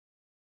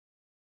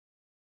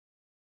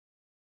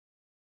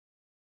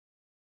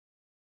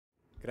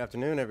Good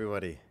afternoon,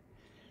 everybody.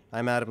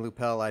 I'm Adam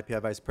Lupel,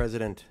 IPI Vice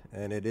President,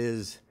 and it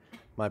is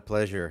my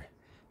pleasure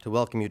to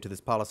welcome you to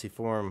this policy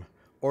forum,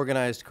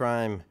 Organized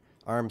Crime,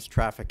 Arms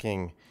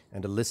Trafficking,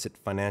 and Illicit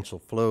Financial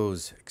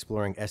Flows,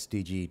 exploring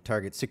SDG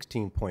Target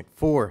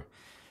 16.4,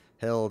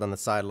 held on the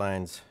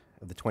sidelines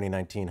of the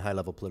 2019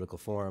 High-Level Political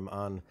Forum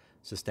on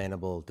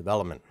Sustainable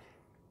Development.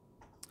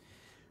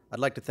 I'd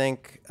like to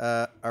thank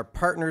our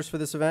partners for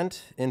this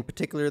event, in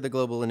particular the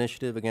Global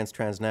Initiative Against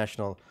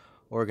Transnational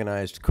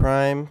Organized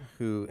Crime,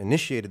 who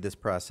initiated this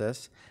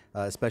process,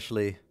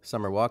 especially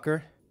Summer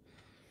Walker,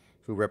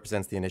 who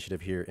represents the initiative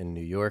here in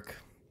New York.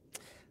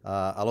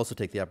 I'll also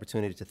take the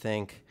opportunity to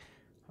thank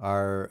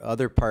our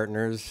other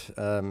partners,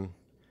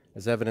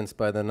 as evidenced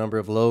by the number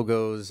of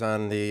logos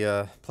on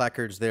the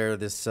placards there.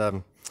 This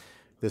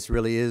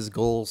really is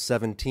Goal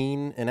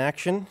 17 in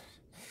action.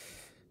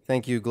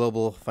 Thank you,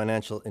 Global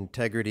Financial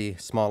Integrity,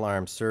 Small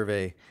Arms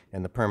Survey,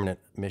 and the Permanent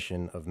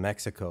Mission of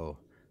Mexico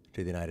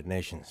to the United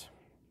Nations.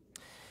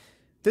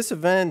 This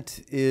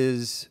event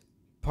is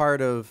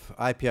part of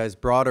IPI's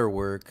broader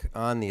work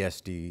on the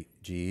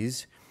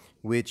SDGs,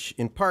 which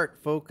in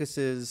part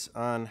focuses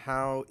on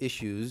how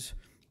issues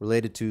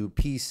related to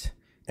peace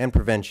and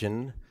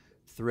prevention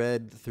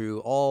thread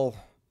through all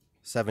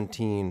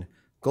 17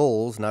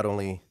 goals, not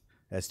only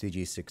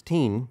SDG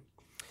 16,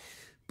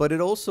 but it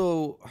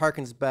also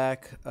harkens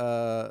back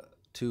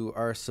to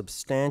our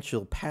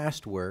substantial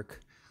past work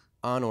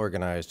on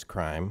organized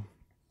crime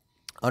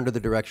under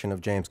the direction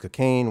of James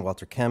Cockayne,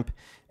 Walter Kemp,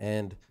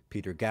 and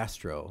Peter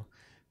Gastro.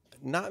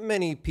 Not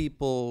many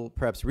people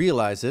perhaps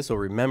realize this or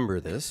remember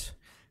this,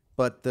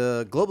 but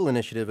the Global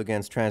Initiative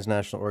Against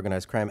Transnational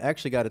Organized Crime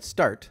actually got its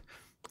start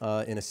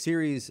in a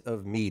series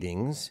of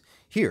meetings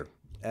here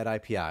at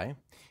IPI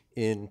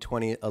in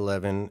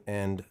 2011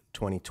 and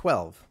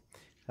 2012.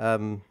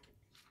 Some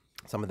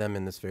of them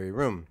in this very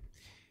room.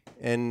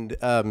 And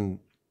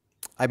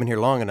I've been here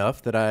long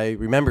enough that I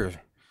remember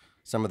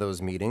some of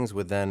those meetings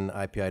with then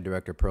IPI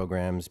Director of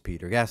Programs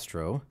Peter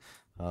Gastro,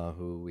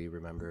 who we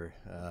remember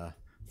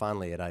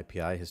fondly at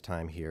IPI, his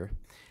time here,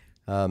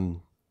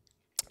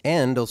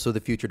 and also the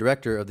future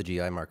director of the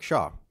GI, Mark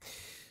Shaw.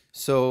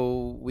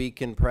 So we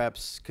can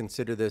perhaps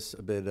consider this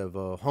a bit of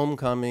a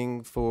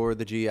homecoming for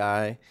the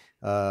GI.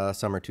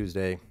 Summer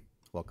Tuesday,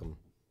 welcome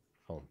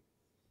home.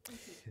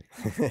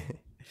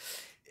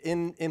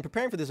 In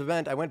preparing for this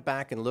event, I went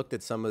back and looked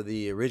at some of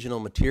the original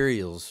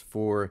materials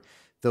for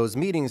those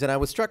meetings, and I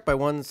was struck by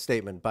one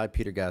statement by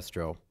Peter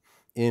Gastro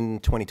in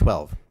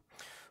 2012,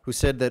 who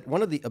said that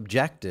one of the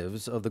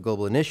objectives of the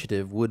Global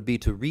Initiative would be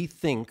to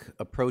rethink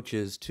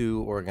approaches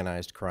to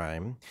organized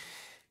crime,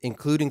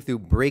 including through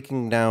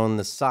breaking down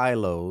the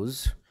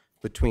silos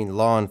between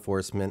law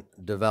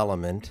enforcement,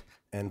 development,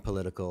 and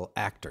political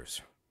actors.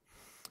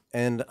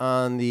 And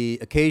on the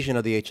occasion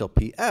of the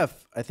HLPF,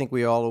 I think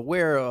we are all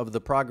aware of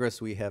the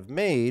progress we have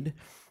made,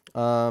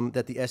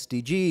 that the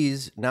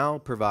SDGs now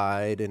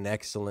provide an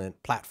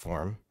excellent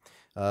platform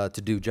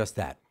to do just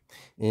that,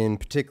 in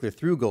particular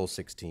through Goal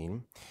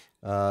 16,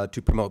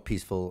 to promote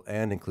peaceful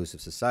and inclusive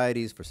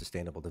societies for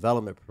sustainable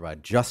development,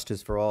 provide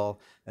justice for all,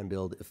 and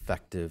build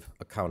effective,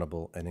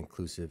 accountable, and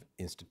inclusive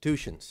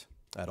institutions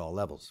at all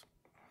levels.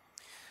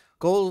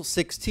 Goal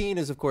 16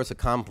 is, of course, a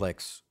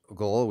complex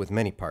goal with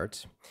many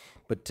parts,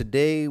 but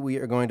today we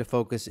are going to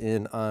focus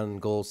in on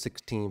Goal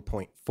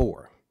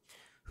 16.4,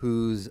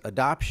 whose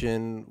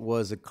adoption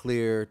was a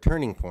clear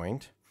turning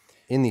point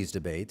in these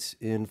debates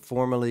in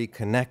formally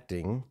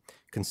connecting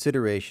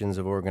considerations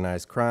of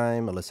organized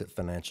crime, illicit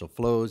financial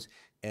flows,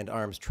 and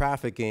arms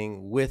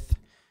trafficking with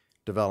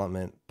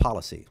development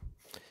policy.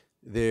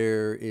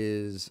 There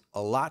is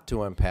a lot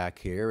to unpack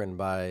here, and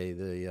by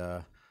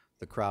the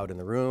crowd in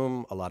the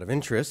room, a lot of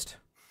interest.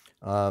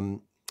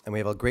 And we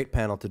have a great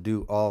panel to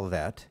do all of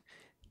that.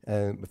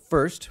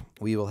 First,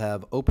 we will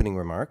have opening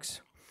remarks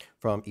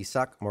from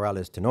Isaac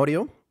Morales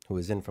Tenorio, who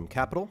is in from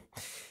Capitol.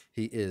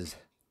 He is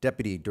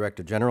Deputy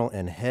Director General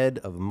and Head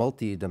of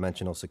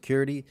Multi-Dimensional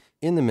Security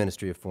in the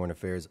Ministry of Foreign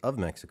Affairs of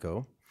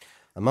Mexico.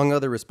 Among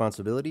other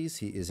responsibilities,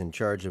 he is in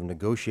charge of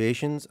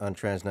negotiations on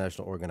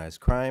transnational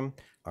organized crime,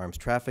 arms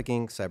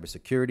trafficking,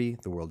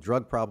 cybersecurity, the world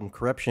drug problem,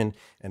 corruption,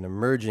 and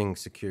emerging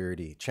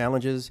security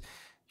challenges.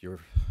 Your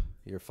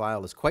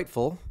file is quite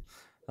full,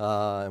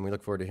 and we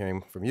look forward to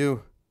hearing from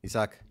you.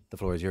 Isaac, the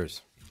floor is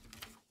yours.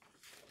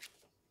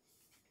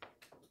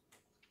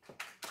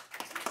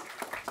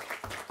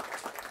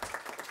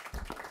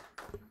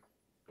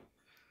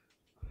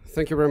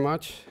 Thank you very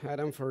much,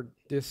 Adam, for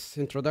this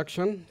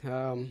introduction.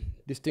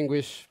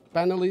 Distinguished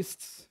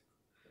panelists,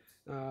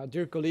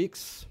 dear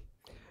colleagues,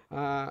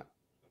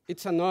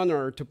 it's an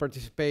honor to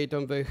participate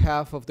on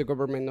behalf of the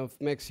government of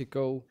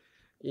Mexico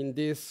in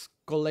this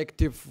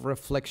collective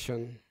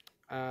reflection.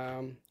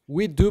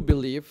 We do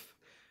believe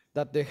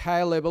that the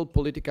high-level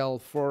political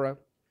fora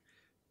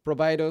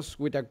provide us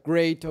with a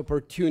great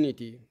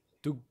opportunity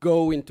to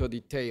go into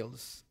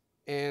details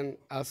and,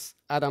 as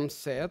Adam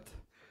said,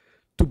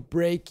 to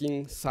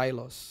breaking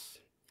silos.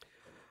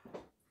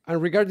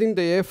 And regarding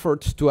the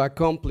efforts to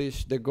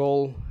accomplish the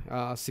goal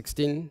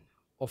 16,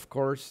 of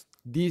course,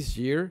 this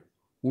year,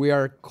 we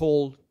are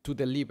called to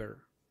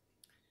deliver.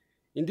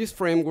 In this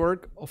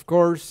framework, of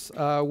course,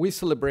 we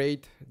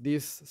celebrate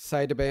this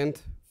side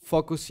event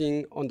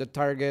focusing on the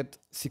target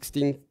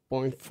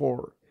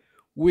 16.4,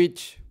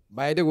 which,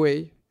 by the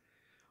way,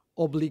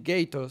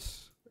 obligate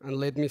us, and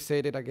let me say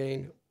it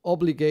again,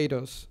 obligate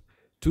us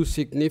to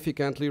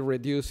significantly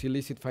reduce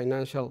illicit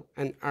financial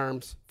and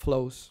arms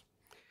flows.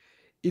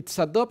 Its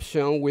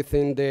adoption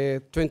within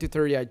the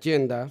 2030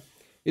 Agenda,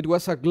 it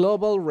was a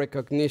global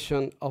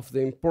recognition of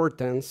the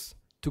importance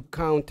to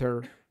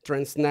counter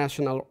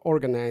transnational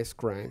organized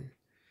crime,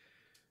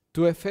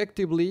 to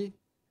effectively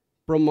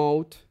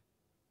promote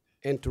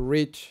and to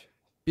reach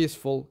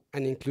peaceful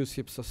and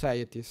inclusive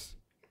societies.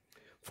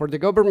 For the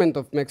government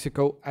of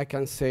Mexico, I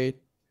can say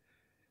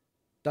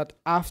that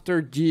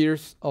after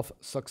years of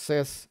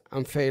success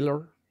and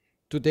failure,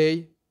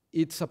 today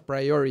it's a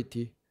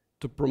priority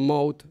to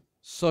promote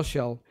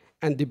social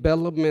and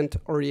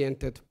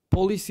development-oriented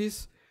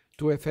policies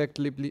to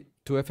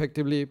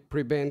effectively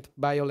prevent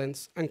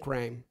violence and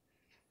crime.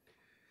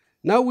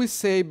 Now we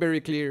say very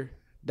clear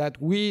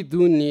that we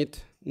do need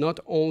not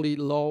only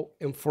law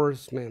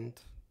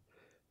enforcement,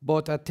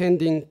 but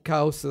attending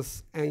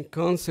causes and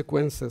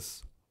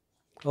consequences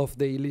of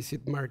the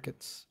illicit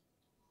markets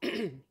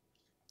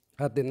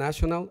at the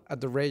national, at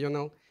the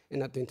regional,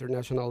 and at the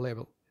international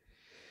level.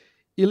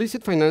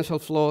 Illicit financial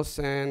flows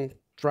and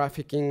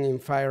trafficking in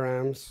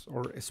firearms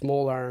or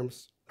small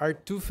arms are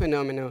two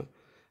phenomena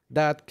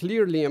that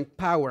clearly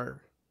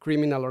empower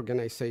criminal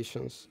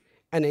organizations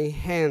and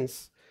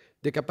enhance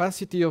the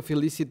capacity of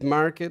illicit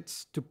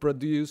markets to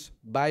produce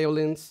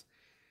violence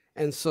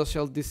and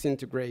social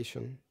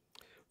disintegration.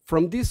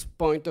 From this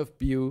point of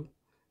view,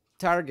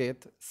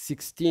 Target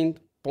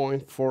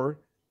 16.4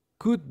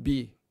 could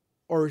be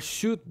or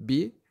should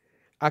be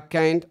a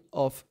kind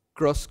of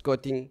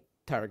cross-cutting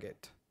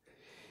target.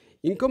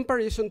 In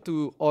comparison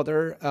to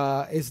other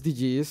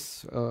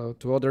SDGs,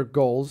 to other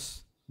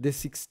goals, the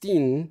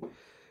 16,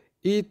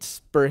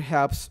 it's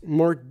perhaps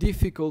more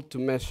difficult to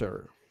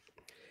measure.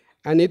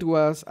 And it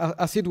was,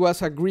 as it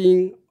was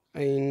agreeing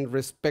in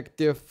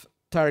respective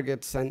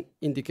targets and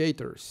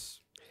indicators.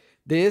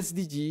 The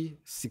SDG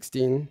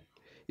 16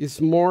 is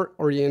more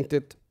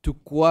oriented to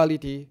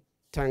quality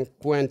than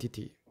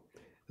quantity.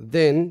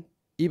 Then,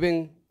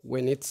 even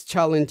when it's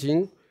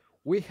challenging,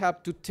 we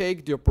have to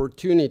take the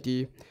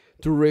opportunity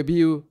to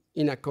review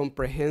in a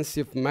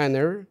comprehensive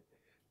manner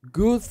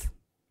good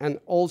and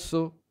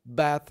also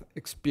bad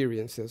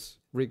experiences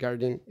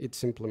regarding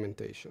its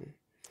implementation.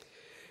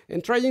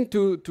 And trying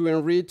to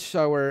enrich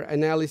our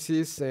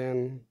analysis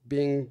and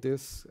being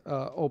this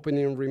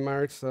opening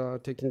remarks,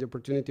 taking the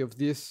opportunity of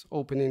these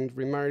opening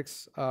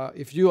remarks,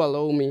 if you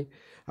allow me,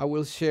 I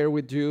will share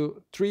with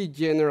you 3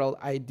 general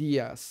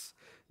ideas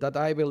that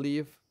I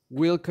believe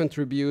will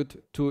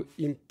contribute to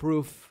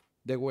improve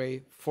the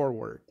way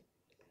forward.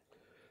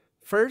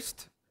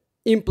 First,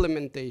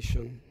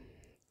 implementation.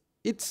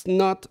 It's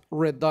not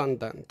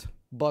redundant,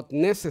 but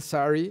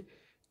necessary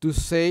to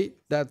say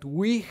that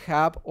we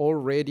have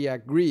already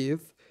agreed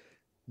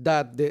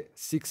that the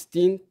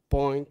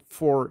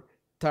 16.4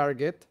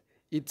 target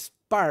is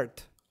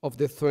part of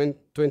the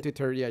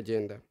 2030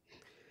 Agenda.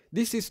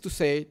 This is to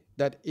say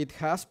that it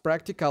has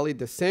practically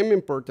the same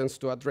importance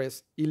to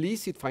address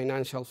illicit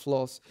financial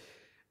flows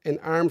and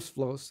arms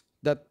flows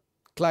that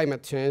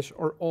climate change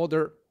or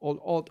other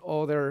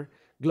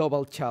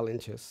global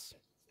challenges.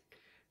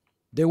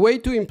 The way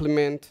to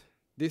implement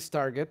this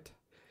target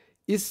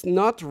is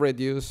not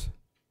reduced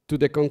to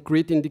the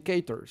concrete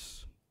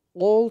indicators.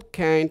 All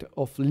kinds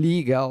of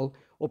legal,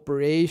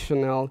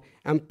 operational,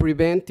 and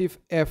preventive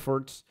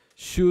efforts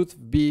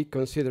should be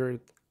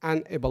considered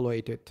and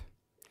evaluated.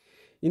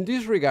 In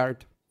this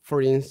regard,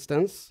 for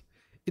instance,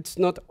 it's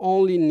not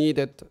only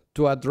needed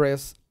to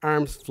address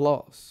arms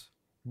flows,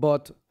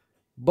 but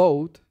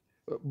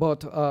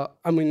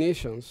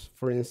ammunition,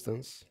 for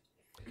instance.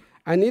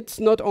 And it's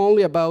not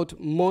only about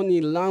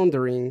money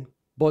laundering,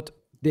 but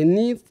the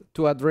need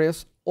to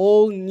address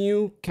all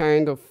new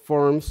kind of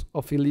forms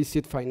of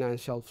illicit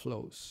financial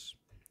flows.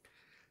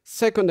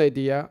 Second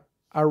idea,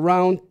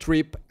 around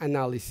trip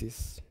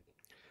analysis.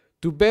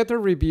 To better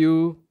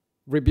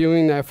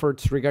reviewing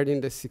efforts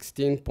regarding the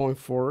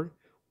 16.4,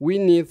 we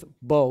need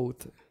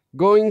both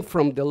going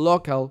from the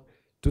local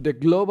to the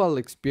global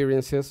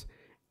experiences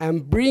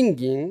and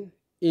bringing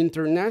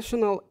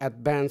international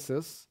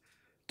advances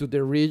to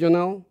the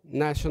regional,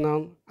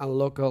 national, and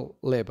local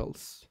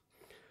levels.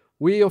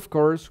 We, of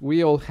course,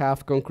 we all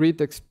have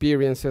concrete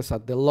experiences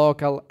at the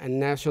local and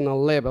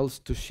national levels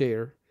to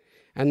share,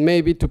 and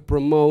maybe to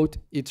promote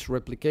its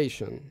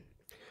replication.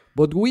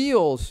 But we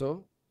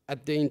also,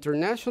 at the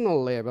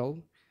international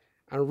level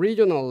and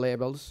regional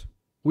levels,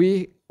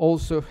 we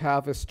also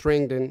have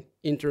strengthened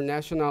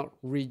international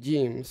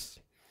regimes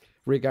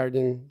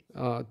regarding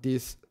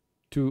these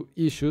 2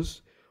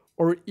 issues,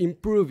 or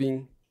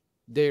improving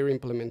their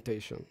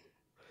implementation.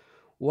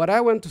 What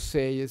I want to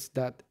say is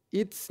that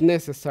it's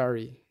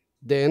necessary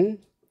then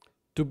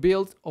to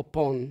build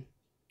upon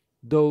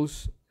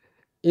those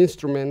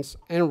instruments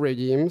and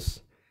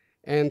regimes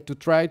and to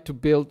try to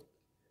build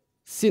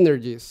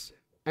synergies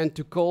and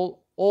to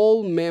call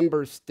all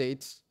member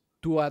states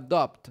to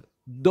adopt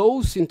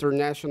those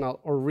international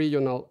or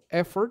regional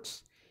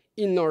efforts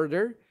in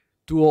order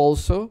to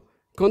also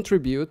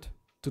contribute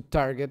to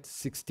Target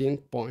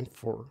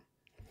 16.4.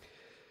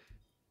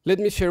 Let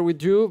me share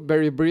with you,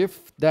 very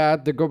brief,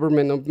 that the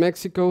government of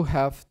Mexico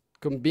have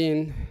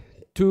convened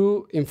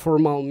 2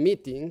 informal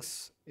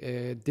meetings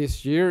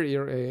this year,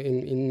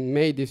 in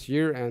May this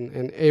year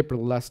and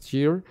April last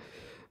year.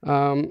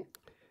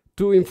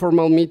 2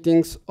 informal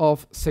meetings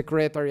of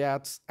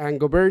secretariats and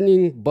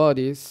governing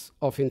bodies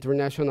of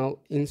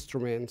international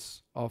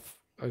instruments of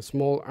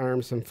small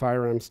arms and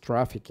firearms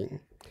trafficking.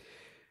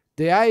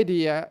 The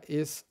idea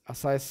is,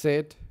 as I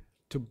said,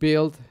 to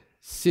build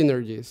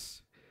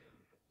synergies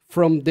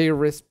from their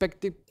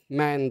respective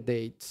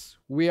mandates.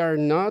 We are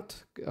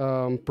not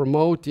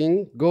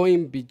promoting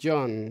going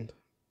beyond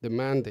the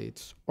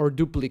mandates or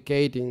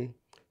duplicating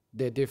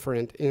the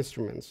different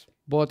instruments,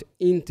 but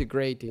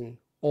integrating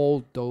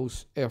all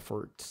those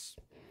efforts.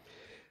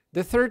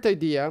 The third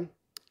idea,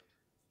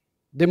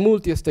 the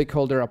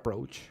multi-stakeholder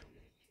approach.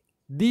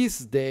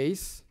 These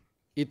days,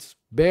 it's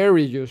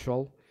very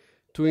usual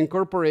to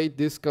incorporate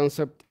this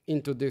concept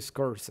into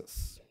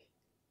discourses.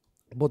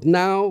 But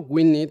now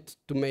we need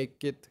to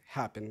make it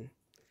happen.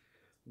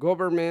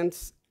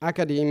 Governments,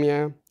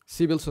 academia,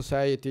 civil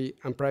society,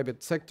 and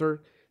private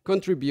sector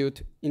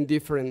contribute in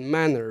different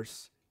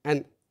manners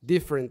and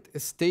different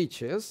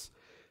stages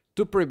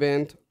to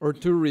prevent or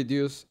to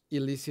reduce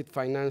illicit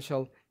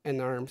financial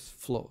and arms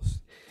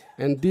flows.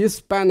 And this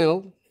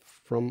panel,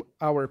 from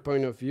our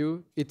point of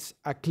view, it's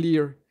a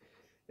clear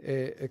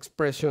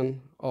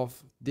expression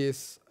of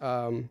this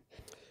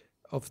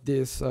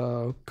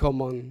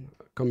common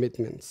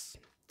commitments.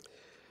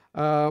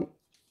 As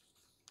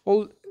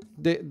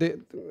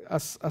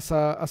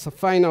a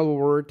final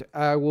word,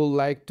 I would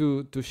like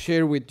to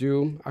share with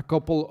you a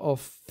couple of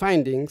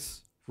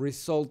findings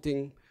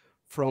resulting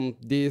from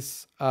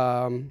these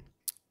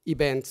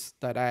events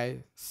that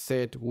I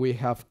said we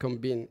have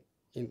convened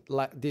in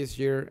this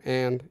year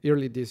and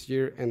early this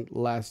year and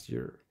last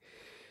year.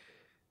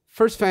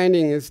 First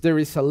finding is there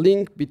is a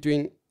link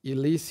between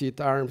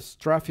illicit arms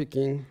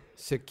trafficking,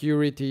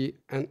 security,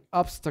 and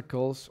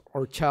obstacles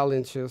or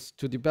challenges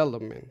to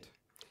development.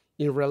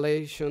 In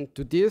relation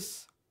to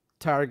this,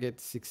 Target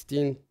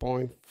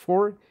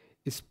 16.4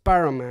 is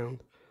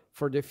paramount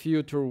for the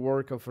future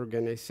work of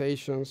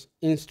organizations,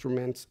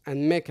 instruments,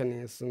 and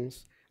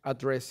mechanisms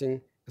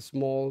addressing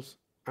small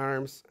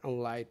arms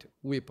and light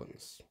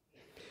weapons.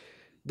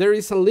 There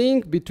is a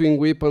link between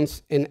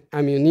weapons and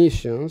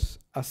ammunition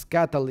as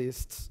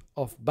catalysts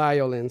of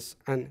violence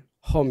and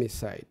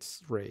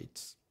homicides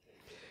rates.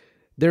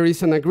 There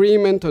is an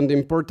agreement on the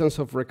importance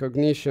of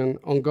recognition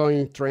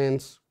ongoing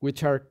trends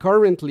which are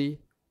currently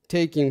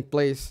taking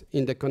place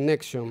in the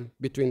connection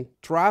between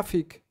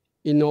traffic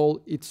in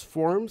all its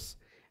forms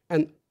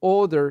and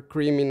other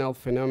criminal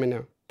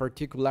phenomena,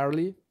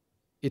 particularly,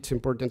 it's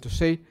important to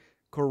say,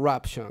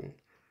 corruption,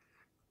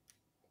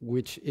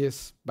 which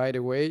is, by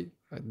the way,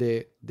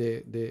 the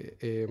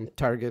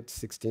Target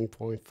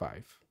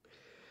 16.5.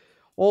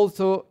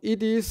 Also,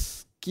 it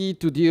is key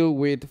to deal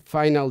with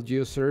final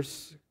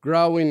users.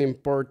 Growing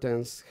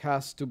importance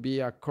has to be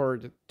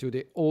accorded to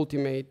the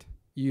ultimate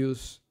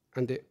use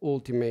and the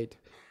ultimate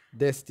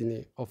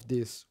destiny of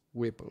these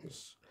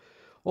weapons.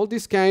 All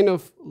these kind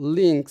of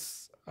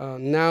links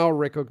now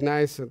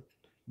recognized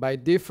by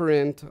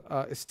different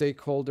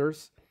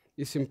stakeholders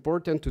is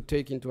important to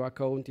take into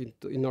account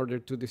in order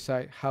to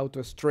decide how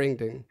to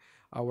strengthen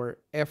our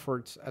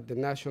efforts at the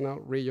national,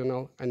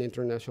 regional, and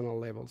international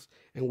levels.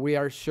 And we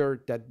are sure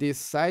that this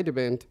side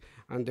event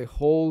and the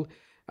whole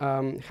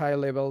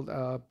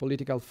high-level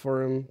political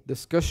forum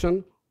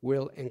discussion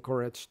will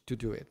encourage to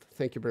do it.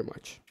 Thank you very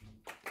much.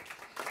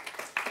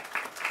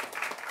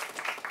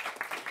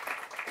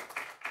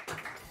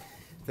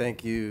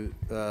 Thank you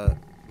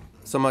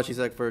so much,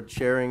 Isaac, for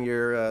sharing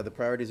your the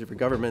priorities of your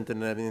government,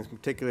 and in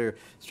particular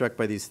struck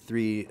by these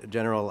 3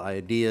 general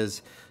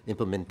ideas.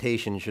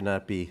 Implementation should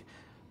not be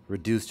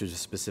reduced to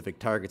just specific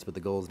targets, but the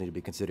goals need to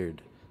be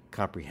considered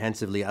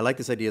comprehensively. I like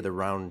this idea of the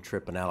round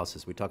trip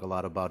analysis. We talk a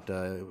lot about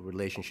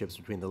relationships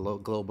between the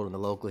global and the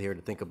local here,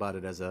 to think about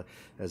it as a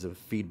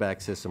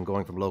feedback system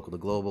going from local to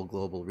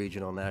global,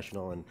 regional,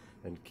 national, and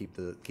keep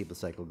the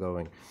cycle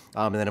going.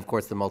 And then, of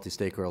course, the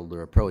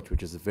multi-stakeholder approach,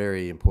 which is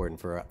very important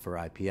for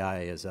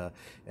IPI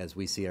as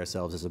we see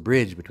ourselves as a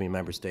bridge between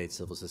member states,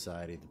 civil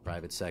society, the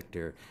private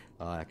sector,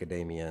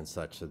 academia, and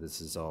such. So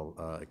this is all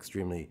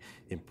extremely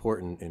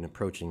important in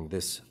approaching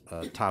this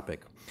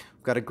topic.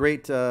 We've got a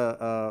great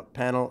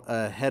panel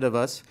ahead of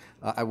us.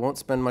 I won't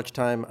spend much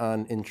time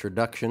on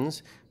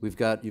introductions. You've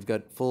got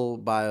full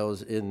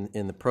bios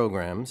in the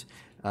programs.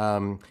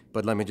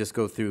 But let me just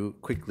go through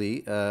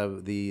quickly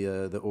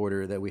the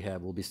order that we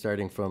have. We'll be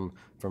starting from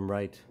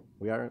right.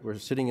 We're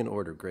sitting in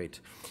order. Great.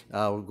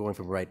 We're going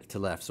from right to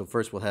left. So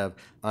first we'll have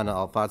Ana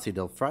Alfazzi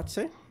del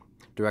Fratze,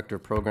 Director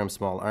of Program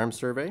Small Arms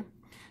Survey.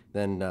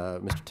 Then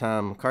Mr.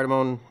 Tom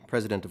Cardamone,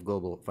 President of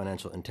Global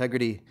Financial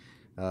Integrity.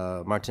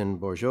 Martin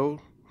Bourgeot,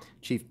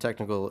 Chief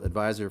Technical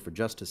Advisor for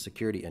Justice,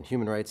 Security, and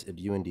Human Rights at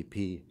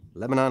UNDP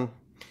Lebanon.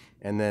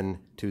 And then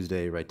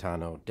Tuesday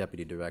Raitano,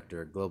 Deputy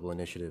Director, Global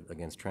Initiative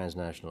Against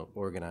Transnational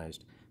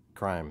Organized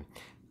Crime.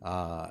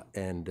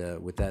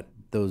 With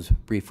those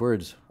brief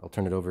words, I'll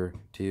turn it over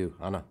to you.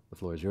 Anna, the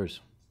floor is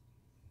yours.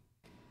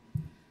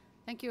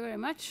 Thank you very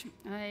much.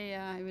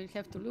 I will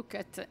have to look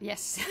at,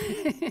 yes,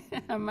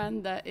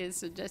 Amanda is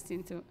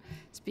suggesting to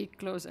speak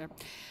closer.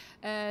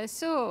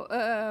 First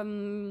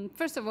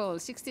of all,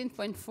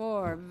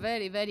 16.4,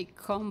 very, very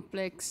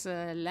complex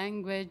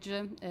language,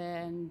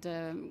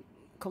 and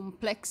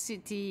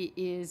complexity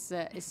is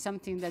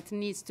something that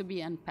needs to be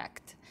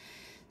unpacked.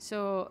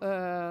 So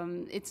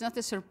it's not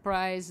a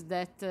surprise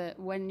that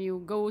when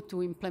you go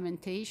to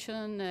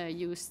implementation,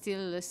 you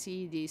still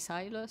see the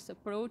silos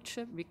approach,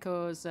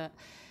 because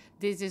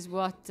this is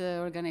what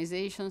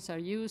organizations are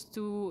used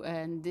to,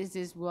 and this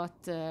is what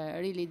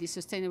really the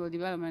Sustainable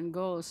Development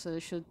Goals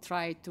should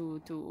try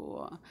to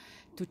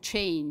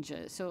change.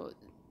 So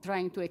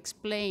trying to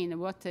explain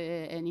what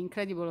an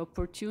incredible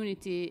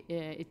opportunity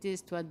it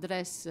is to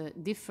address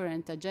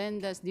different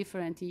agendas,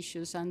 different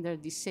issues under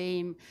the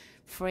same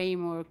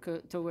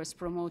framework towards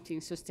promoting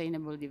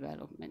sustainable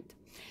development.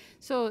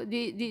 So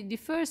the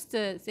first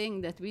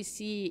thing that we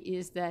see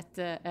is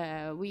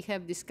that we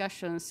have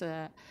discussions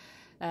in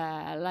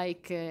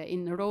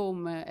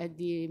Rome at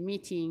the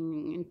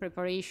meeting in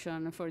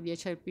preparation for the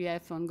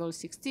HLPF on Goal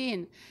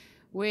 16,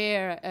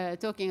 where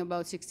talking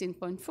about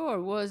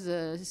 16.4 was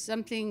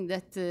something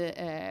that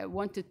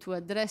wanted to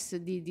address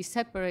the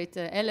separate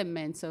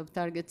elements of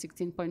Target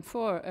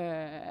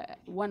 16.4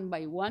 one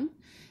by one,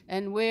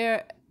 and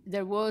where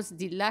there was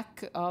the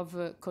lack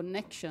of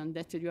connection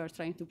that you are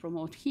trying to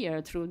promote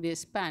here through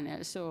this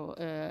panel. So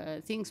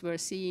things were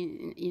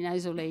seen in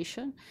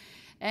isolation.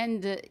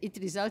 And it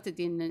resulted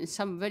in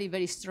some very,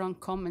 very strong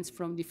comments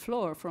from the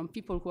floor, from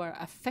people who are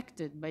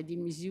affected by the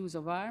misuse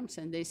of arms.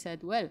 And they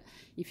said, well,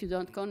 if you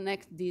don't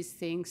connect these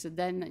things,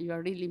 then you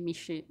are really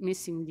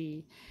missing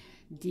the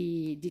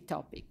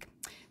topic.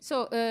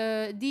 So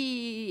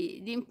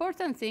the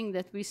important thing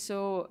that we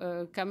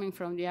saw coming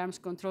from the arms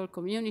control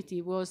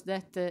community was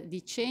that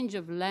the change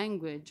of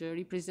language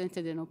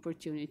represented an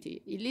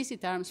opportunity.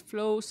 Illicit arms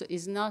flows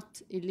is not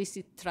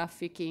illicit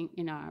trafficking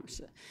in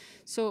arms.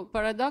 So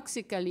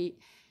paradoxically,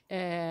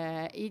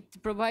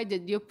 it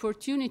provided the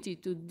opportunity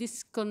to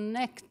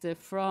disconnect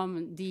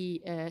from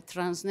the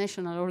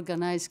transnational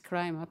organized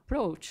crime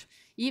approach,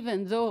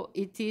 even though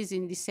it is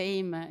in the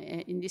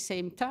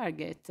same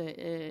target,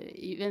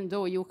 even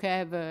though you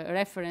have a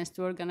reference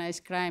to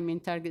organized crime in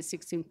Target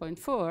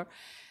 16.4.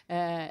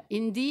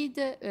 Indeed,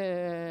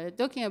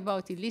 talking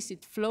about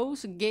illicit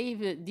flows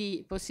gave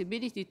the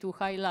possibility to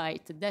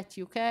highlight that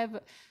you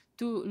have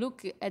to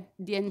look at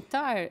the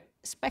entire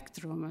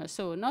spectrum,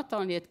 so not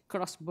only at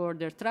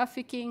cross-border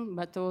trafficking,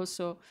 but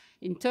also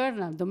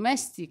internal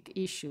domestic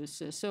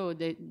issues. So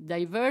the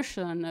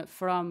diversion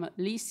from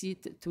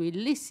licit to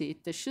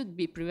illicit should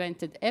be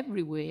prevented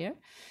everywhere.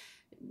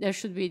 There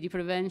should be the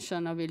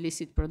prevention of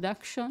illicit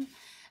production,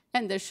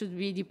 and there should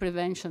be the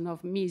prevention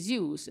of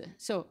misuse.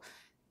 So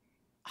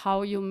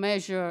how you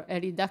measure a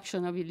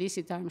reduction of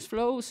illicit arms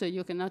flows, so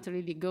you cannot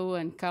really go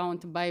and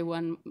count by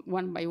one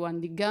by one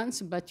the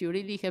guns, but you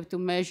really have to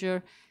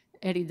measure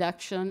a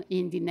reduction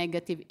in the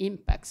negative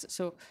impacts,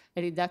 so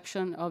a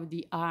reduction of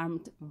the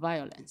armed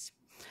violence.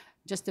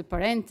 Just a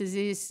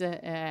parenthesis,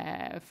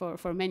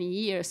 for many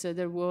years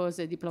there was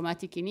a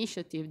diplomatic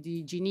initiative,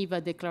 the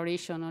Geneva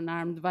Declaration on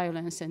Armed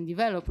Violence and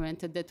Development,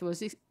 that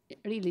was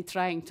really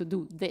trying to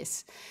do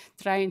this,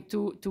 trying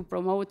to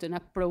promote an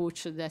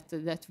approach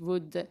that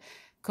would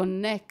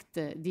connect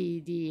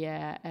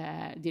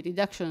the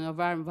reduction of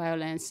armed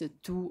violence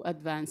to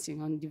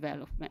advancing on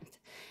development.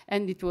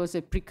 And it was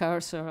a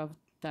precursor of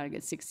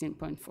Target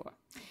 16.4.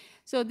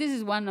 So this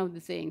is one of the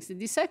things.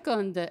 The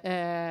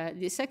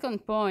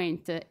second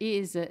point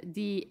is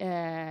the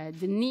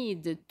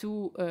need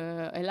to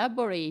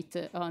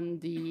elaborate on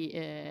the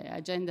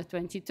Agenda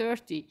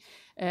 2030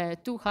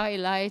 to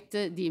highlight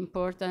the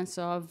importance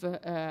of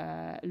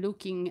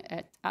looking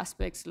at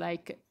aspects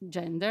like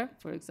gender,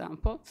 for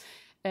example,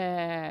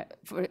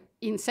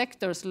 in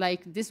sectors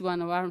like this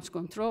one of arms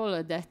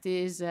control that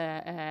is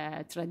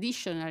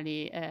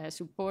traditionally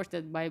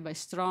supported by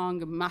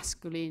strong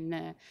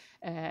masculine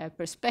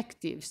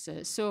perspectives.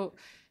 So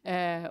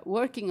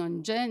working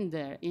on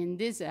gender in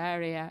this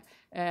area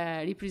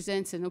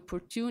represents an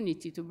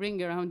opportunity to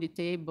bring around the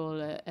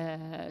table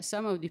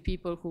some of the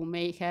people who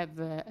may have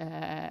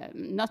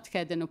not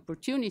had an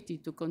opportunity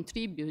to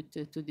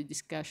contribute to the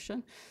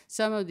discussion,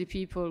 some of the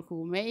people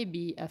who may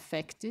be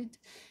affected,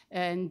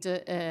 and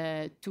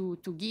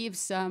to give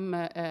some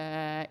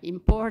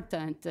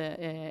important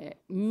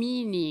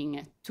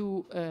meaning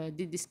to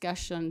the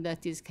discussion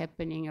that is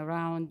happening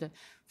around,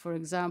 for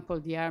example,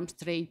 the Arms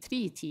Trade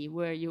Treaty,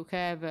 where you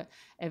have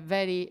a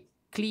very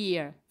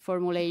clear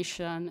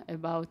formulation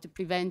about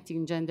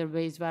preventing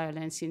gender-based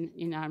violence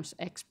in arms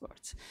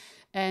exports.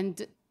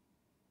 And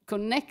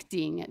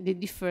connecting the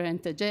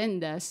different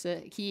agendas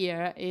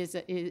here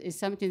is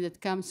something that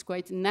comes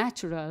quite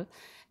natural,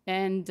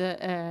 and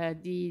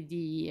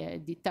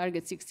the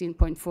target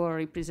 16.4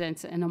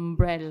 represents an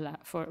umbrella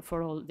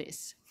for all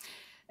this.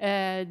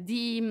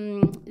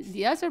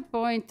 The other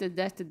point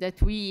that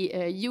we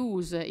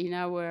use in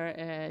our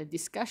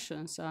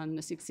discussions on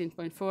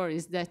 16.4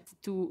 is that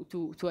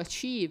to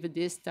achieve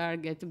this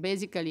target,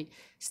 basically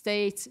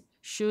states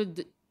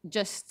should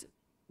just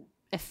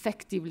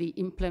effectively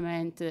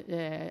implement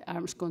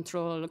arms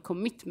control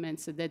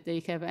commitments that they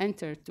have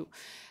entered to.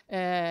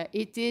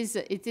 It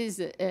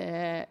is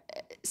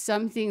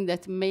something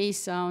that may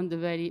sound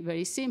very,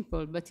 very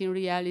simple, but in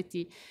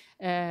reality,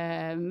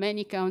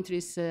 many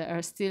countries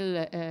are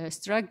still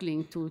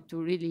struggling to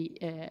really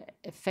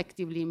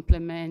effectively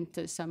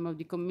implement some of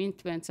the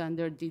commitments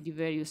under the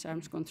various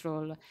arms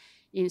control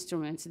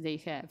instruments they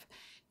have.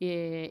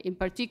 In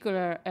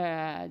particular,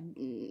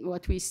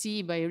 what we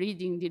see by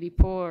reading the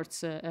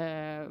reports,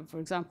 for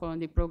example, on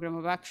the Program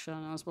of Action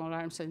on Small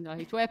Arms and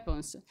Light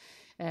Weapons,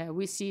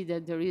 we see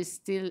that there is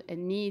still a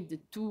need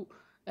to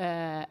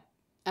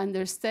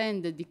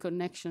understand the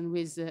connection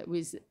with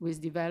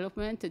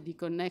development, the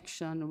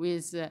connection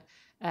with,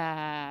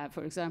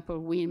 for example,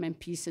 women,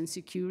 peace and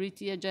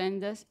security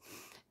agendas.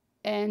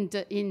 And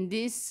in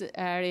this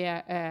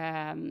area,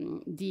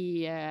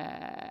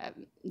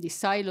 the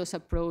silos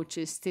approach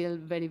is still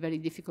very, very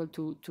difficult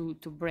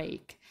to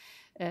break.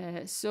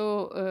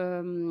 So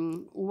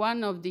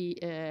one of the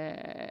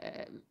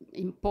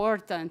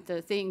important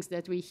things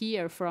that we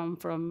hear from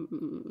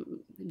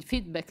the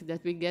feedback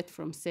that we get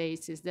from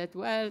states is that,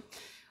 well,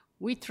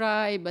 we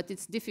try, but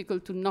it's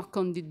difficult to knock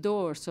on the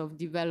doors of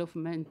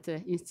development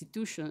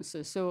institutions.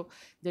 So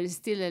there is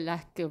still a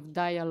lack of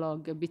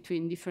dialogue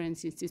between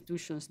different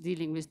institutions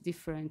dealing with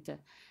different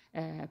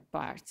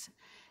parts.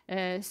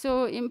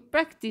 So in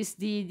practice,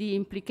 the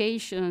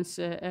implications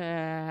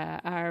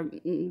are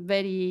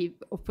very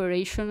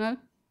operational.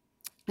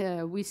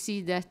 We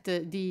see that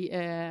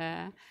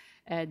the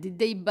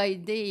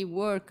day-by-day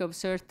work of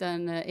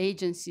certain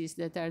agencies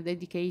that are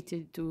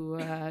dedicated to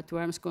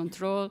arms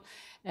control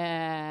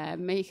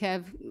may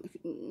have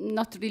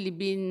not really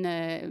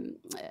been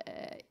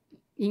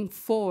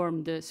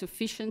informed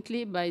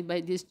sufficiently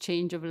by this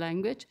change of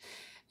language.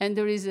 And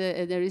there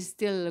is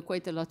still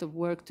quite a lot of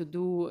work to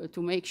do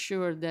to make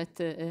sure that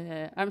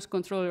arms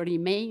control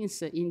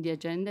remains in the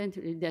agenda,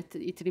 and that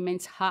it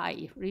remains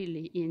high,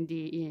 really, in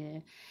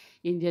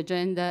the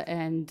agenda,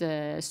 and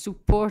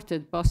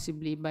supported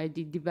possibly by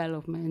the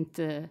development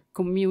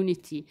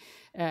community,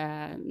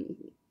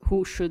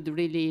 who should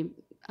really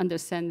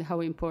understand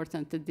how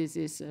important this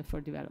is for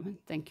development.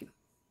 Thank you.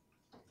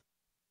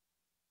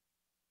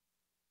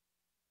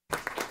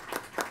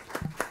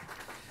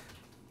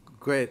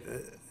 Great.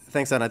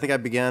 Thanks, Anna. I think I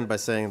began by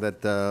saying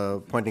that,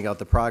 pointing out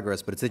the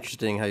progress, but it's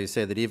interesting how you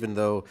say that even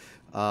though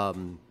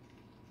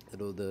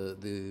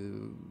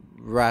the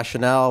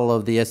rationale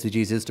of the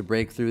SDGs is to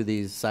break through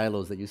these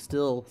silos, that you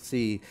still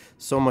see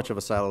so much of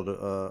a siloed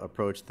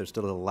approach. There's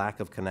still a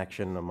lack of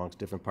connection amongst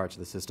different parts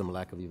of the system, a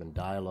lack of even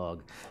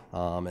dialogue,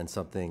 and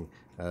something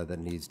that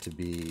needs to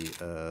be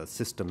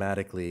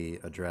systematically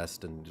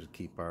addressed, and to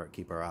keep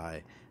our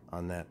eye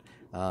on that.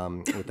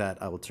 With that,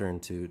 I will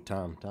turn to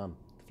Tom. Tom,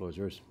 the floor is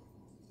yours.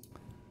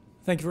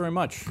 Thank you very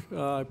much.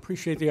 I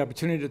appreciate the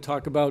opportunity to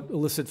talk about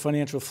illicit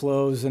financial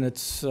flows and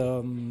its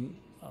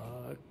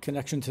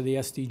connection to the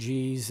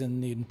SDGs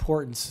and the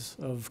importance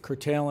of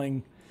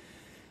curtailing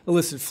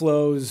illicit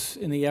flows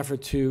in the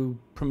effort to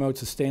promote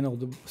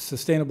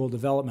sustainable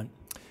development.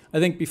 I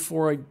think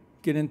before I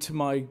get into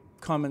my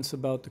comments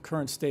about the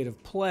current state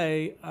of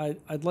play,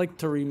 I'd like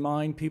to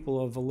remind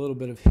people of a little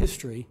bit of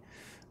history,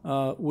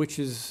 which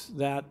is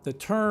that the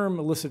term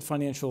illicit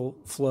financial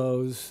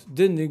flows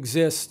didn't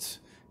exist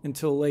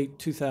until late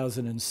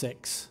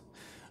 2006.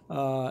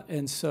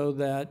 And so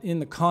that in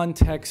the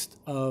context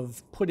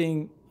of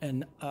putting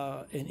an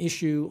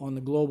issue on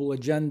the global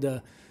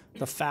agenda,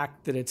 the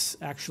fact that it's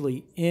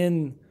actually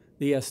in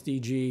the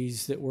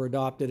SDGs that were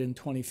adopted in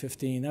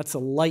 2015, that's a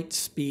light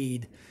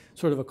speed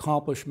sort of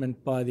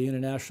accomplishment by the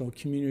international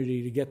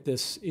community to get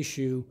this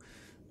issue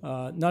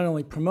not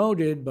only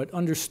promoted, but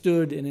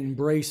understood and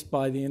embraced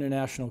by the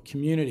international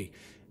community.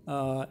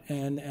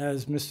 And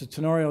as Mr.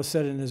 Tenorio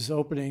said in his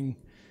opening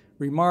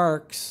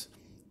remarks,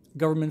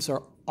 governments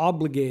are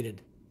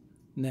obligated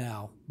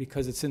now,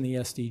 because it's in the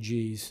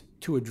SDGs,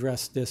 to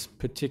address this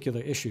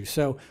particular issue.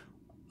 So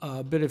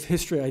a bit of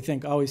history, I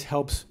think, always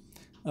helps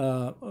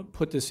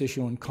put this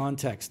issue in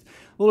context.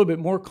 A little bit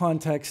more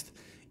context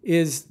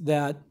is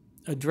that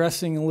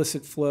addressing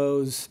illicit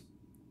flows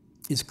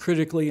is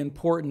critically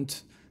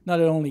important, not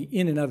only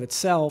in and of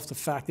itself, the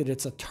fact that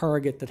it's a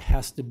target that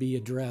has to be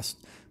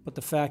addressed, but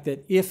the fact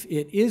that if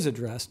it is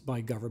addressed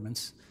by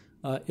governments,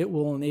 it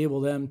will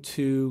enable them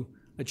to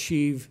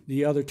achieve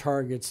the other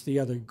targets, the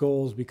other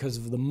goals, because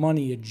of the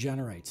money it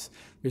generates.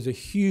 There's a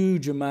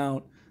huge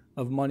amount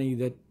of money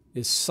that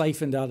is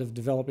siphoned out of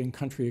developing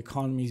country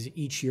economies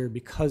each year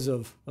because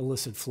of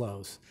illicit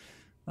flows.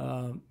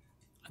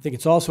 I think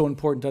it's also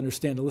important to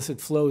understand illicit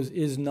flows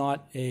is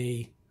not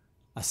a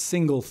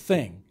single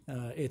thing.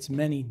 It's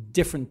many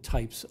different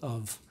types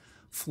of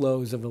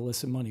flows of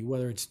illicit money,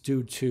 whether it's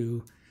due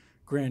to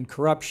grand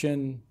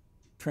corruption,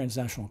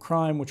 transnational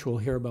crime, which we'll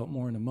hear about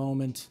more in a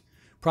moment,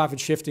 profit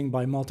shifting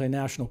by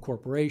multinational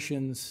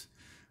corporations,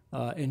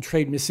 and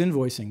trade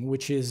misinvoicing,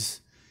 which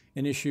is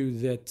an issue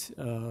that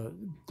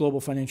global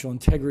financial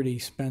integrity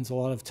spends a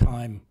lot of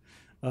time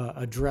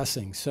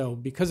addressing. So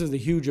because of the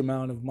huge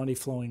amount of money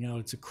flowing out,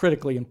 it's a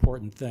critically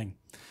important thing.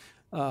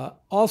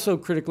 Also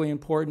critically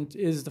important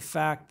is the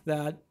fact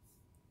that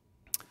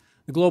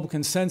the global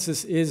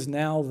consensus is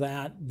now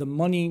that the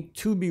money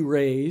to be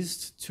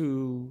raised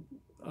to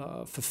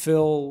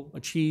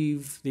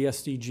achieve the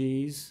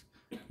SDGs,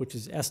 which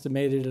is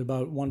estimated at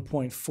about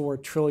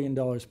 $1.4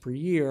 trillion per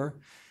year,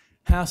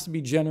 has to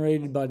be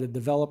generated by the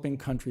developing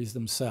countries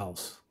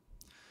themselves.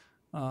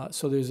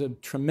 So there's a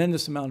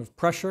tremendous amount of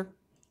pressure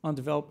on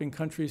developing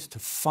countries to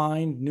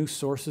find new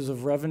sources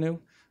of revenue.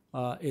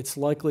 It's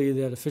likely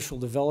that official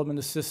development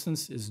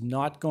assistance is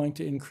not going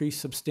to increase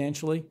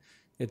substantially.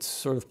 It's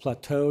sort of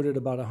plateaued at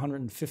about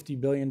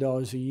 $150 billion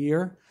a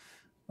year.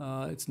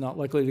 It's not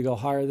likely to go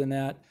higher than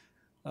that.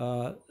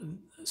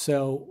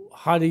 So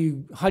how do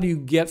you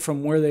get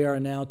from where they are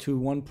now to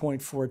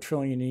 1.4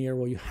 trillion a year?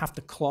 Well, you have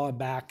to claw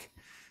back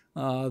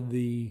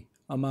the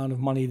amount of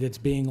money that's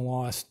being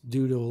lost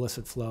due to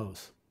illicit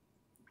flows.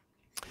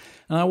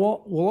 And I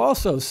will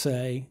also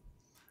say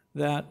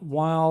that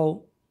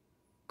while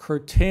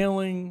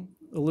curtailing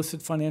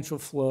illicit financial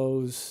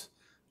flows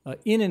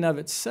in and of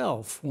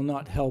itself will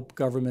not help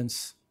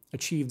governments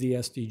achieve the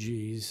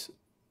SDGs,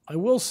 I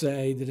will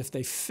say that if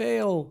they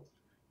fail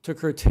to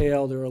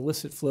curtail their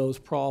illicit flows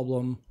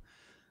problem,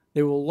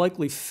 they will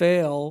likely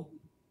fail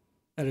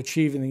at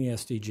achieving the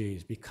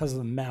SDGs because of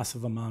the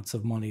massive amounts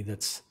of money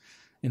that's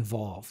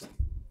involved.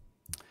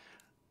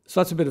 So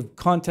that's a bit of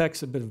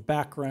context, a bit of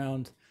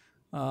background.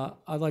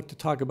 I'd like to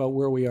talk about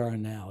where we are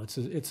now.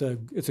 It's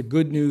a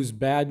good news,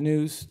 bad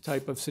news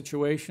type of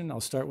situation.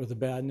 I'll start with the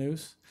bad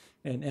news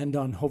and end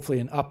on hopefully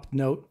an up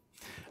note.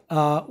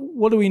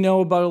 What do we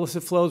know about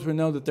illicit flows? We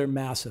know that they're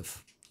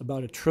massive,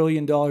 about $1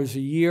 trillion a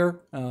year,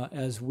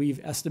 as we've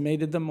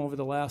estimated them over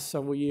the last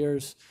several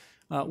years.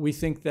 We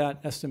think that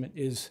estimate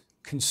is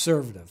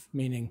conservative,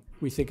 meaning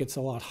we think it's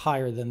a lot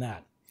higher than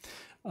that.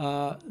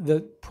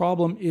 The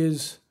problem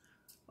is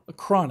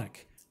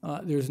chronic.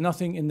 There's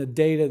nothing in the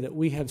data that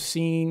we have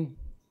seen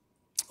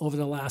over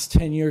the last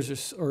 10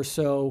 years or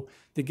so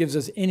that gives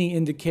us any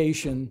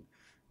indication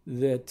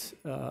that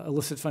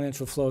illicit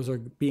financial flows are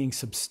being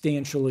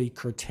substantially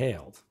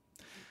curtailed.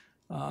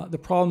 The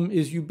problem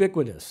is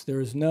ubiquitous.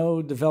 There is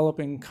no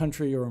developing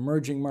country or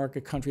emerging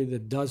market country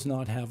that does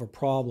not have a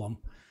problem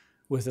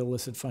with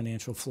illicit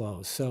financial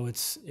flows. So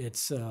it's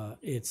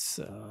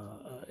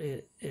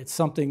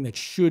something that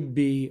should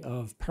be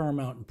of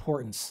paramount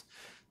importance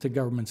to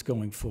governments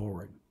going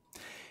forward.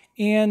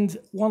 And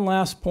one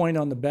last point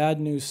on the bad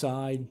news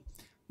side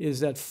is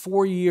that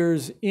 4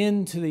 years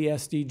into the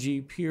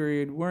SDG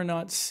period, we're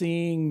not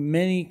seeing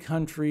many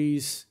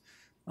countries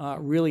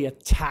really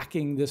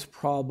attacking this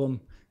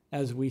problem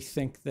as we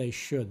think they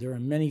should. There are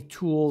many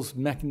tools,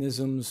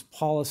 mechanisms,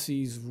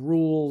 policies,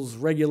 rules,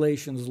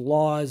 regulations,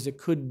 laws that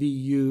could be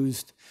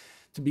used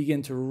to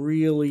begin to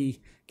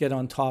really get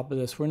on top of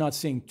this. We're not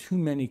seeing too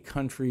many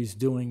countries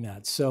doing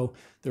that. So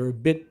they're a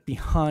bit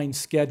behind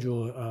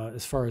schedule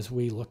as far as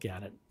we look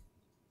at it.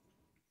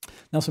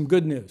 Now, some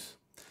good news.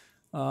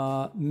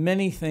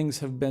 Many things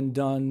have been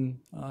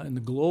done in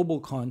the global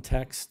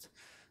context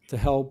to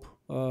help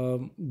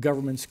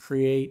governments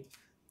create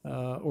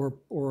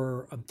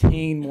or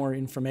obtain more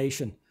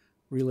information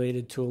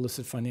related to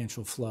illicit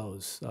financial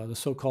flows. The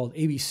so-called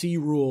ABC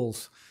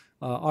rules,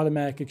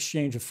 automatic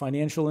exchange of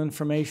financial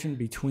information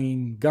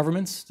between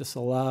governments. This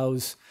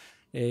allows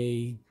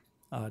a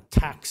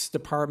tax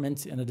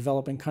department in a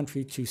developing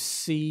country to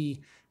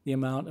see the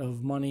amount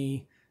of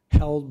money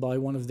held by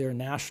one of their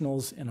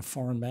nationals in a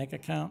foreign bank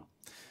account.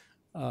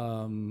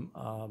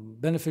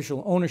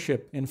 Beneficial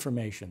ownership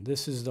information.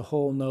 This is the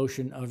whole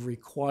notion of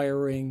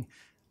requiring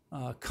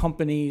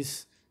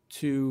companies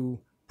to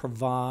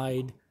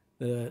provide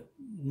the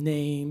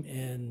name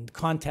and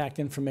contact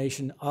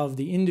information of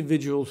the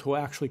individuals who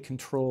actually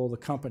control the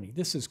company.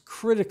 This is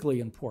critically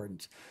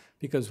important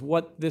because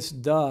what this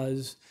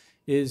does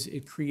is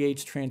it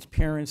creates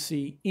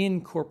transparency in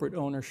corporate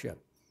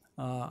ownership.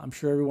 I'm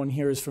sure everyone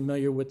here is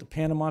familiar with the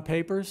Panama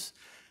Papers.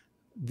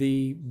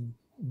 The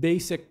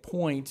basic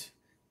point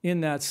in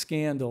that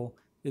scandal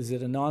is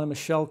that anonymous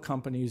shell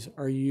companies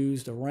are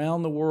used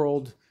around the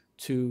world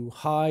to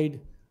hide,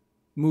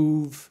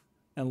 move,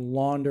 and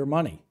launder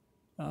money.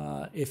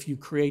 If you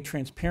create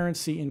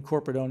transparency in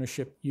corporate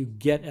ownership, you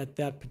get at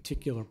that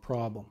particular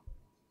problem.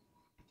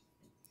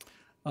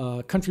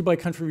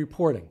 Country-by-country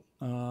reporting.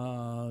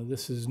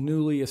 This is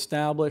newly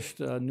established,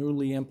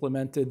 newly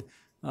implemented,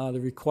 the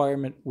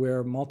requirement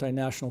where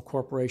multinational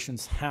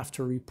corporations have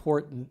to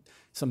report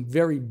some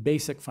very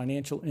basic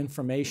financial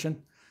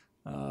information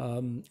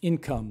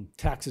income,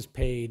 taxes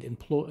paid,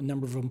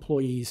 number of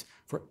employees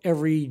for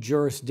every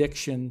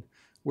jurisdiction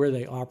where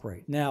they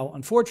operate. Now,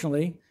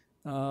 unfortunately,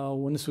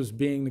 when this was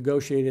being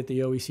negotiated at the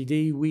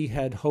OECD, we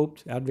had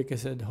hoped,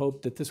 advocates had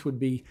hoped, that this would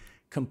be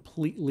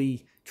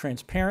completely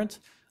transparent.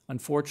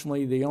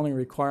 Unfortunately, the only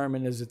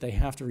requirement is that they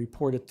have to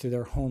report it to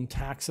their home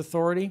tax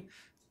authority.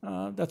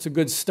 That's a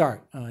good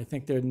start. I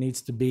think there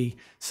needs to be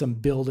some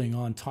building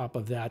on top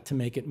of that to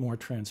make it more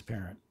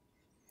transparent.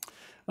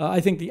 I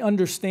think the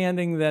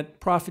understanding that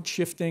profit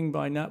shifting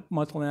by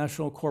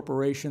multinational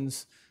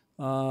corporations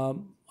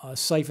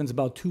siphons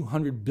about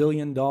 $200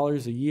 billion a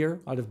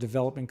year out of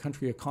developing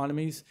country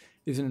economies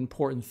is an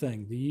important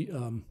thing. The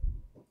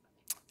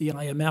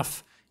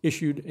IMF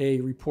issued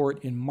a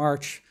report in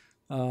March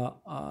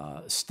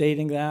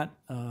stating that.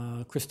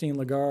 Christine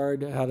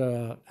Lagarde had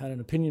an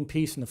opinion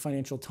piece in the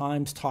Financial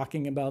Times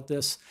talking about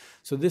this.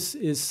 So this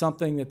is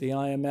something that the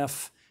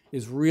IMF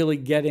is really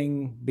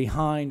getting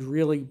behind,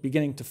 really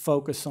beginning to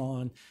focus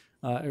on.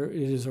 It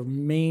is a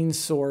main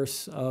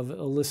source of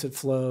illicit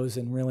flows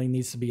and really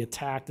needs to be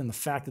attacked. And the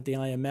fact that the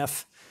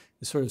IMF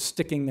is sort of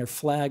sticking their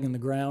flag in the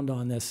ground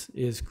on this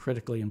is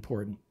critically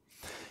important.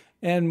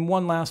 And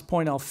one last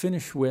point I'll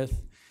finish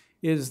with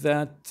is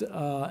that,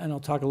 and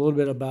I'll talk a little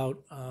bit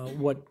about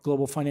what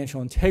global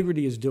financial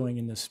integrity is doing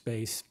in this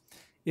space,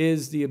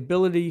 is the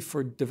ability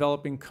for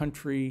developing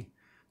country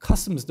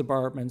customs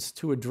departments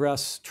to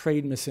address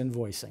trade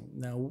misinvoicing.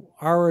 Now,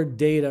 our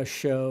data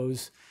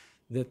shows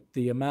that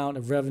the amount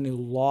of revenue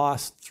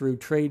lost through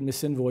trade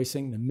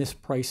misinvoicing, the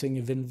mispricing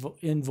of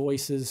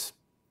invoices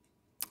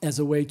as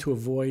a way to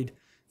avoid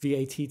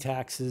VAT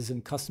taxes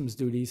and customs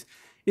duties,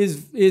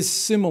 is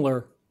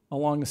similar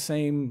along the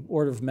same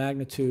order of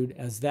magnitude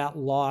as that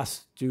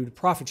loss due to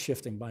profit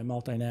shifting by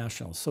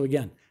multinationals. So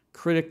again,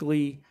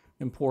 critically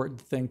important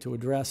thing to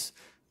address.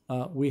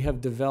 We have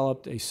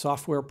developed a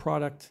software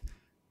product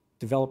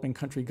developing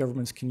country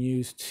governments can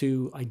use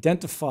to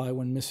identify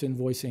when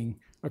misinvoicing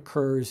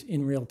occurs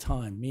in real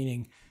time,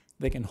 meaning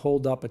they can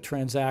hold up a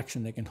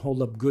transaction, they can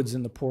hold up goods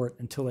in the port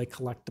until they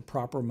collect the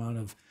proper amount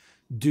of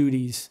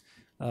duties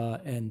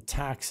and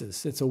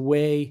taxes. It's a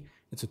way,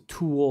 it's a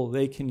tool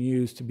they can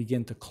use to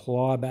begin to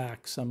claw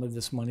back some of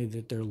this money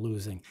that they're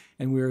losing.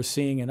 And we are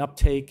seeing an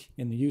uptake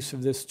in the use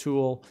of this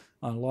tool,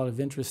 a lot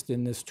of interest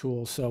in this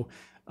tool. So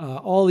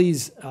all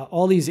these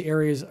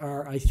areas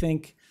are, I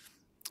think,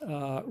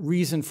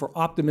 reason for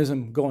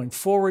optimism going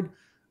forward,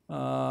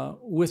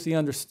 with the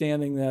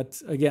understanding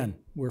that, again,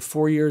 we're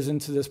 4 years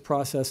into this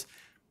process.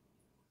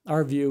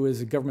 Our view is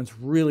that governments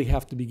really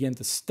have to begin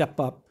to step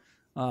up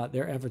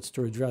their efforts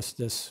to address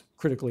this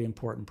critically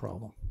important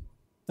problem.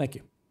 Thank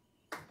you.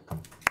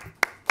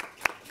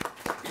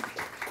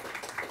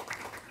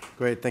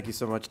 Great, thank you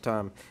so much,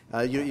 Tom.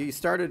 You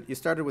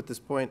started with this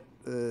point,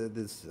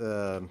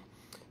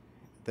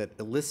 that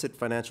illicit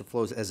financial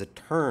flows as a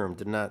term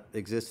did not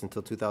exist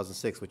until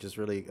 2006, which is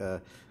really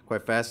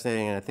quite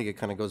fascinating. And I think it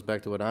kind of goes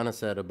back to what Anna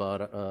said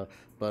about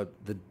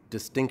the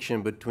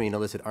distinction between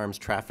illicit arms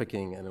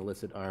trafficking and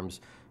illicit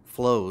arms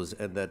flows,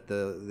 and that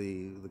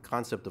the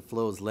concept of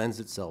flows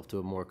lends itself to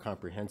a more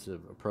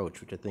comprehensive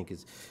approach, which I think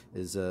is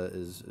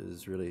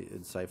really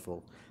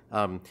insightful.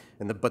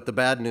 But the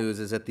bad news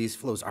is that these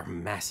flows are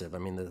massive. I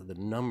mean, the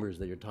numbers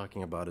that you're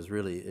talking about is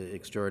really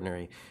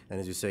extraordinary. And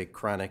as you say,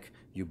 chronic,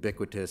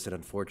 ubiquitous, and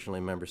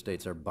unfortunately member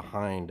states are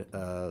behind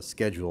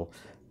schedule.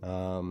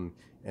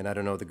 And I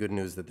don't know the good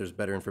news that there's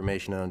better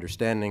information and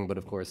understanding, but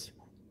of course,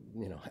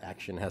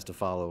 action has to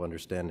follow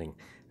understanding.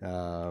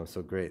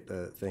 So great,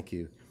 thank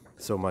you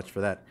so much for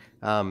that.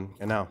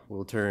 And now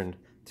we'll turn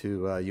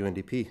to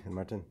UNDP. And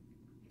Martin,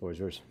 the floor is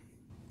yours.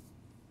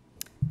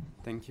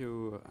 Thank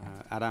you,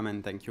 Adam,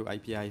 and thank you,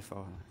 IPI,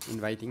 for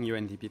inviting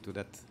UNDP to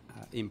that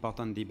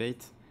important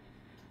debate.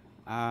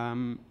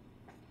 From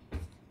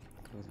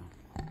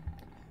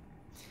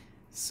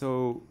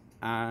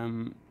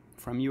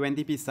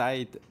UNDP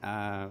side,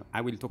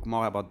 I will talk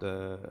more about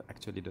the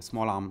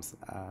small arms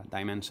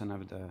dimension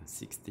of the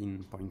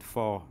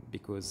 16.4,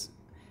 because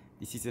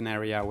this is an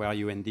area where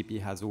UNDP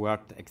has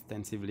worked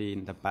extensively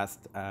in the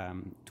past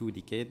 2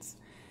 decades.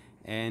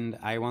 And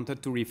I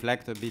wanted to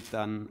reflect a bit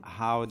on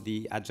how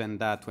the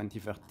Agenda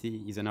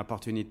 2030 is an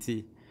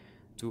opportunity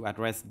to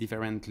address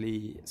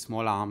differently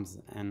small arms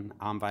and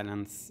armed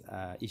violence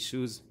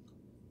issues,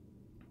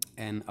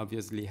 and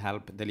obviously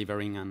help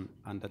delivering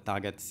on the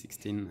target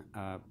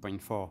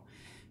 16.4.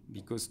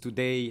 Because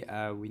today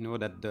we know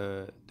that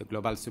the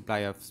global supply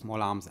of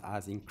small arms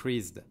has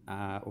increased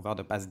over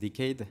the past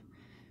decade,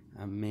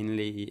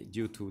 mainly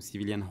due to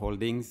civilian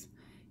holdings,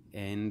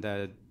 and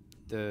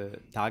the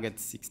target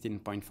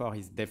 16.4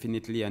 is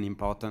definitely an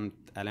important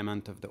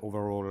element of the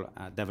overall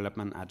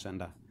development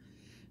agenda.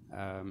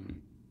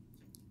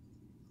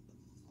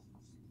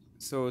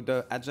 So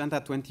the Agenda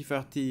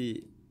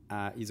 2030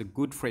 is a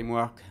good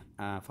framework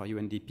for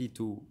UNDP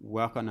to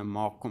work on a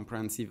more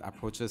comprehensive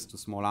approaches to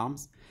small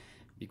arms,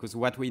 because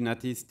what we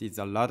noticed is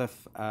a lot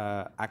of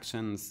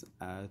actions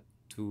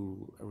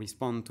to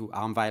respond to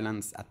armed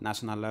violence at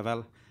national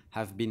level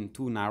have been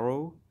too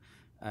narrow,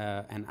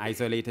 and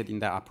isolated in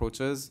their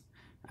approaches.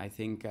 I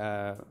think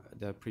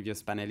the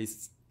previous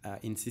panelists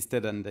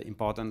insisted on the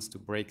importance to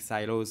break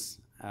silos,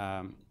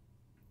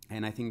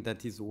 and I think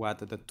that is what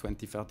the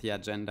 2030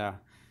 agenda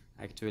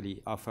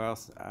actually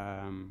offers.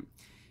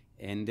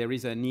 And there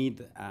is a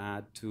need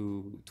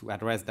to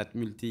address that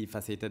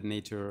multifaceted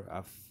nature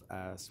of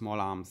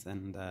small arms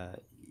and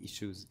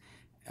issues.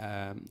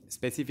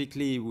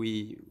 Specifically,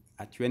 we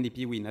at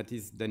UNDP, we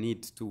noticed the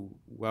need to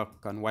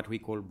work on what we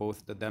call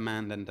both the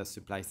demand and the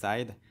supply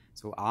side,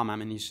 so arm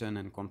ammunition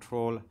and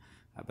control,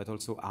 but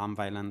also arm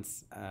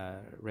violence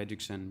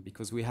reduction,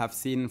 because we have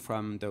seen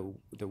from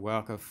the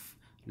work of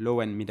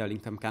low and middle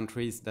income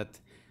countries that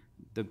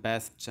the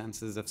best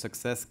chances of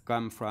success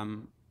come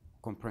from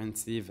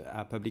comprehensive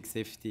public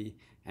safety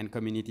and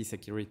community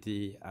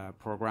security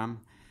program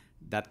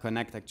that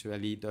connect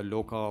actually the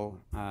local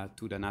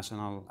to the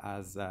national,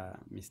 as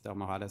Mr.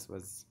 Morales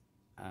was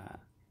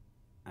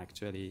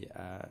actually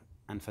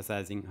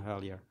emphasizing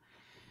earlier.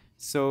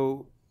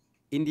 So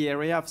in the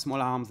area of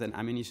small arms and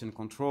ammunition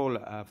control,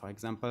 for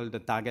example, the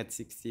Target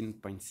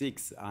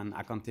 16.6 on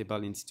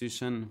accountable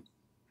institution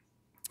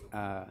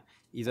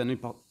is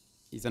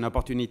an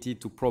opportunity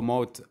to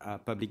promote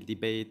public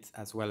debate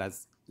as well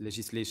as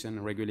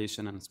legislation,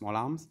 regulation, and small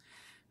arms,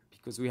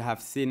 because we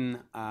have seen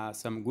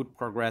some good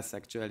progress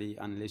actually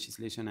on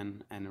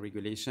legislation and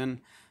regulation,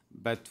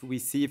 but we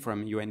see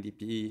from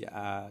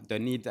UNDP the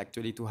need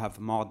actually to have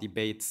more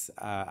debates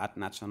at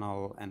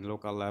national and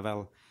local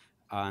level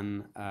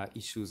on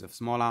issues of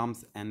small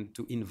arms and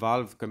to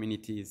involve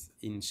communities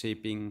in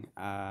shaping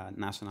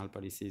national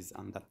policies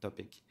on that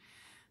topic.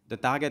 The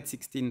Target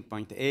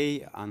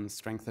 16.A on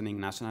strengthening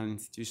national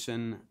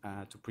institutions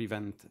to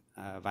prevent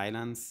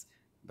violence,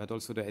 but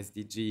also the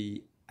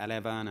SDG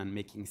 11 and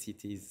making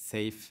cities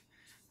safe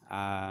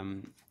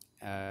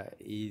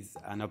is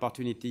an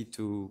opportunity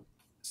to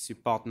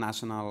support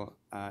national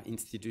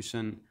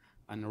institutions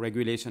on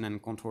regulation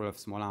and control of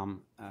small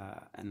arm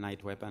and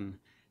light weapon,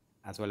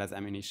 as well as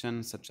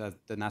ammunition, such as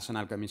the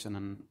National Commission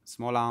on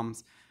Small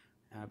Arms,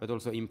 but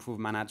also improve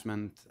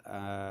management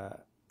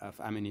of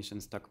ammunition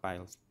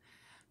stockpiles.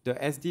 The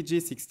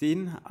SDG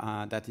 16,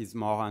 that is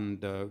more on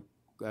the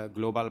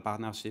global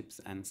partnerships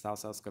and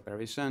South-South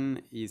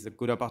cooperation, is a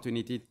good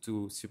opportunity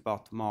to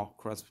support more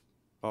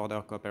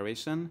cross-border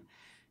cooperation,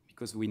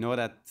 because we know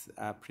that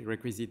a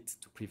prerequisite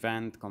to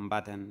prevent,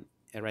 combat, and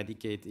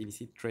eradicate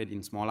illicit trade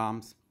in small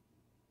arms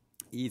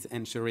is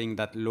ensuring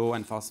that law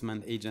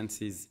enforcement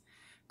agencies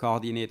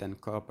coordinate and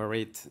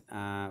cooperate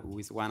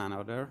with one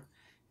another,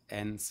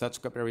 and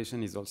such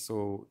cooperation is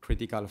also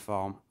critical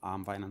for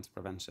armed violence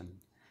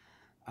prevention.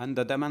 On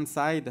the demand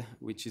side,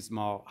 which is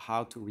more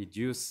how to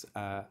reduce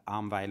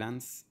armed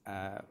violence,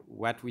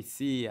 what we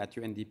see at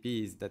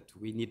UNDP is that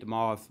we need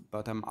more of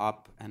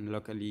bottom-up and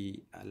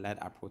locally led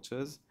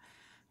approaches.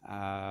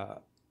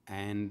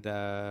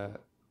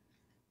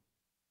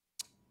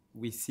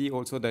 We see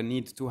also the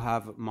need to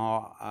have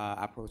more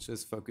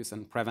approaches focused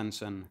on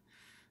prevention,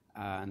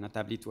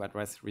 notably to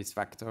address risk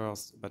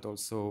factors, but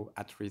also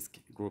at-risk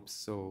groups.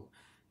 So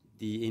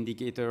the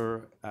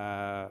indicator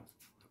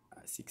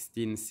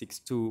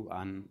 16.6.2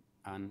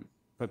 on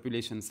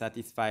population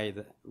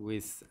satisfied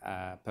with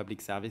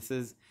public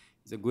services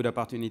is a good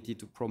opportunity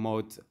to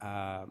promote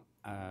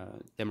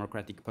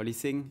democratic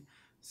policing,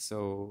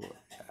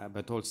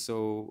 but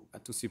also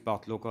to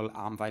support local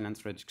armed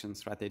violence reduction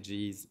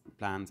strategies,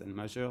 plans, and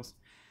measures.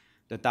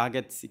 The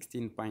Target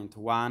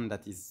 16.1,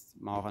 that is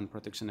more on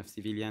protection of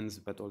civilians,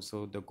 but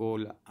also the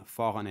goal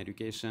 4 on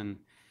education,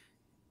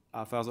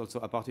 offers also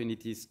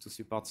opportunities to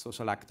support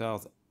social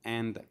actors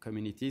and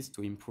communities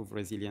to improve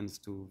resilience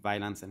to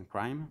violence and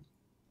crime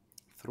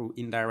through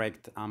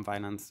indirect armed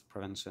violence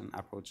prevention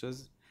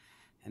approaches.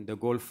 And the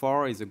goal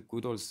 4 is a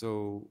good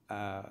also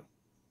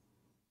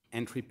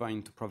entry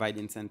point to provide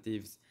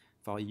incentives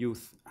for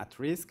youth at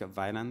risk of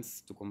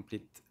violence to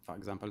complete, for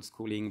example,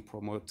 schooling,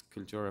 promote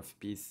culture of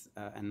peace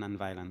and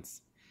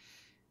nonviolence.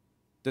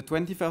 The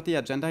 2030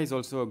 agenda is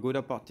also a good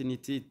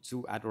opportunity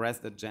to address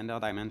the gender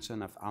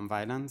dimension of armed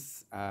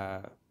violence.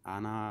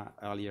 Anna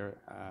earlier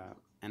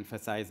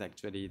emphasized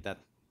actually that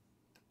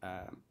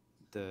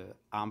the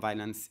armed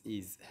violence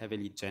is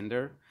heavily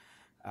gender.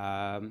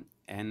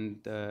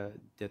 And the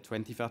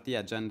 2030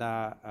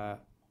 agenda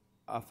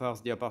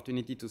offers the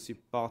opportunity to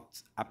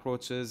support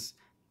approaches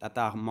that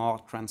are more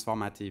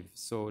transformative.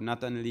 So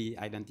not only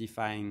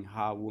identifying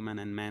how women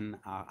and men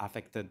are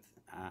affected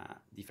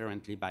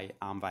differently by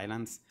armed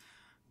violence,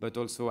 but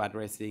also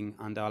addressing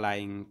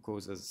underlying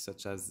causes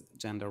such as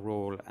gender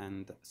role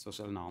and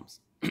social norms.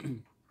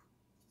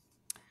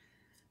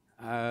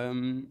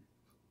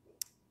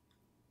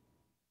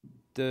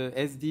 The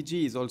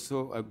SDG is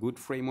also a good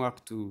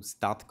framework to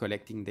start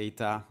collecting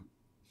data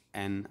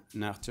and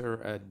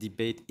nurture a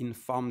debate,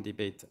 informed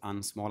debate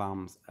on small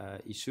arms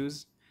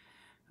issues.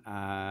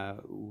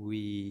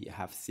 We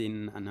have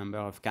seen a number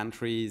of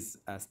countries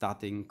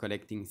starting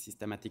collecting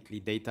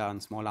systematically data on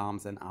small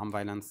arms and armed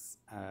violence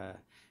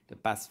the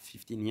past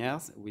 15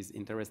 years with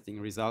interesting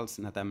results,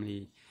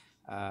 notably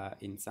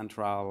in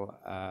Central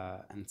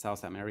and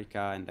South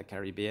America and the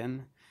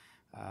Caribbean,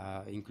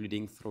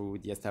 including through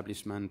the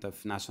establishment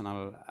of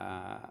national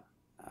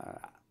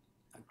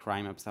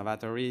crime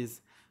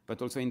observatories,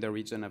 but also in the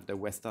region of the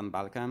Western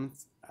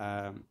Balkans.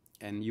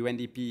 And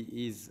UNDP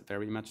is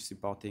very much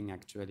supporting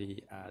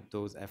actually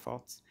those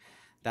efforts.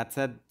 That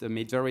said, the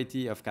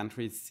majority of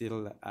countries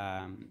still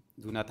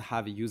do not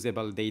have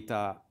usable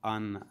data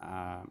on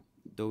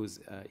those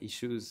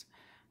issues,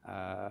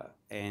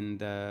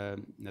 and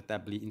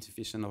notably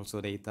insufficient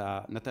also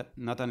data,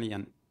 not only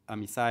on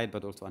homicide,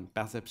 but also on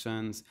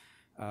perceptions,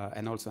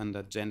 and also on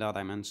the gender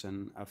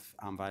dimension of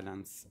armed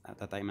violence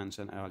that I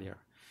mentioned earlier.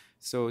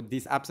 So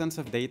this absence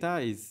of data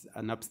is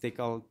an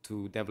obstacle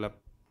to develop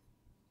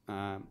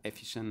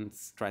efficient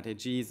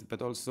strategies,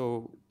 but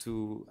also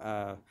to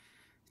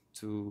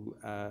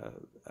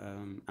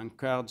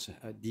encourage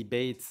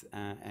debates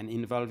and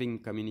involving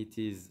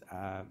communities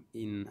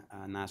in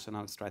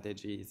national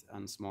strategies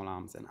on small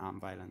arms and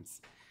armed violence.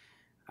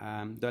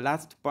 The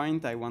last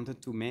point I wanted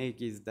to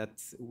make is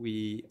that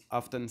we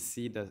often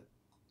see the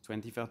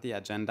 2030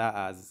 agenda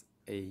as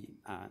a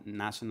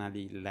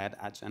nationally led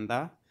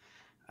agenda,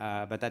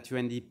 but at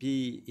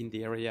UNDP in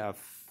the area of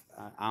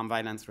armed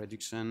violence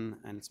reduction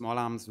and small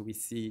arms, we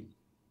see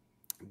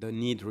the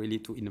need really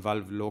to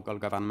involve local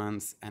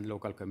governments and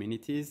local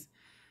communities.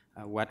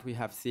 What we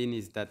have seen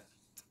is that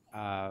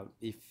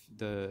if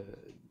the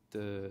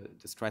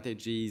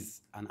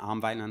strategies on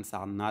armed violence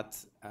are not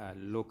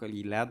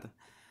locally led,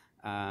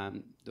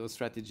 those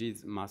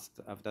strategies most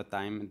of the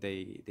time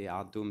they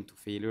are doomed to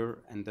failure.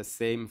 And the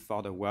same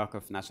for the work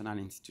of national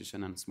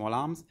institutions on small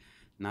arms.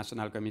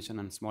 National Commission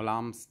on Small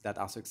Arms that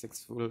are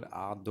successful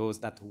are those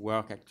that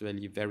work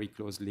actually very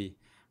closely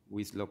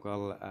with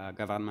local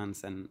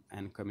governments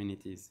and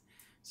communities.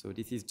 So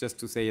this is just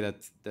to say that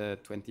the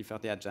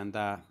 2030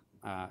 agenda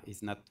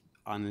is not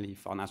only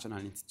for national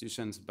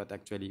institutions, but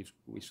actually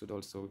we should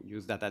also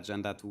use that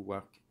agenda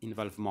to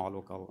involve more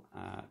local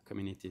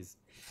communities.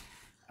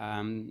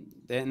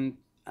 Then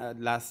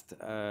last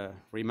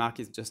remark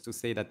is just to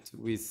say that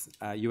with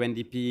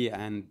UNDP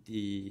and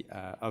the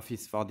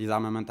Office for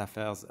Disarmament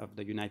Affairs of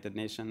the United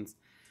Nations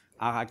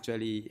are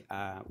actually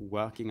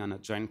working on a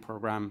joint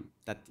program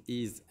that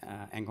is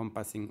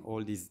encompassing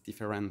all these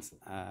different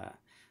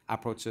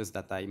approaches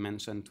that I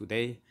mentioned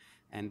today,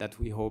 and that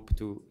we hope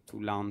to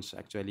launch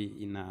actually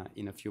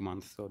in a few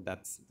months. So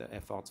that's the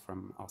efforts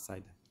from our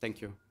side.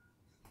 Thank you.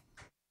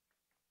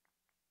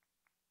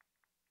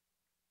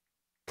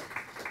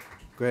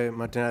 Great,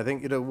 Martin. I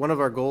think one of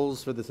our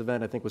goals for this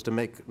event, I think, was to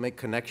make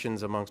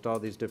connections amongst all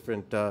these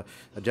different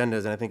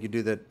agendas, and I think you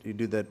do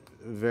that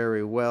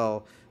very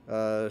well,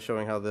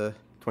 showing how the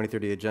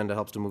 2030 agenda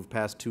helps to move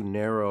past too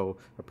narrow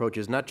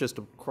approaches, not just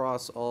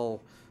across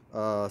all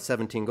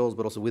 17 goals,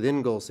 but also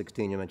within Goal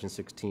 16. You mentioned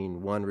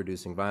 16.1,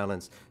 reducing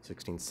violence,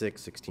 16.6,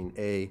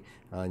 16A,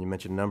 and you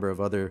mentioned a number of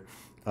other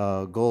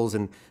goals,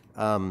 and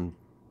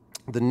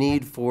the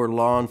need for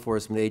law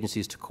enforcement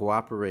agencies to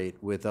cooperate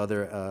with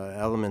other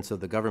elements of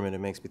the government. It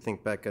makes me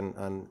think back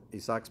on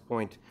Isaac's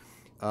point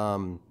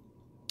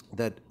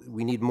that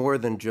we need more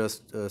than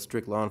just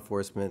strict law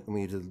enforcement.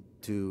 We need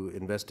to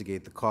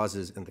investigate the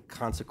causes and the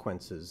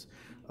consequences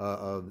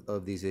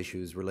of these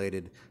issues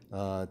related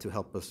to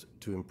help us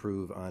to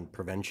improve on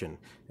prevention.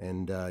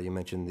 And you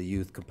mentioned the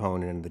youth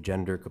component and the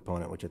gender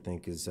component, which I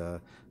think is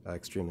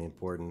extremely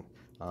important.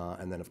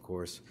 And then, of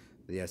course,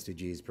 the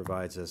SDGs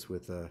provides us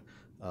with a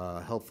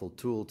helpful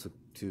tool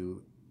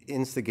to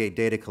instigate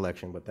data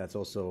collection, but that's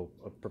also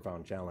a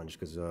profound challenge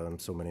because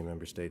so many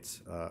member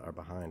states are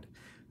behind.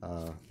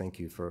 Thank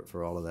you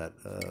for all of that.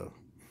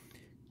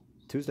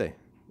 Tuesday,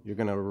 you're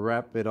going to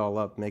wrap it all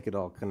up, make it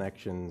all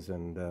connections,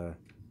 and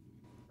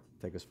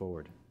take us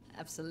forward.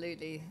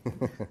 Absolutely.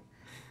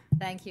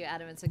 Thank you,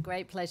 Adam. It's a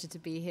great pleasure to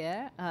be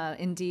here.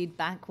 Indeed,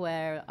 back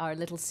where our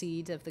little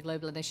seed of the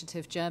Global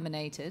Initiative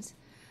germinated.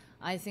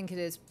 I think it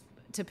is,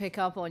 to pick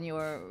up on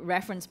your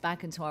reference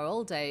back into our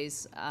old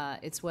days,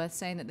 it's worth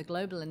saying that the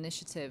Global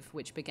Initiative,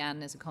 which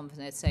began as a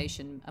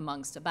conversation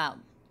amongst about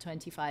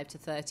 25 to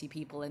 30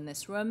 people in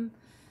this room,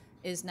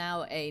 is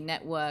now a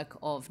network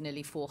of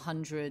nearly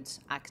 400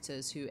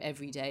 actors who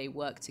every day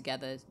work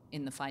together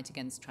in the fight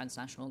against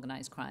transnational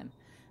organized crime.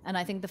 And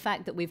I think the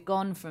fact that we've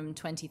gone from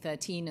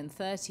 2013 and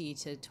 30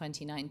 to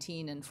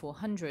 2019 and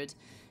 400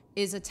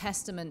 is a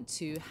testament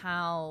to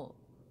how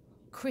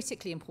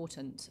critically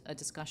important a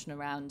discussion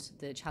around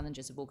the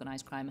challenges of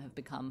organized crime have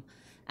become,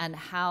 and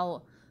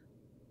how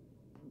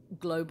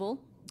global,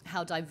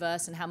 how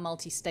diverse, and how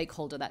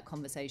multi-stakeholder that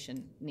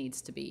conversation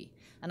needs to be.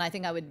 And I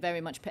think I would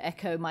very much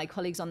echo my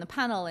colleagues on the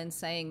panel in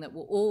saying that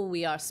all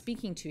we are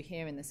speaking to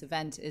here in this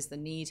event is the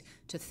need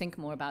to think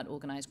more about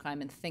organized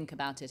crime and think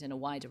about it in a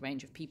wider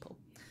range of people.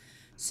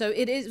 So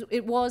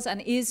it was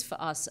and is for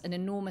us an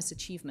enormous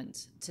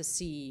achievement to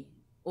see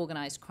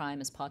organized crime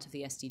as part of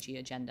the SDG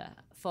agenda.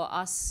 For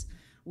us,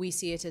 we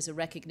see it as a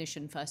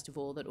recognition, first of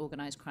all, that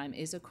organized crime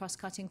is a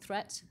cross-cutting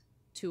threat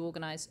to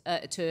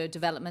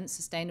development,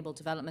 sustainable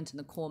development, and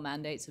the core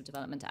mandates of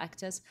development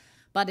actors,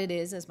 But it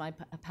is, as my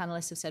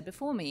panelists have said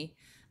before me,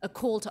 a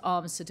call to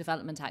arms to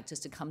development actors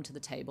to come to the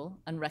table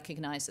and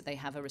recognize that they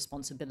have a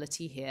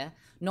responsibility here,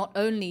 not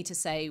only to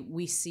say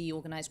we see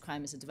organized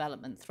crime as a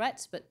development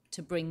threat, but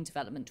to bring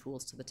development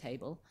tools to the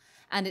table.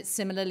 And it's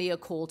similarly a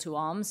call to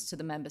arms to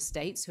the member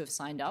states who have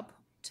signed up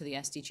to the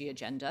SDG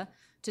agenda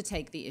to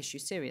take the issue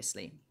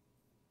seriously.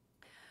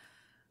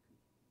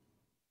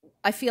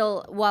 I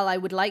feel, while I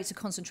would like to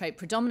concentrate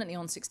predominantly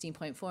on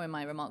 16.4 in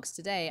my remarks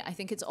today, I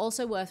think it's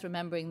also worth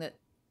remembering that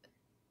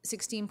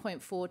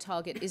 16.4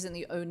 target isn't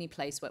the only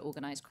place where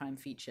organized crime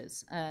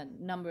features. A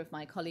number of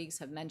my colleagues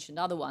have mentioned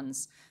other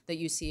ones, that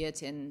you see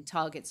it in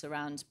targets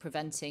around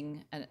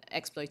preventing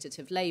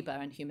exploitative labor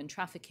and human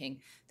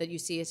trafficking, that you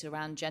see it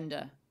around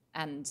gender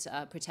and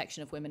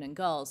protection of women and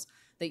girls,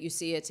 that you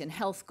see it in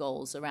health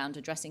goals around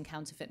addressing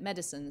counterfeit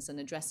medicines and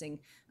addressing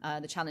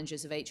the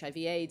challenges of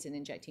HIV/AIDS and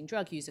injecting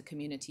drug user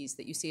communities,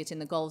 that you see it in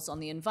the goals on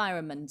the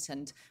environment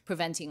and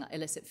preventing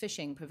illicit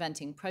fishing,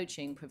 preventing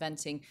poaching,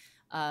 preventing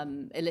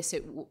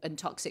illicit and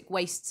toxic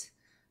waste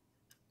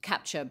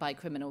capture by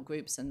criminal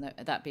groups and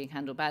that being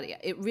handled badly.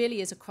 It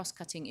really is a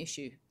cross-cutting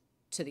issue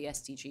to the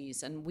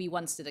SDGs. And we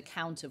once did a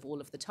count of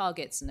all of the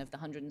targets, and of the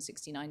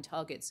 169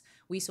 targets,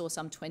 we saw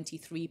some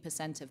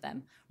 23% of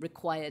them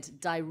required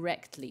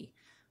directly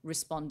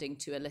responding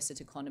to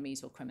illicit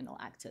economies or criminal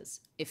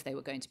actors if they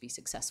were going to be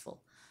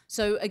successful.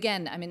 So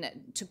again, I mean,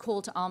 to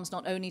call to arms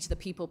not only to the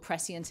people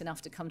prescient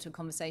enough to come to a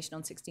conversation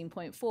on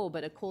 16.4,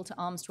 but a call to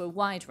arms to a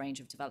wide range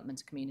of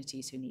development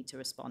communities who need to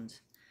respond.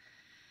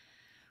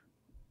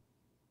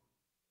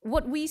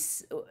 What we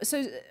see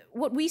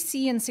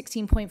in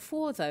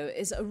 16.4, though,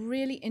 is a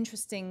really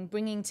interesting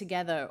bringing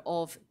together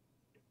of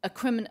a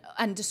criminal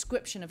and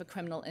description of a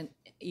criminal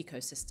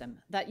ecosystem.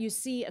 That you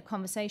see a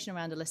conversation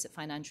around illicit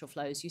financial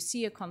flows, you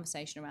see a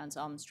conversation around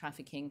arms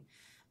trafficking,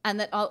 and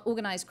that our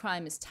organized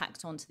crime is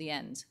tacked on to the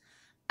end.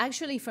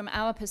 Actually, from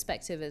our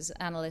perspective as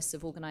analysts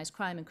of organized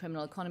crime and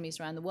criminal economies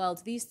around the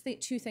world, these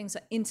two things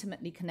are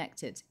intimately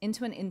connected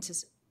into an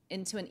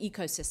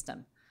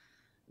ecosystem,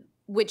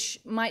 which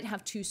might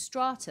have two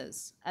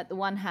stratas. At the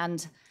one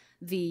hand,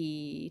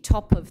 the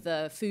top of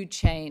the food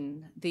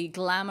chain, the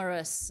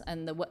glamorous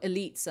and the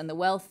elites and the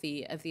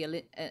wealthy of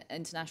the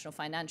international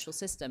financial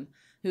system,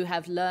 who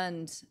have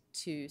learned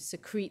to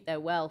secrete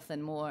their wealth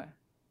in more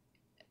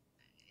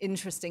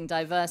interesting,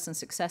 diverse, and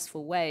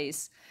successful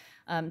ways.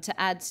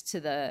 To add to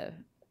the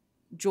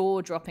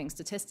jaw-dropping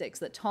statistics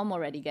that Tom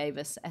already gave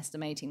us,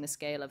 estimating the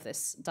scale of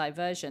this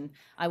diversion,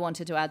 I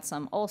wanted to add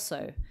some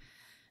also.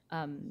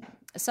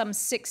 Some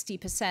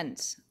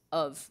 60%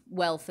 of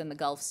wealth in the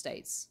Gulf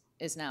states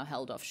is now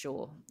held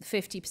offshore.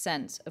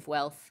 50% of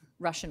wealth,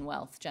 Russian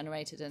wealth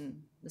generated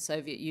in the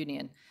Soviet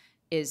Union,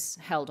 is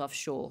held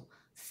offshore.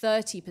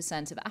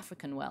 30% of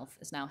African wealth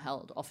is now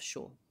held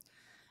offshore.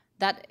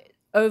 That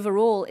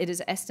overall, it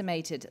is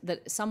estimated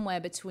that somewhere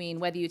between,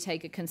 whether you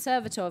take a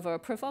conservative or a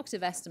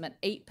provocative estimate,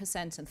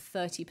 8% and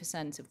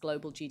 30% of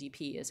global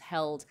GDP is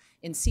held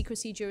in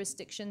secrecy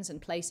jurisdictions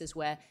and places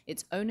where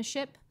its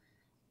ownership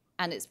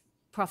and its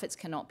profits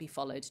cannot be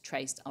followed,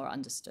 traced, or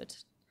understood.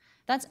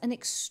 That's an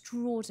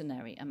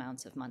extraordinary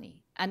amount of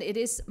money. And it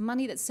is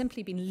money that's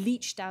simply been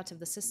leached out of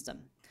the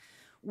system,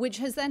 which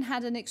has then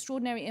had an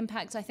extraordinary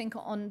impact, I think,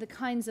 on the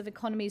kinds of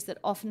economies that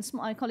often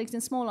my colleagues in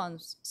Small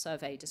Arms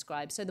Survey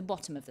describe, so the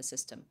bottom of the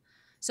system.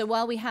 So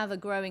while we have a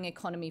growing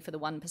economy for the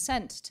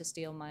 1%, to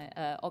steal my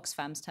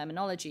Oxfam's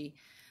terminology,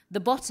 the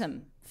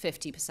bottom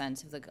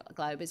 50% of the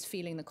globe is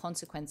feeling the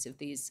consequence of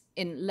these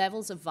in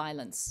levels of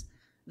violence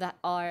that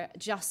are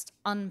just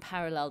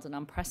unparalleled and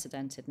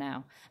unprecedented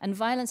now. And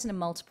violence in a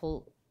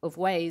multiple of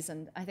ways,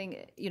 and I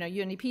think, you know,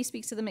 UNDP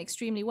speaks to them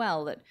extremely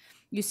well, that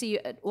you see,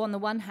 on the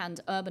one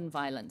hand, urban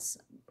violence,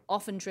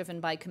 often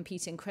driven by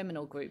competing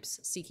criminal groups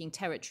seeking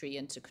territory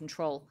and to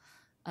control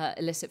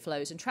illicit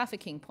flows and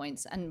trafficking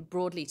points, and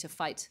broadly to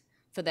fight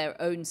for their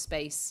own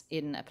space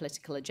in a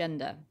political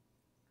agenda.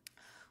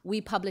 We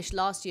published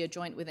last year,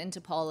 joint with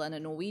Interpol and a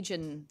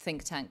Norwegian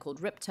think tank called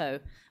RIPTO,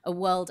 a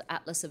world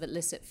atlas of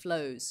illicit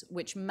flows,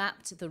 which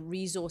mapped the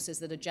resources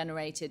that are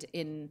generated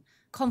in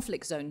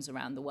conflict zones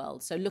around the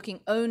world. So looking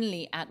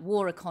only at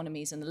war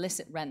economies and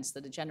illicit rents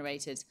that are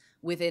generated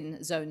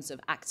within zones of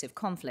active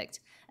conflict,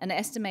 and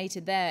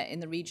estimated there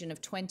in the region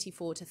of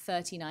 $24 to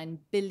 $39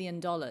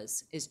 billion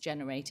is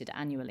generated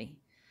annually.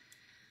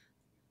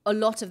 A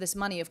lot of this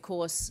money, of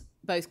course,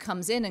 both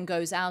comes in and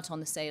goes out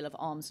on the sale of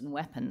arms and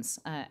weapons.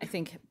 I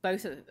think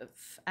both of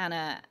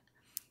Anna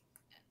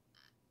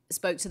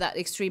spoke to that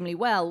extremely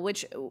well,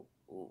 which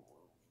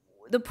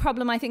the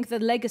problem, I think the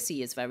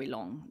legacy is very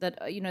long,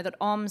 that, you know, that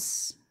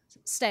arms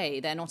stay,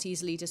 they're not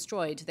easily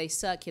destroyed, they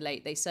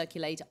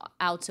circulate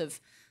out of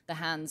the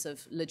hands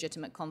of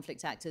legitimate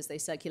conflict actors, they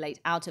circulate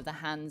out of the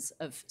hands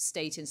of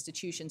state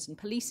institutions and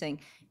policing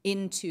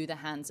into the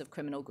hands of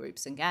criminal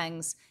groups and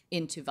gangs,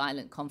 into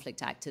violent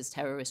conflict actors,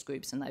 terrorist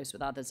groups, and those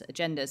with other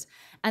agendas.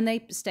 And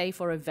they stay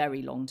for a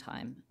very long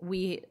time.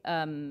 We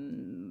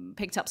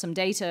picked up some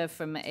data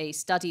from a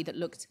study that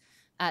looked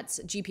at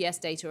GPS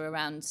data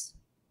around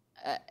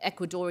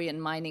Ecuadorian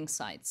mining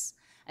sites.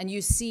 And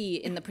you see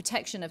in the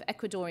protection of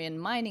Ecuadorian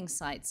mining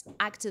sites,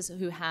 actors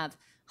who have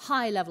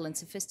high-level and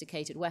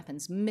sophisticated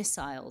weapons,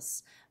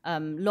 missiles,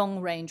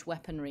 long-range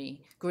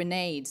weaponry,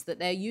 grenades that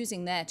they're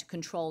using there to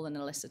control an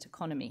illicit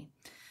economy.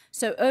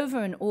 So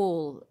over and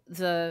all,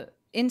 the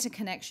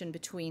interconnection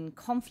between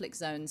conflict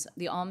zones,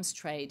 the arms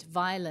trade,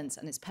 violence,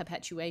 and its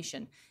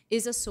perpetuation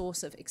is a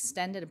source of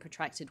extended and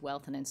protracted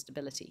wealth and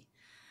instability.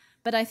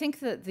 But I think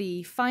that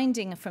the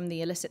finding from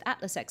the Illicit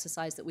Atlas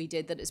exercise that we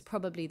did that is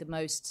probably the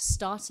most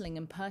startling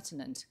and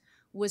pertinent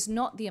was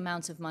not the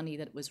amount of money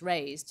that was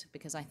raised,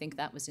 because I think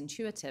that was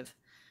intuitive,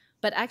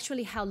 but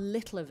actually how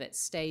little of it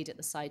stayed at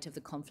the site of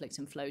the conflict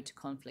and flowed to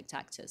conflict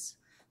actors.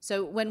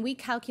 So when we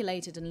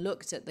calculated and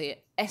looked at the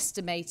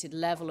estimated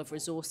level of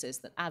resources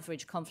that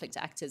average conflict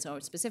actors or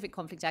specific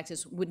conflict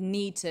actors would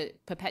need to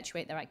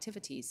perpetuate their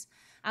activities,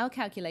 our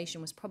calculation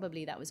was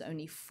probably that was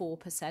only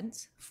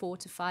 4%, 4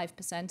 to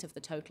 5% of the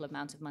total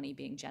amount of money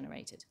being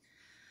generated.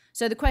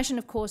 So the question,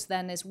 of course,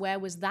 then is where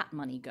was that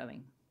money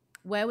going?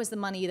 Where was the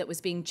money that was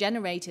being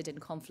generated in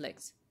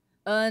conflict,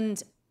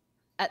 earned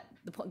at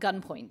the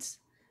gunpoint,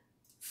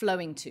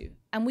 flowing to?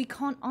 And we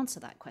can't answer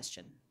that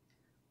question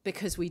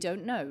because we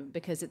don't know,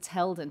 because it's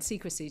held in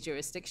secrecy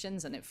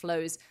jurisdictions and it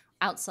flows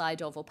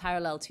outside of or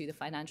parallel to the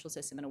financial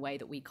system in a way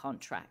that we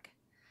can't track.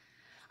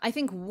 I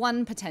think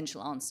one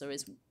potential answer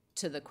is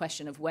to the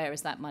question of where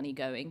is that money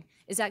going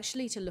is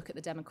actually to look at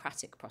the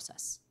democratic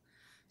process.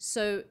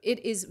 So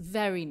it is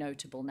very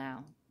notable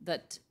now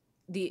that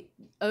the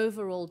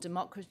overall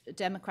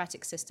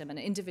democratic system and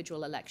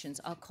individual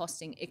elections are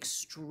costing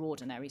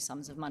extraordinary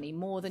sums of money,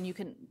 more than you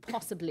can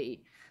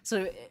possibly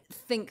sort of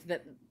think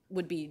that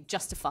would be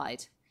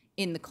justified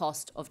in the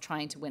cost of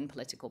trying to win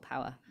political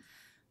power.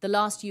 The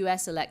last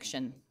US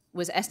election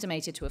was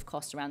estimated to have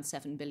cost around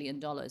 $7 billion.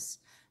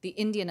 The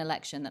Indian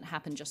election that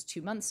happened just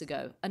 2 months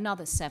ago,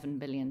 another $7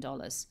 billion.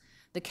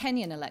 The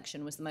Kenyan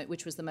election,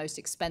 which was the most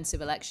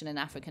expensive election in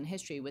African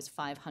history, was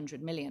 $500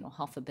 million or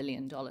 $500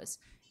 million.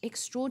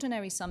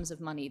 Extraordinary sums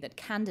of money that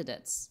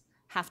candidates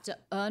have to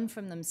earn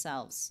from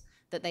themselves,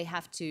 that they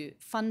have to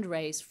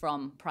fundraise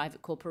from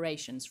private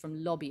corporations,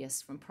 from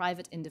lobbyists, from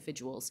private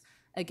individuals,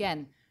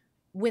 again,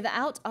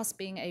 without us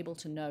being able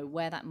to know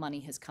where that money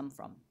has come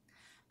from.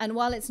 And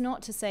while it's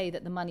not to say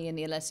that the money in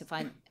the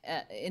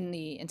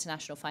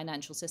international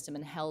financial system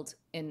and held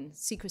in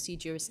secrecy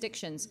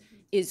jurisdictions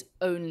is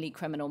only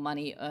criminal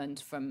money earned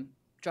from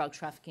drug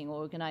trafficking or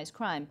organized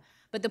crime,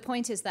 but the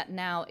point is that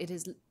now it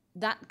is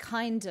that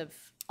kind of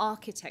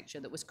architecture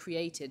that was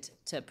created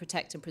to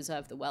protect and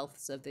preserve the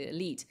wealths of the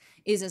elite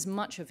is as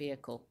much a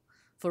vehicle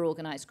for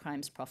organized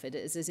crime's profit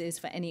as it is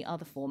for any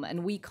other form,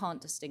 and we can't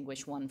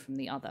distinguish one from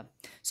the other.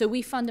 So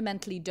we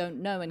fundamentally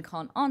don't know and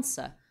can't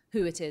answer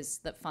who it is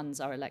that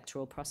funds our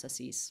electoral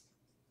processes.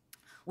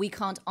 We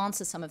can't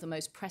answer some of the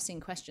most pressing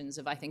questions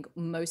of, I think,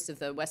 most of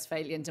the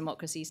Westphalian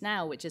democracies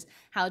now, which is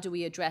how do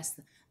we address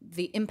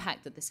the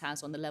impact that this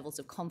has on the levels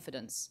of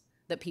confidence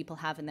that people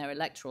have in their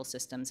electoral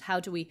systems?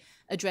 How do we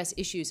address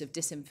issues of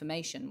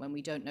disinformation when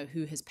we don't know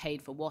who has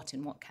paid for what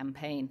in what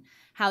campaign?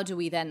 How do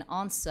we then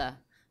answer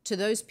to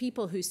those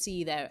people who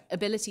see their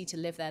ability to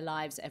live their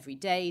lives every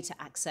day,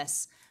 to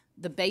access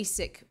the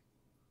basic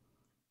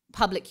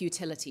public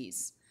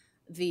utilities,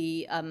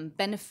 the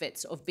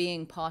benefits of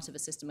being part of a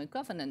system of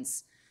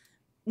governance,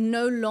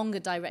 no longer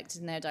directed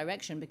in their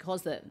direction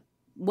because the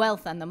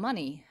wealth and the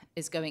money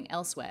is going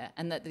elsewhere,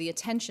 and that the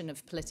attention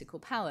of political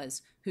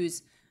powers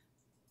whose,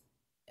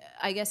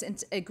 I guess,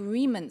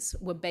 agreements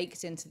were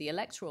baked into the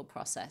electoral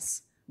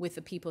process with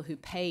the people who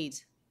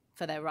paid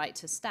for their right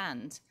to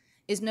stand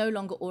is no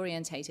longer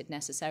orientated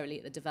necessarily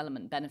at the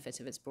development benefit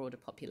of its broader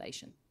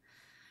population.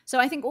 So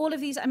I think all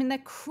of these, I mean, they're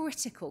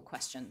critical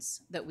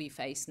questions that we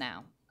face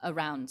now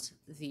around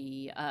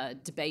the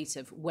debate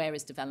of where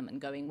is development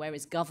going, where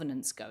is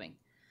governance going.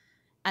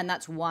 And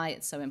that's why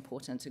it's so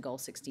important to Goal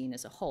 16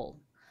 as a whole.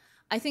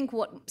 I think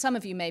what some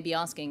of you may be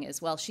asking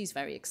is, well, she's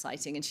very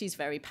exciting and she's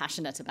very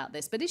passionate about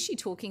this, but is she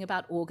talking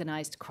about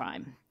organized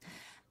crime?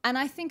 And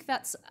I think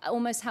that's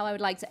almost how I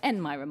would like to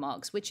end my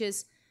remarks, which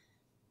is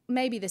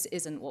maybe this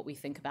isn't what we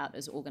think about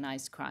as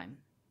organized crime.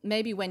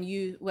 Maybe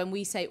when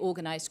we say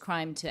organized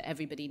crime to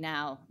everybody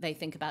now, they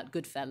think about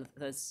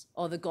Goodfellas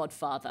or The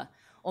Godfather,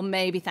 or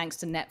maybe thanks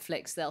to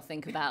Netflix, they'll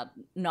think about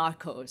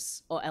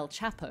Narcos or El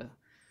Chapo.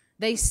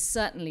 They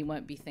certainly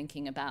won't be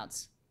thinking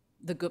about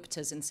the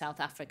Guptas in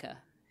South Africa,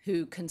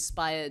 who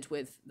conspired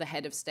with the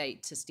head of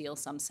state to steal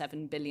some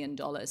 $7 billion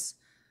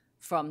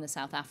from the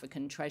South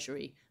African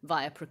treasury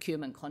via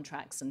procurement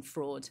contracts and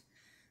fraud.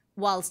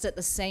 Whilst at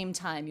the same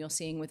time, you're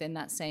seeing within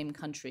that same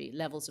country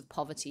levels of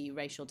poverty,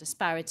 racial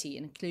disparity,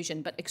 and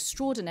inclusion, but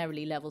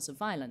extraordinarily levels of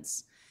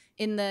violence.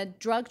 In the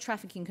drug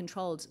trafficking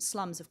controlled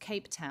slums of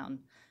Cape Town,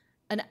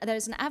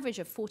 there's an average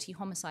of 40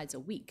 homicides a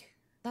week.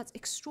 That's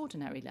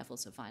extraordinary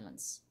levels of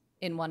violence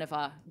in one of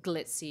our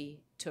glitzy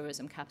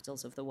tourism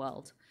capitals of the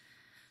world.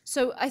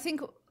 So I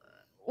think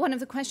one of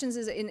the questions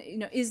is,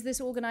 is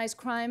this organized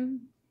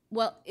crime?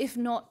 Well, if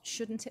not,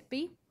 shouldn't it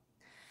be?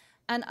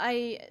 And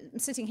I'm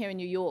sitting here in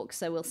New York,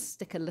 so we'll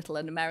stick an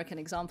American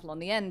example on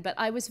the end, but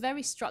I was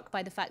very struck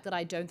by the fact that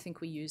I don't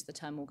think we use the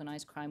term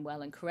organized crime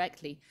well and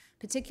correctly,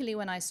 particularly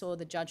when I saw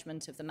the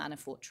judgment of the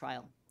Manafort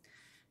trial,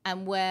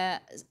 and where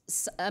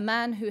a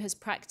man who has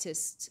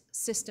practiced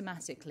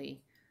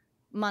systematically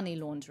money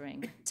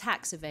laundering,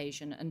 tax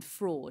evasion, and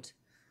fraud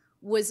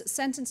was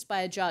sentenced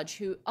by a judge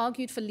who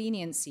argued for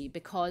leniency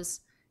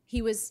because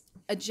he was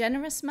a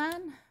generous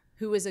man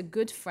who was a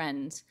good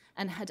friend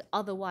and had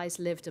otherwise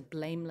lived a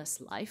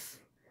blameless life.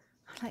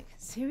 I'm like,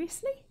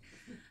 seriously?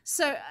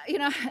 So, you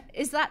know,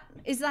 is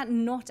that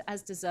not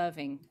as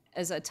deserving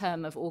as a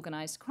term of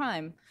organized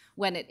crime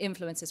when it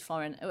influences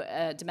foreign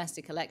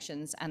domestic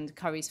elections and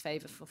curries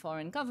favor for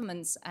foreign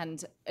governments?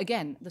 And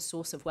again, the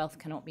source of wealth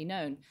cannot be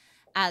known,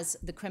 as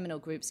the criminal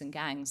groups and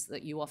gangs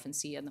that you often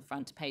see on the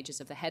front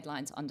pages of the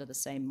headlines under the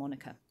same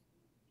moniker.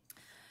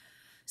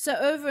 So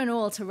over and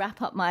all, to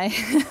wrap up my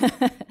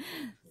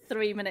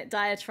 3-minute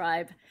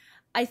diatribe,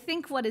 I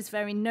think what is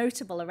very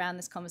notable around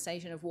this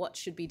conversation of what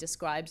should be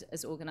described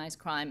as organized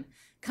crime,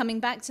 coming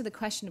back to the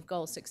question of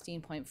goal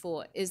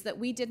 16.4, is that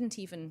we didn't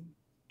even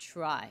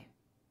try.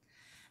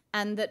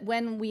 And that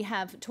when we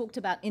have talked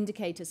about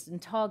indicators and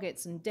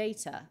targets and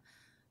data,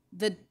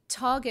 the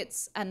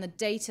targets and the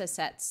data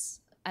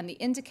sets and the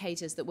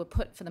indicators that were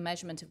put for the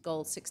measurement of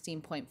goal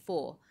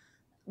 16.4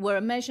 were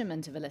a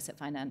measurement of illicit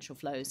financial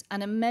flows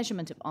and a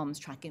measurement of arms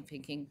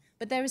trafficking,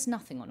 but there is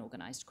nothing on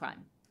organized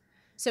crime.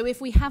 So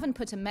if we haven't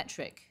put a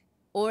metric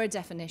or a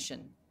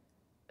definition,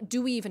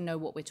 do we even know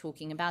what we're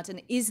talking about?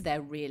 And is there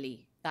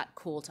really that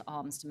call to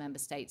arms to member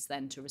states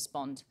then to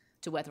respond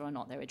to whether or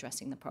not they're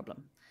addressing the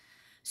problem?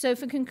 So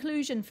for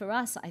conclusion for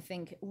us, I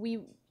think we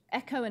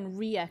echo and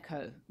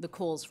re-echo the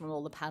calls from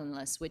all the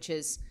panelists, which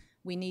is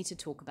we need to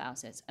talk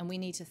about it, and we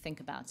need to think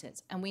about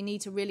it, and we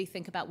need to really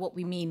think about what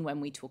we mean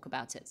when we talk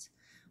about it.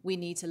 We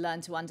need to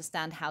learn to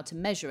understand how to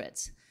measure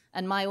it.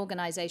 And my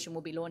organization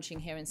will be launching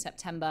here in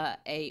September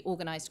a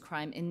organized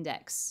crime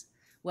index,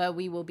 where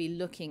we will be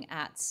looking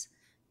at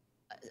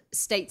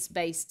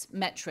states-based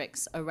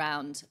metrics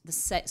around the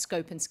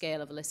scope and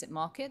scale of illicit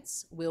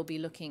markets. We'll be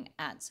looking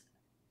at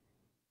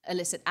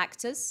illicit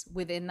actors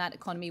within that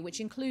economy, which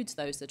includes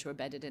those that are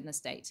embedded in the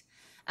state.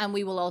 And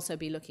we will also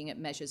be looking at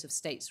measures of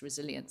states'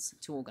 resilience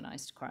to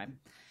organized crime.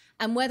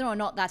 And whether or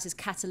not that is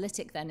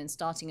catalytic then in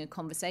starting a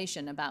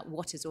conversation about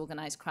what is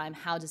organized crime,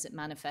 how does it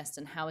manifest,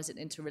 and how is it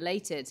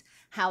interrelated,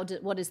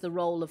 what is the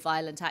role of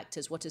violent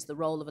actors, what is the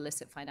role of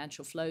illicit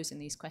financial flows in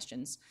these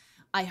questions,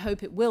 I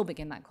hope it will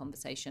begin that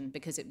conversation,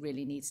 because it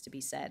really needs to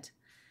be said.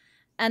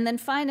 And then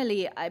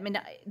finally, I mean,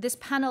 this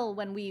panel,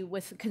 when we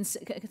were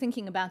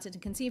thinking about it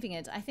and conceiving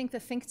it, I think the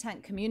think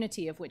tank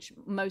community, of which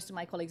most of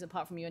my colleagues,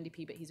 apart from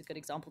UNDP, but he's a good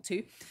example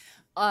too,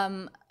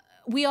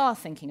 we are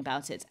thinking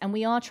about it, and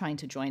we are trying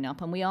to join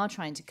up, and we are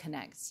trying to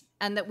connect,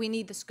 and that we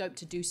need the scope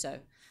to do so.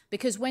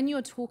 Because when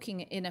you're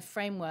talking in a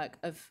framework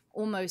of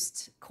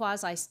almost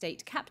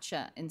quasi-state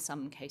capture in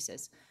some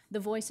cases, the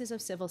voices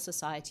of civil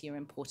society are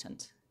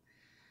important.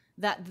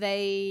 That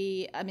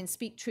they, I mean,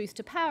 speak truth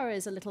to power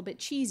is a little bit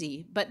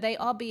cheesy, but they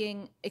are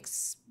being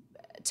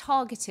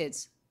targeted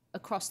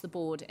across the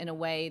board in a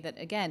way that,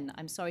 again,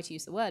 I'm sorry to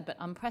use the word, but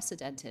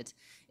unprecedented.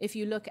 If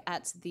you look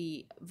at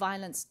the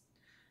violence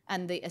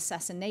and the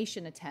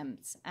assassination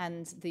attempts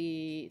and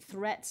the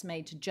threats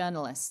made to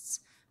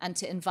journalists and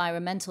to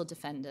environmental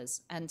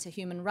defenders and to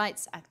human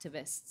rights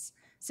activists,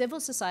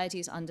 civil society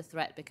is under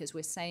threat because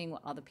we're saying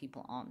what other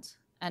people aren't.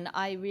 And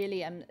I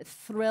really am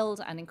thrilled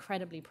and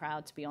incredibly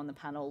proud to be on the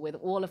panel with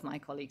all of my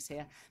colleagues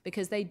here,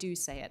 because they do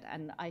say it,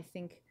 and I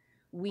think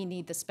we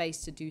need the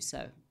space to do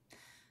so.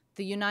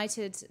 The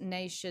United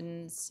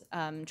Nations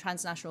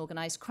Transnational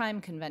Organized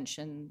Crime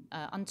Convention,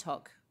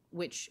 UNTOC,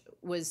 which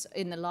was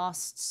in the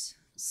last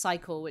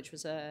cycle, which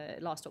was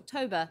last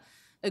October,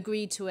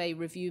 agreed to a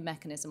review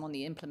mechanism on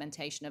the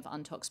implementation of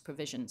UNTOC's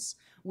provisions,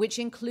 which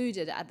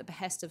included, at the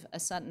behest of a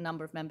certain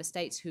number of member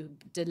states who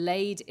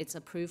delayed its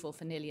approval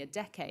for nearly a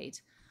decade,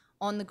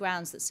 on the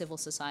grounds that civil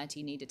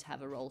society needed to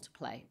have a role to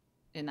play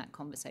in that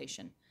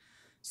conversation.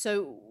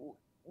 So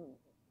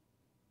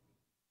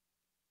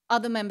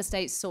other member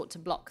states sought to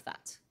block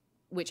that,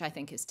 which I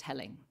think is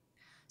telling.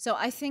 So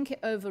I think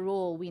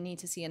overall we need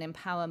to see an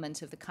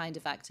empowerment of the kind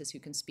of actors who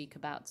can speak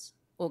about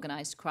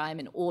organized crime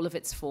in all of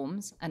its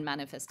forms and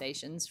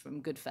manifestations,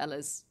 from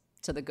Goodfellas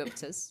to the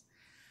Guptas,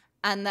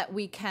 and that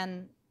we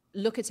can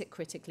look at it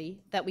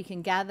critically, that we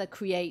can gather,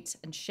 create,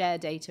 and share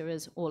data,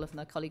 as all of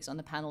my colleagues on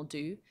the panel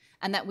do,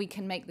 and that we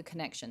can make the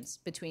connections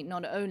between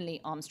not only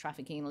arms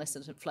trafficking and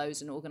illicit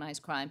flows and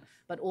organized crime,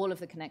 but all of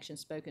the connections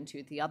spoken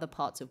to the other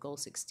parts of Goal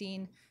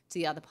 16, to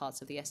the other parts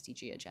of the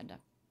SDG agenda.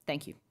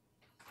 Thank you.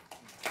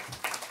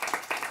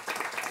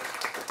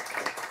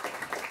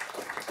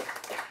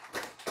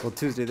 Well,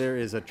 Tuesday, there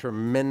is a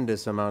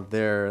tremendous amount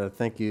there.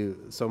 Thank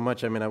you so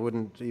much. I mean, I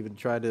wouldn't even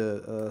try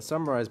to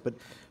summarize, but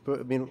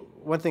I mean,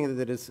 one thing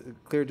that is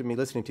clear to me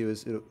listening to you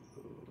is,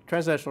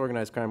 transnational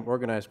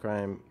organized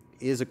crime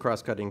is a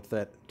cross-cutting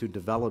threat to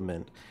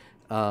development.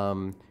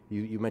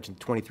 You mentioned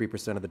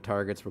 23% of the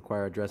targets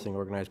require addressing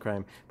organized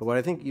crime. But what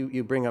I think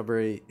you bring up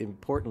very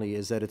importantly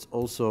is that it's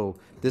also,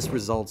 this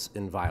results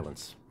in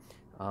violence.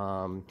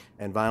 And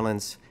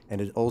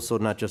it's also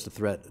not just a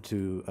threat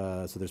to,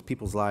 so there's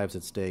people's lives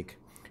at stake.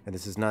 And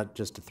this is not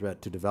just a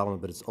threat to development,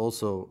 but it's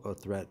also a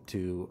threat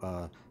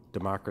to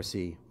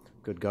democracy,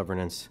 good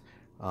governance,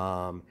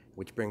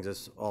 which brings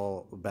us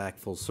all back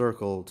full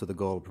circle to the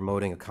goal of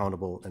promoting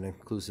accountable and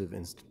inclusive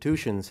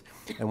institutions.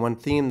 And one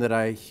theme that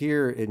I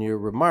hear in your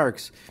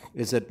remarks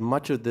is that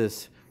much of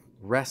this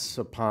rests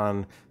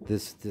upon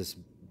this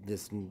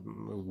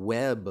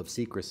web of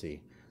secrecy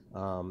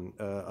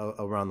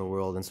around the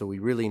world. And so we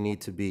really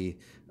need to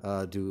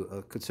do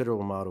a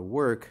considerable amount of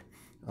work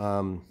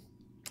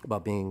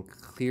about being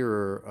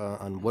clearer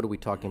on what are we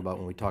talking about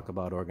when we talk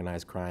about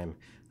organized crime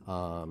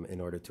in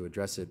order to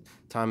address it.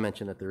 Tom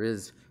mentioned that there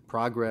is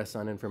progress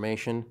on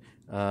information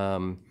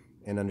and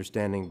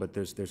understanding, but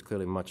there's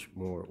clearly much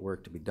more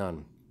work to be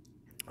done.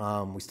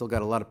 We still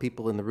got a lot of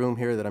people in the room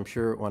here that I'm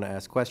sure want to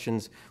ask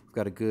questions. We've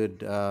got a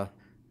good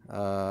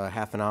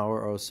half an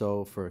hour or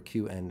so for a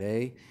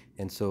Q&A,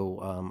 and so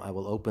I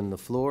will open the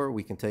floor.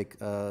 We can take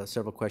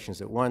several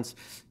questions at once.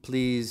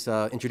 Please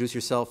introduce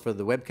yourself for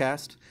the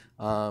webcast,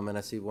 and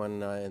I see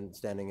one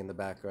standing in the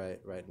back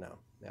right now.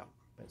 Yeah,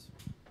 thanks.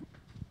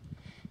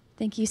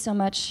 Thank you so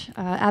much.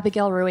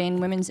 Abigail Ruane,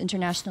 Women's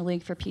International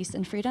League for Peace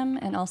and Freedom,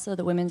 and also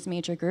the Women's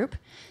Major Group.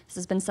 This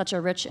has been such a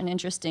rich and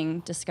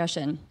interesting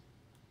discussion.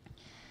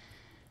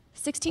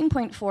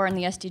 16.4 in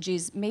the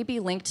SDGs may be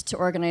linked to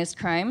organized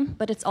crime,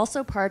 but it's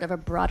also part of a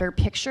broader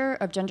picture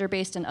of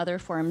gender-based and other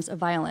forms of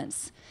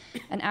violence.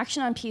 And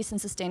action on peace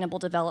and sustainable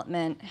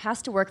development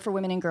has to work for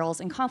women and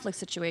girls in conflict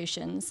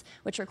situations,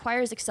 which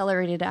requires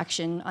accelerated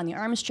action on the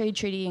Arms Trade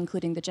Treaty,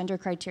 including the gender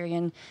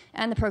criterion,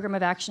 and the Program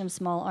of Action of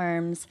Small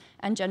Arms,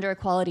 and gender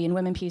equality and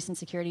women, peace, and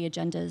security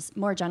agendas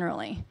more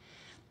generally.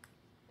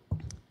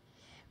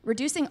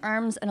 Reducing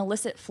arms and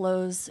illicit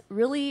flows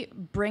really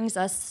brings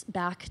us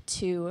back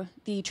to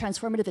the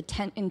transformative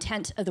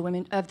intent of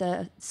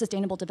the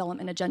Sustainable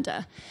Development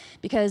Agenda.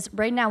 Because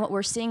right now what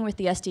we're seeing with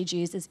the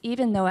SDGs is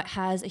even though it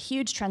has a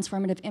huge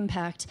transformative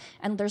impact,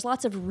 and there's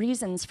lots of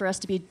reasons for us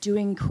to be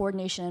doing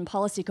coordination and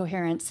policy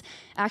coherence,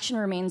 action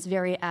remains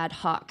very ad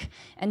hoc.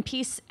 And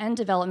peace and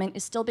development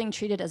is still being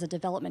treated as a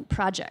development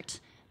project.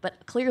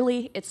 But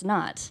clearly it's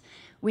not.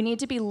 We need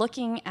to be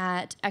looking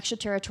at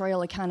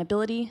extraterritorial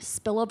accountability,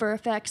 spillover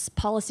effects,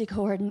 policy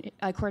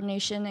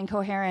coordination and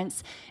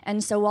coherence.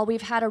 And so while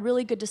we've had a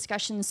really good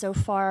discussion so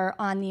far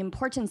on the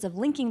importance of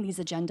linking these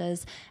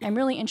agendas, I'm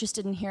really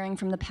interested in hearing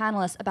from the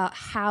panelists about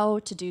how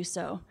to do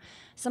so.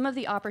 Some of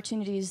the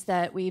opportunities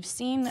that we've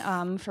seen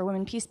for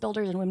women peace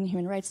builders and women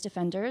human rights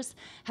defenders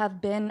have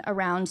been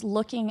around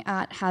looking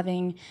at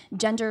having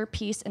gender,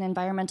 peace, and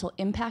environmental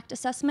impact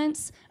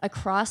assessments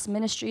across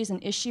ministries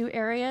and issue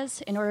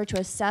areas in order to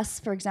assess,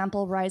 for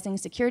example, rising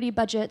security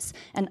budgets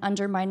and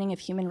undermining of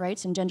human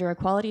rights and gender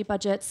equality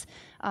budgets,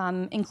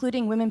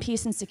 including women,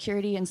 peace, and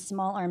security and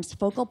small arms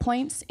focal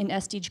points in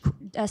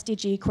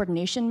SDG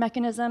coordination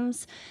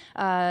mechanisms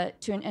and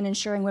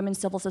ensuring women's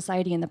civil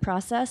society in the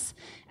process.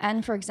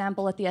 And for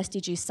example, at the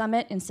SDG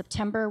Summit in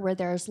September, where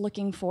there's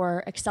looking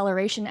for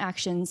acceleration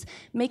actions,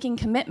 making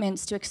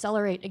commitments to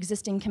accelerate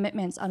existing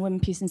commitments on women,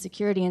 peace, and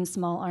security and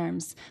small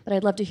arms. But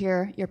I'd love to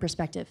hear your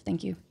perspective.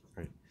 Thank you.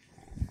 Great.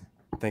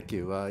 Thank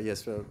you.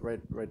 Yes,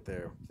 right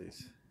there,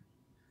 please.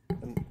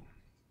 And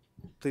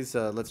please,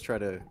 let's try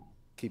to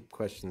keep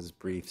questions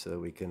brief so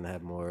we can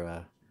have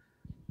more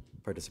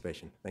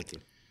participation. Thank you.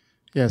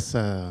 Yes,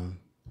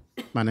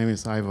 my name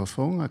is Ivor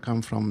Fong. I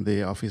come from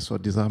the Office for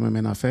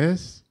Disarmament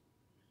Affairs,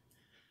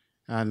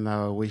 and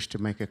I wish to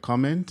make a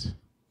comment.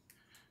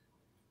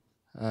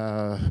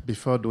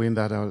 Before doing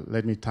that,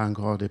 let me thank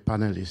all the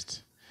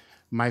panelists.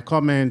 My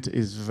comment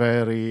is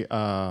very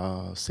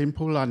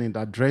simple, and it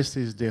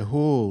addresses the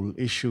whole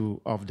issue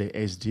of the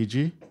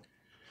SDG.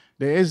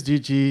 The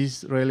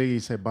SDGs really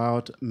is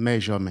about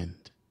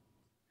measurement.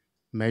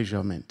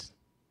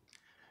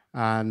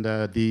 And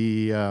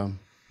the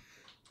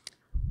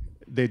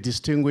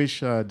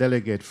distinguished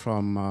delegate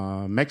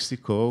from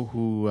Mexico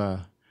who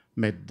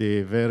made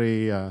the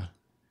very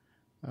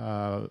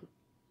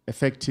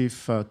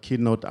effective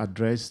keynote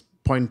address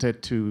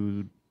pointed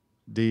to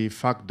the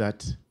fact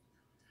that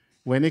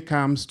when it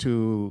comes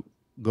to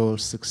goal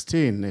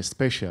 16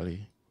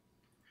 especially,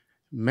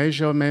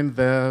 measurement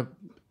there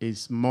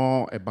is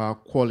more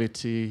about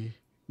quality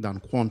than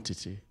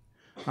quantity.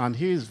 And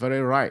he is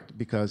very right,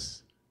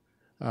 because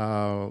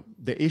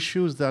the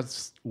issues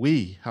that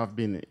we have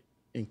been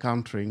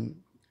encountering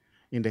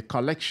in the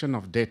collection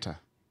of data,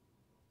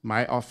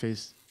 my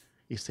office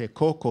is a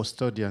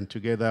co-custodian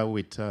together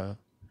with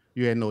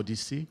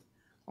UNODC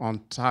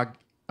on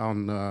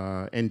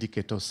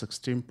indicator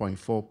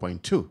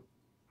 16.4.2.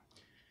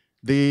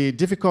 The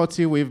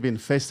difficulty we've been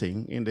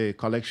facing in the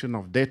collection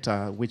of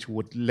data, which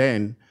would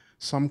lend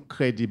some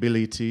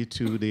credibility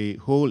to the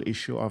whole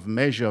issue of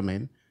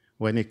measurement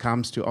when it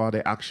comes to all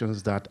the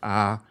actions that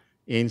are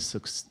in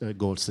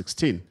goal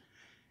 16,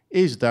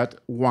 is that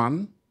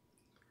one,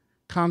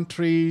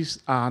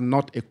 countries are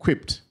not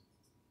equipped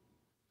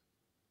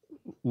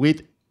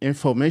with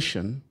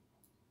information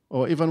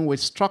or even with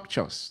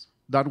structures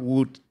that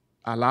would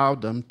allow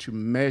them to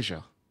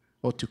measure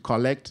or to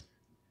collect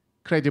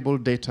credible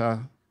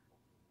data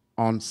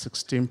on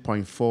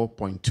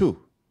 16.4.2,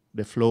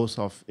 the flows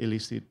of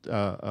illicit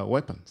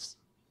weapons.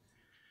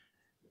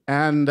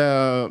 And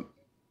there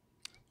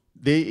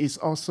is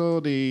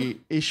also the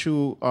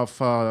issue of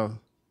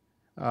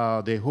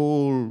the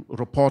whole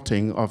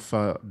reporting of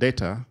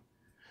data,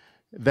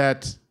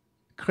 that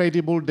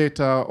credible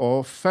data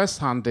or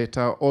first-hand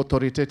data,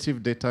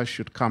 authoritative data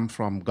should come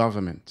from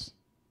governments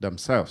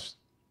themselves.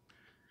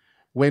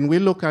 When we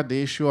look at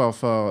the issue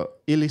of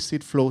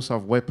illicit flows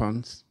of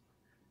weapons,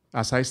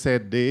 as I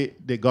said,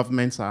 the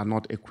governments are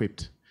not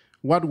equipped.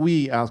 What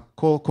we as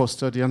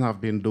co-custodians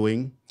have been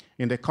doing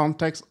in the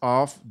context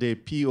of the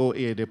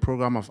POA, the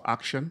Program of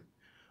Action,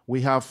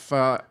 we have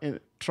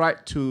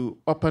tried to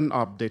open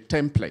up the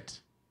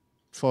template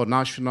for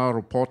national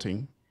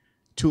reporting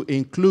to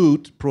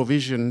include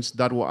provisions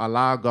that will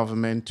allow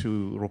government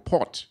to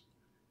report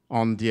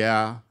on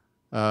their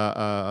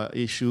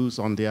issues,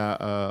 on their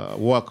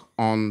work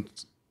on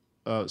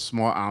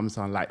small arms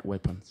and light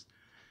weapons.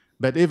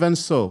 But even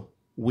so,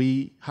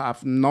 we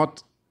have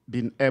not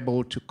been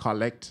able to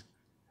collect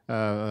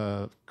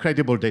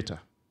credible data.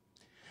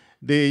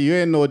 The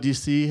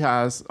UNODC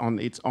has, on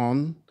its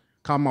own,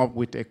 come up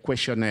with a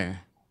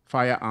questionnaire,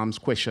 firearms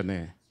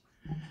questionnaire.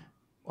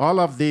 All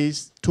of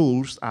these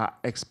tools are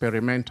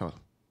experimental.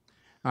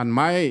 And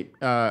my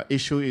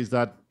issue is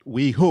that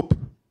we hope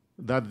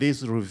that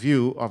this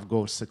review of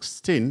Goal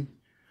 16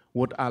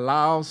 would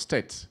allow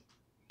states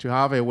to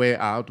have a way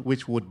out,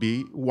 which would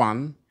be,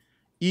 one,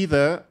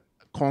 either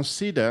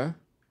consider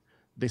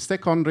the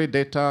secondary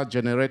data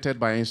generated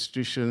by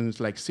institutions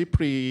like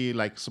CIPRI,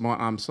 like Small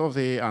Arms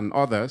Survey, and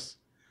others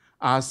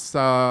as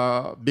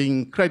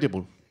being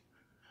credible.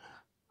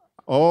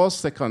 Or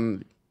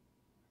secondly,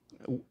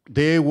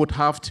 they would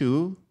have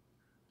to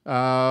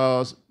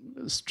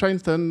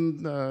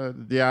strengthen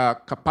their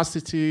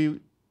capacity,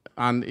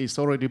 and it's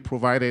already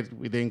provided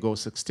within Goal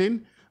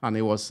 16, and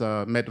it was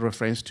made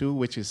reference to,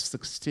 which is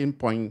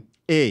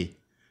 16.A,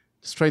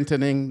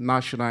 strengthening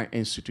national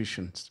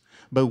institutions.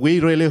 But we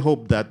really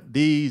hope that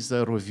these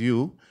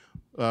review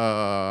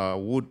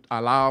would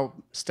allow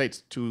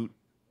states to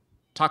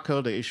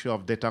tackle the issue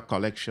of data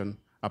collection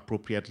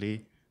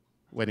appropriately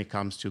when it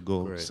comes to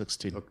Goal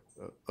 16.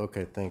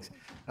 Okay, thanks.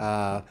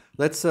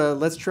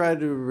 Let's try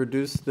to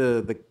reduce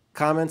the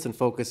comments and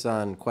focus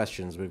on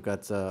questions. We've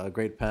got a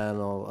great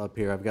panel up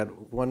here. I've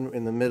got one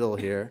in the middle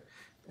here,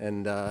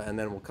 and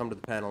then we'll come to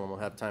the panel and we'll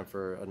have time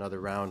for another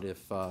round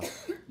if oh,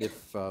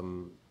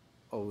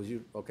 was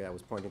you? Okay, I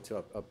was pointing to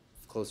up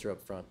closer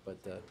up front, but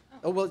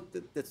oh well,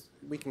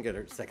 we can get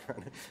her second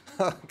round.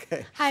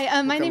 Okay.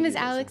 Hi, my name is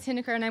Alex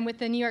Hinneker, and I'm with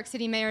the New York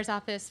City Mayor's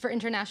Office for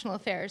International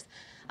Affairs.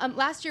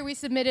 Last year, we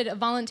submitted a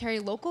voluntary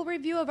local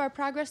review of our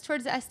progress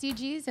towards the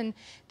SDGs, and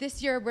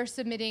this year we're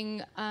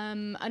submitting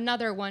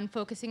another one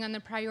focusing on the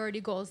priority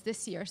goals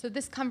this year. So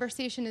this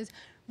conversation is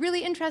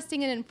really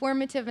interesting and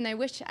informative, and I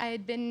wish I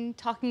had been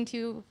talking to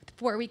you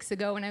 4 weeks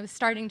ago when I was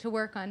starting to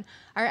work on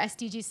our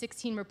SDG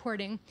 16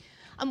 reporting.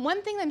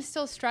 One thing I'm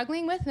still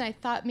struggling with, and I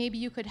thought maybe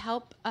you could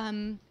help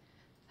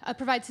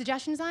provide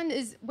suggestions on,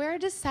 is where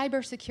does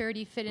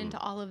cybersecurity fit into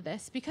all of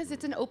this? Because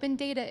it's an open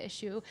data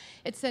issue,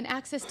 it's an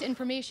access to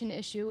information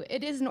issue,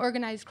 it is an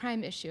organized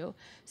crime issue.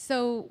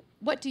 So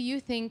what do you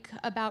think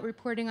about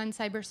reporting on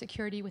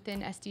cybersecurity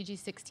within SDG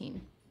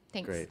 16?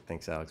 Thanks. Great,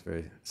 thanks Alex,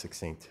 very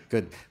succinct.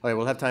 Good, all right,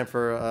 we'll have time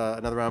for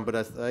another round, but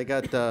I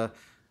got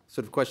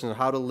sort of questions on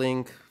how to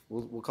link,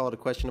 we'll call it a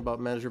question about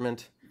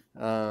measurement,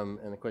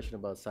 and a question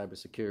about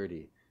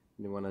cybersecurity.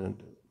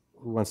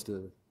 Who wants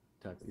to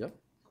tackle? Yep.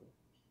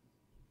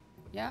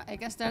 Yeah, I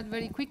can start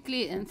very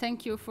quickly, and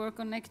thank you for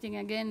connecting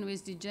again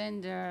with the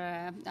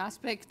gender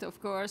aspect. Of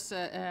course,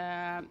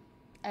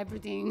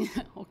 everything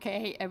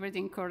okay,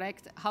 everything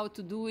correct. How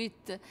to do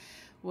it?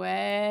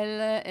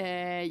 Well,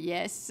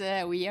 yes,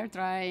 we are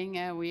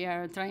trying. We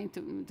are trying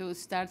to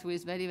start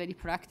with very, very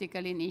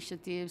practical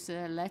initiatives.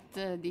 Let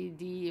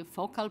the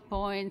focal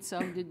points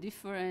of the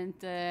different,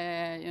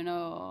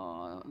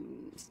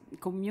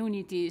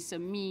 communities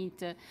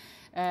meet.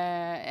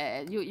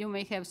 You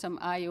may have some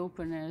eye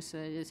openers,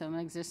 some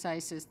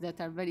exercises that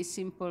are very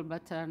simple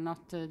but are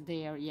not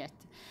there yet.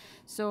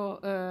 So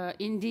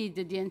indeed,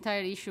 the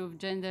entire issue of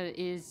gender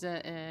is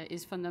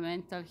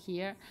fundamental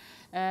here.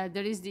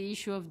 There is the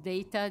issue of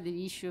data,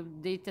 the issue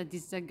of data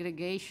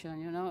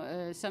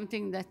disaggregation.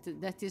 Something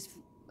that is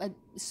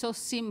so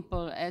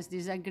simple as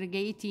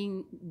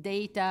disaggregating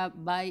data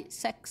by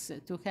sex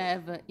to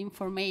have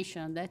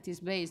information that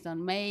is based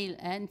on male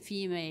and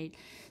female.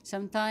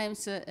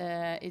 Sometimes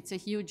it's a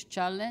huge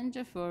challenge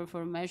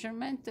for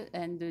measurement,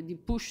 and the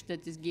push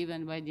that is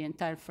given by the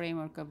entire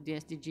framework of the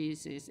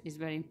SDGs is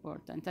very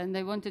important. And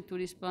I wanted to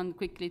respond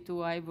quickly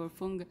to Ivor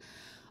Fung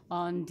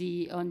on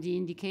the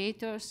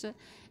indicators.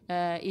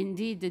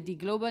 Indeed, the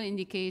global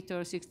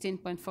indicator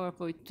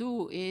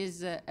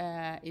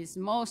 16.4.2 is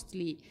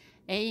mostly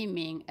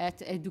aiming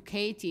at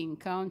educating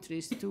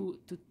countries to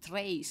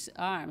trace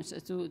arms,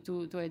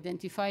 to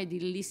identify the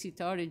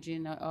illicit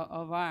origin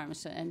of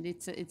arms. And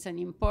it's an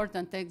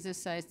important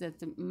exercise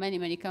that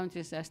many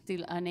countries are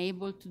still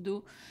unable to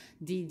do.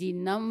 The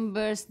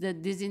numbers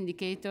that this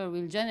indicator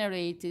will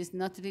generate is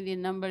not really a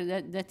number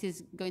that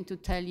is going to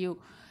tell you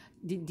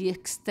the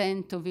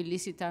extent of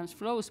illicit arms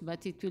flows,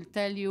 but it will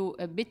tell you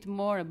a bit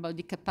more about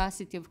the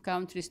capacity of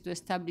countries to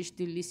establish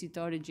the illicit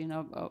origin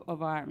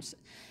of arms.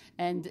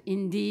 And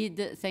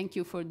indeed, thank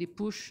you for the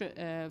push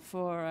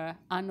for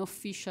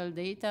unofficial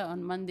data.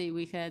 On Monday,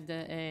 we had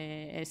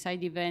a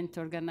side event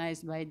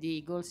organized by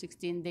the Goal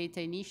 16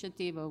 Data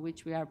Initiative, of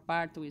which we are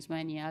part with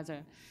many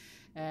other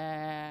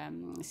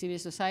civil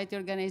society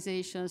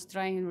organizations,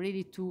 trying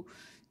really to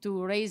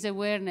raise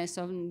awareness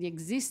of the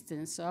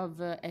existence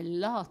of a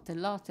lot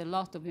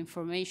of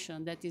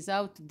information that is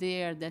out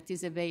there, that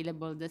is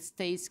available, that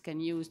states can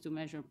use to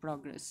measure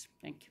progress.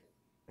 Thank you.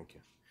 Thank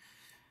you.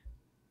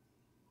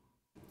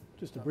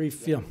 Just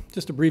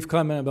a brief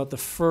comment about the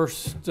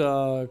first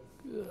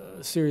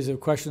series of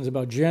questions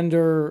about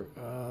gender,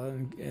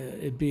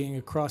 it being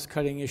a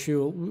cross-cutting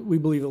issue. We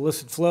believe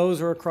illicit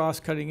flows are a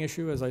cross-cutting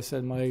issue. As I said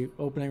in my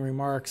opening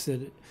remarks,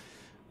 that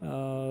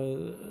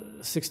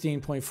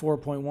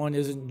 16.4.1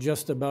 isn't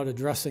just about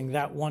addressing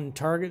that one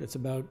target. It's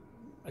about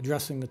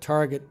addressing the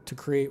target to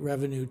create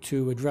revenue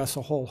to address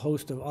a whole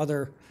host of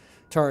other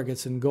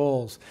targets and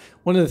goals.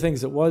 One of the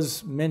things that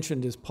was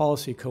mentioned is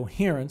policy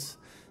coherence.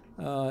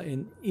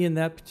 In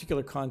that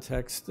particular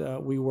context,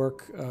 we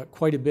work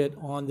quite a bit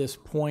on this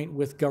point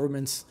with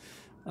governments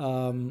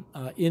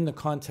in the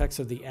context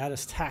of the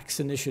Addis Tax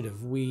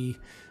Initiative. We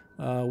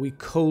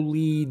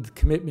co-lead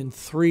Commitment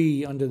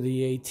 3 under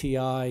the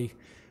ATI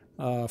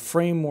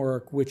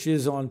framework, which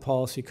is on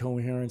policy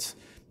coherence,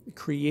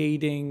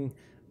 creating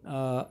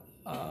a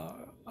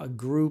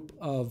group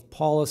of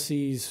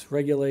policies,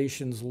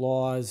 regulations,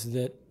 laws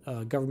that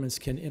governments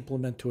can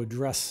implement to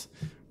address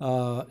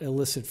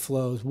illicit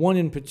flows. One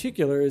in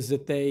particular is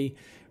that they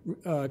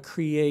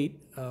create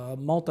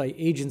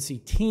multi-agency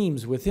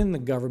teams within the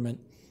government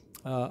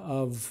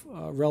of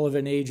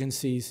relevant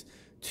agencies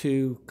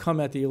to come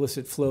at the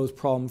illicit flows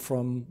problem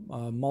from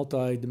a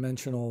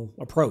multi-dimensional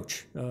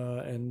approach.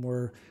 And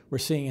we're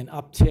seeing an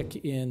uptick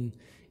in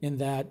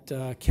that.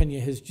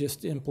 Kenya has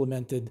just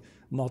implemented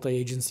a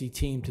multi-agency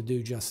team to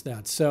do just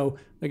that. So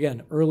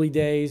again, early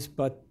days,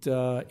 but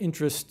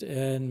interest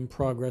and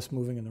progress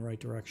moving in the right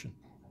direction.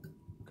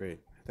 Great,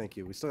 thank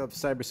you. We still have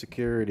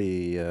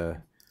cybersecurity,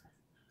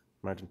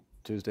 Martin,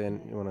 Tuesday,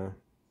 and you want to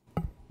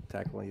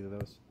tackle either of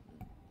those?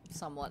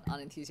 Somewhat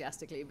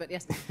unenthusiastically, but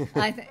yes,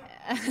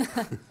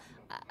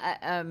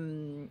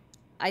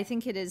 I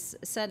think it is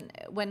certain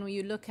when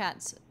you look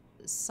at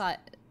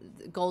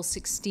Goal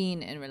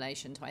 16 in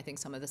relation to, I think,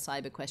 some of the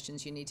cyber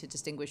questions, you need to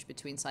distinguish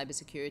between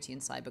cybersecurity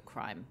and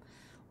cybercrime.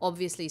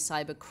 Obviously,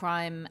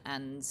 cybercrime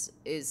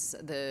is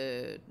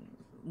the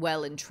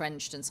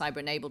well-entrenched, and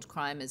cyber-enabled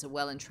crime is a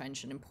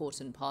well-entrenched and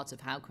important part of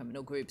how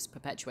criminal groups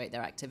perpetuate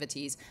their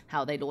activities,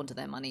 how they launder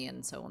their money,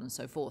 and so on and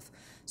so forth.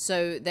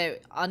 So there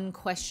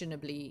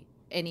unquestionably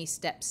any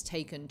steps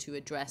taken to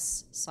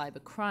address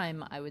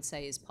cybercrime, I would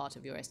say, is part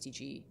of your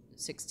SDG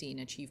 16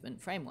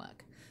 achievement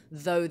framework,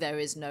 though there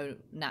is no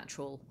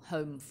natural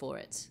home for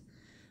it.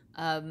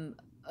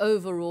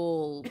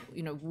 Overall,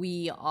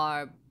 we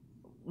are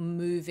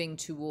moving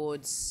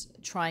towards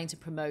trying to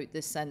promote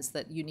this sense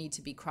that you need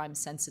to be crime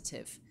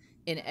sensitive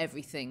in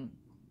everything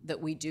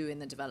that we do in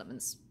the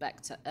development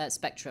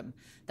spectrum.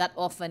 That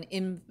often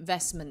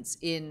investments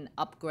in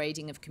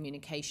upgrading of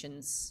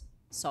communications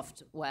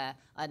software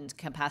and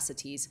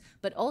capacities,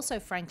 but also,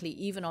 frankly,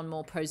 even on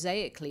more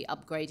prosaically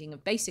upgrading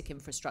of basic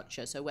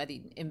infrastructure, so where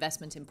the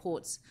investment in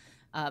ports,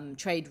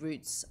 trade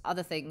routes,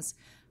 other things,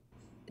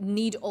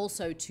 need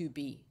also to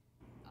be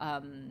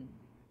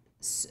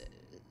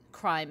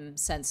crime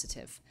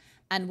sensitive.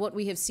 And what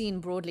we have seen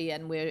broadly,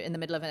 and we're in the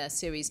middle of a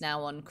series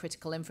now on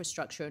critical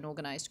infrastructure and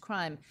organized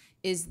crime,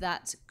 is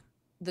that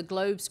the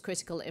globe's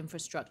critical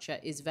infrastructure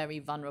is very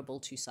vulnerable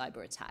to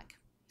cyber attack.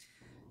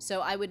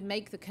 So I would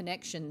make the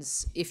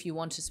connections, if you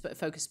want to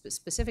focus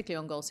specifically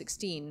on Goal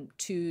 16,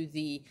 to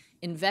the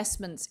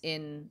investments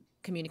in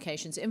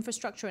communications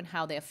infrastructure and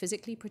how they are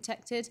physically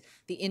protected,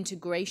 the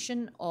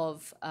integration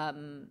of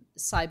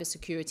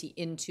cybersecurity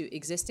into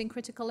existing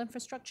critical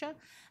infrastructure,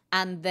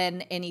 and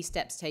then any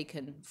steps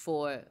taken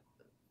for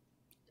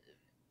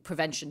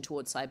prevention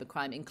towards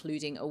cybercrime,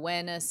 including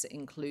awareness,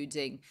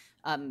 including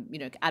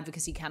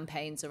advocacy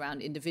campaigns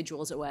around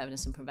individuals'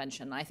 awareness and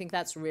prevention. I think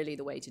that's really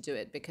the way to do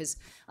it, because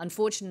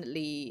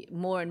unfortunately,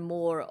 more and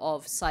more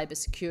of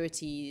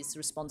cybersecurity's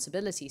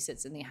responsibility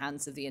sits in the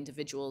hands of the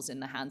individuals, in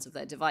the hands of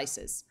their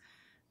devices.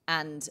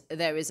 And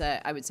there is,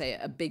 I would say,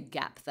 a big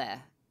gap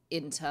there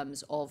in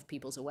terms of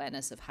people's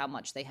awareness of how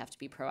much they have to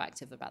be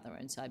proactive about their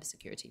own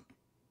cybersecurity.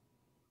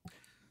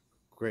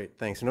 Great,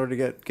 thanks. In order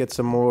to get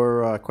some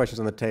more questions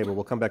on the table,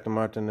 we'll come back to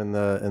Martin in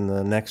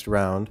the next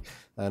round,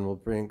 and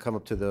we'll come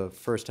up to the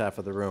first half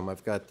of the room.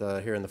 I've got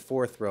here in the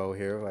fourth row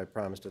here, who I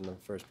promised in the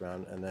first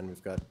round, and then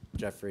we've got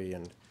Jeffrey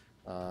and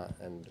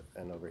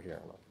and over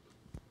here.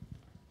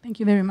 Thank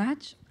you very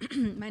much.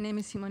 My name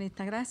is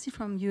Simonetta Grassi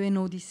from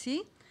UNODC.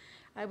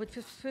 I would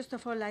first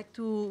of all like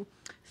to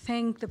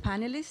thank the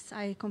panelists.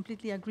 I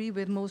completely agree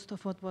with most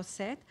of what was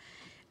said.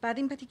 But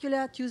in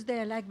particular, Tuesday,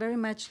 I like very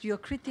much your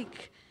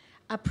critic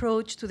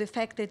approach to the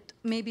fact that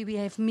maybe we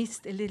have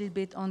missed a little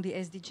bit on the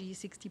SDG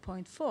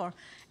 60.4.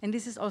 And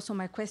this is also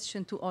my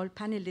question to all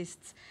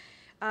panelists.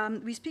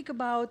 We speak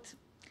about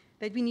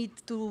that we need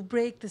to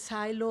break the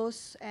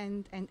silos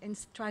and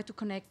try to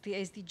connect the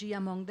SDG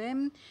among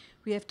them.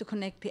 We have to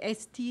connect the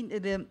SDG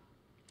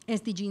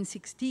in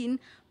 16,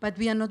 but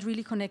we are not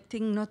really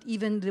connecting not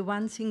even the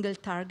one single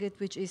target,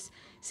 which is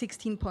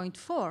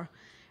 16.4.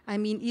 I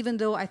mean, even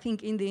though I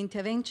think in the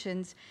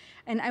interventions,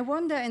 and I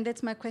wonder, and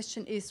that's my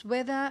question, is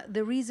whether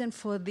the reason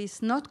for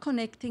this not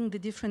connecting the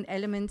different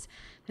elements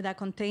that are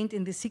contained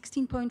in the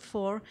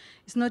 16.4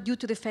 is not due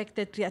to the fact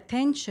that the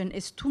attention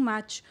is too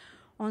much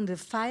on the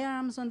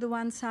firearms on the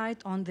one side,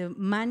 on the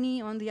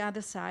money on the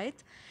other side,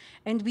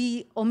 and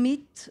we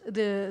omit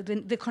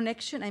the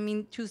connection. I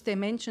mean, Tuesday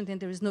mentioned that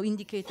there is no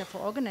indicator for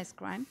organized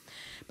crime,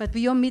 but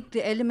we omit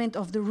the element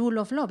of the rule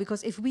of law,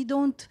 because if we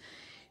don't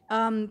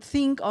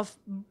think of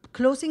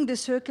closing the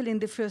circle in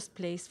the first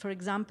place, for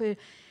example,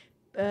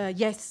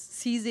 yes,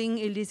 seizing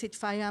illicit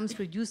firearms,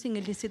 reducing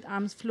illicit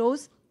arms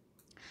flows,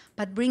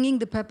 but bringing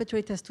the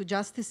perpetrators to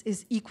justice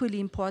is equally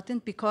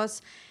important,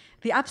 because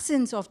the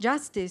absence of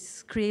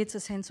justice creates a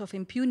sense of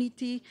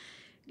impunity,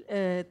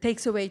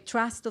 takes away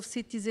trust of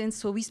citizens.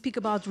 So we speak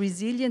about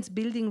resilience,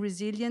 building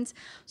resilience.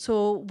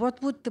 So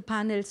what would the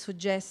panel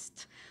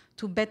suggest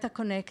to better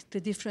connect the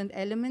different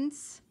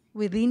elements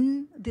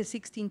within the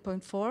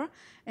 16.4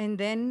 and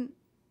then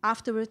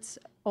afterwards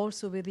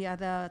also with the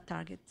other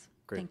targets?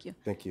 Great. Thank you.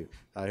 Thank you.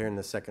 Here in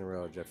the second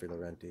row, Jeffrey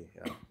Laurenti.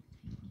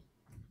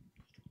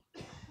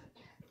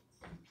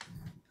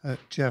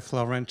 Jeff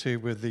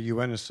Laurenti with the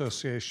UN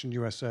Association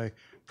USA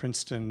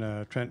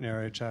Princeton Trenton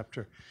area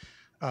chapter.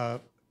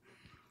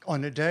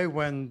 On a day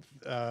when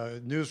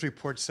news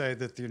reports say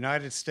that the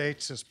United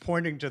States is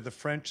pointing to the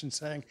French and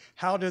saying,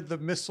 how did the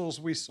missiles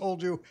we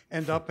sold you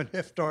end up in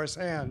Haftar's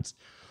hands?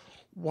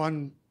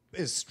 One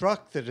is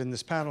struck that in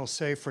this panel,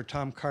 save for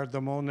Tom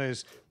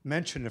Cardamone's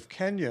mention of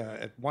Kenya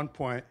at one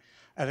point,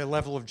 at a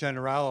level of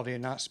generality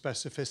and not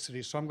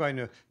specificity. So I'm going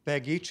to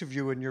beg each of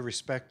you in your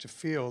respective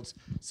fields,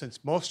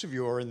 since most of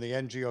you are in the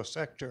NGO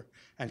sector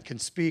and can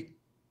speak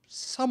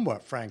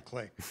somewhat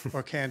frankly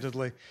or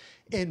candidly,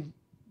 in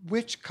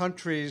which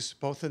countries,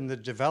 both in the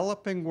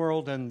developing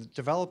world and the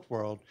developed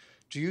world,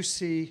 do you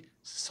see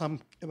some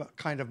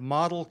kind of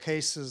model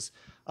cases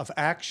of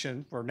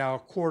action? We're now a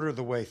quarter of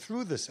the way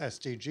through this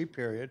SDG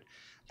period,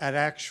 at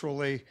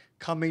actually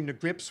coming to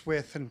grips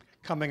with and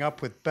coming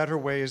up with better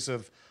ways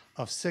of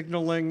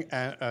signaling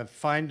and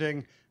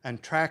finding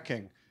and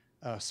tracking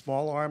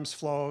small arms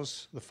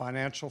flows, the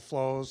financial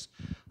flows,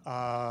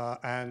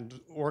 and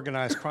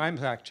organized crime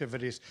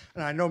activities.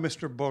 And I know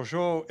Mr.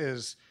 Bourgeot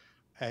is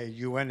a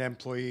UN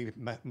employee,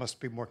 must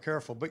be more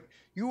careful, but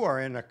you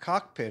are in a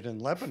cockpit in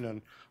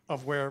Lebanon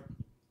of where,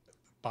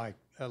 by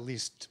at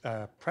least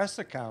press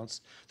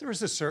accounts, there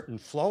is a certain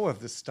flow of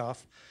this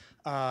stuff.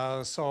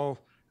 So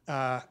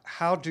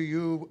how do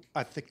you,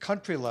 at the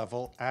country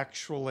level,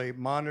 actually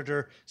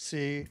monitor,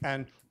 see,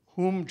 and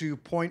whom do you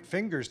point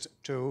fingers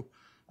to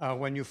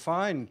when you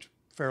find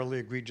fairly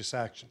egregious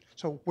action?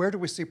 So where do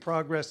we see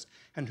progress,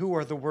 and who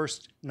are the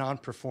worst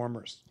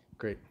non-performers?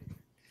 Great.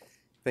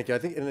 Thank you. I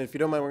think, and if you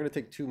don't mind, we're going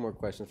to take two more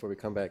questions before we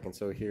come back. And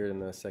so here in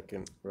the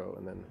second row,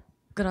 and then.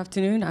 Good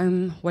afternoon.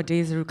 I'm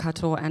Wadeza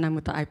Rukato, and I'm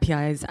with the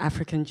IPI's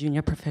African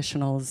Junior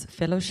Professionals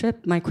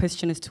Fellowship. My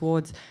question is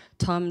towards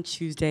Tom,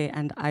 Tuesday,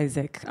 and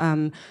Isaac.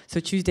 So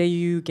Tuesday,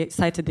 you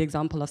cited the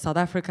example of South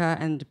Africa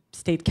and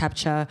state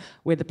capture,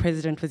 where the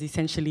president was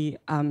essentially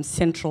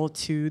central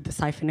to the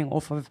siphoning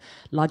off of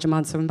large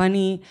amounts of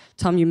money.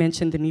 Tom, you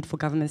mentioned the need for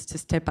governments to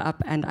step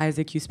up, and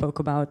Isaac, you spoke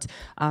about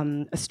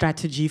a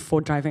strategy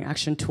for driving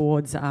action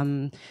towards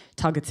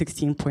Target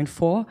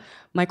 16.4.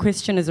 My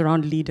question is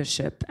around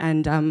leadership,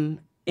 and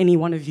any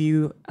one of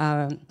you,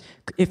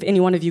 if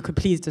any one of you could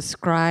please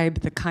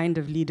describe the kind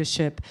of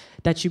leadership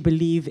that you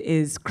believe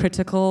is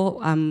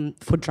critical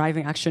for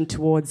driving action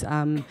towards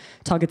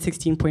Target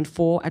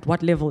 16.4, at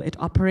what level it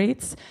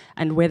operates,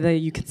 and whether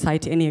you could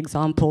cite any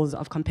examples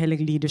of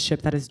compelling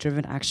leadership that has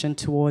driven action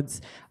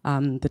towards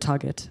the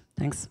target.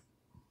 Thanks.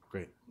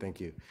 Great,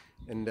 thank you.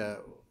 And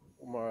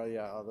Umar,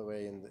 all the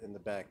way in the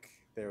back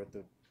there with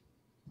the,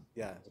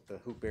 with the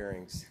hoop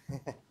earrings.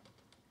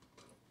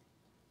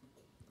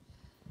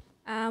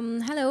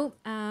 Hello,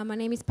 my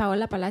name is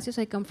Paola Palacios.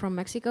 I come from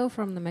Mexico,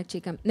 from the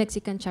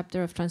Mexican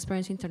chapter of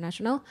Transparency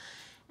International.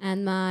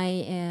 And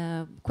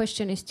my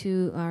question is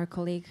to our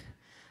colleague,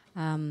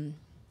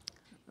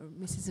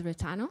 Mrs.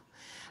 Retano.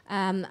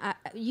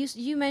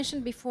 You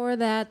mentioned before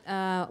that,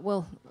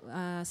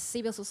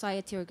 civil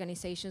society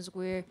organizations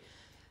were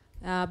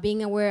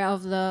being aware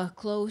of the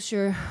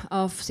closure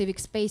of civic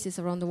spaces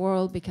around the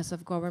world because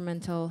of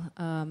governmental,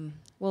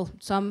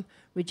 some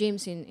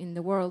regimes in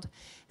the world.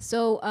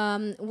 So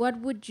what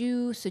would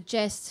you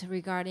suggest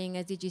regarding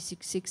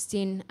SDG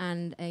 16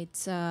 and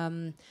its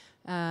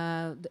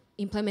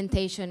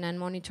implementation and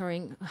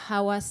monitoring?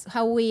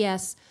 How we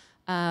as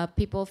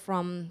people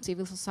from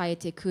civil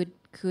society could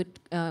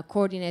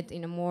coordinate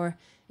in a more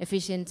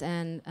efficient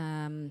and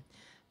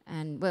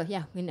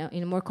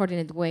in a more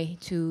coordinated way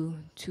to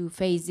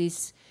face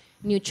these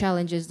new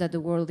challenges that the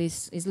world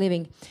is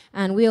living.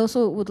 And we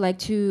also would like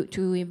to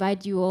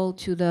invite you all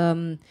to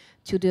a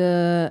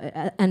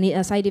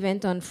side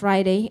event on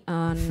Friday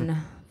on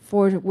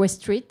 4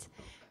 West Street,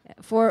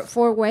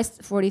 4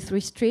 West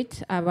 43rd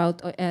Street, about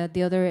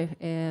the other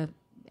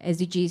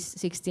SDGs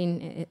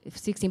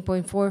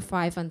 16.4,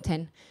 5, and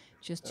 10.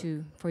 Just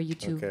for you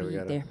to be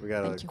there. We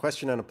got a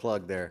question and a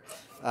plug there.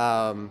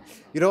 I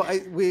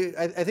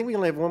think we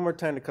only have one more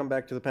time to come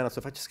back to the panel. So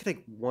if I just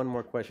take one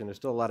more question, there's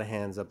still a lot of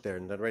hands up there,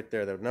 and right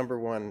there, the number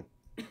one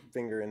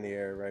finger in the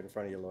air right in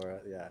front of you,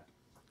 Laura. Yeah,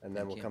 and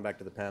then we'll come back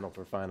to the panel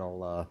for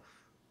final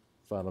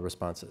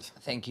responses.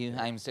 Thank you.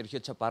 I'm Sergio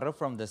Chaparro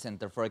from the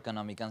Center for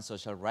Economic and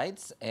Social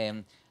Rights,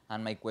 and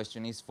my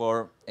question is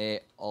for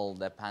all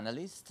the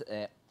panelists.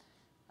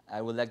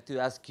 I would like to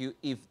ask you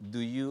do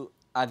you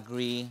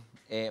agree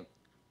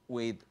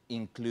with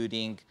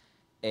including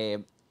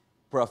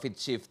profit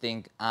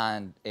shifting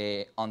and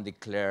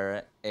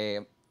undeclared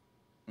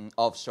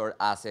offshore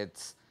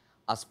assets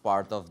as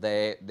part of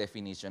the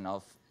definition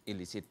of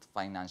illicit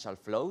financial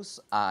flows?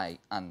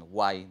 And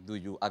why do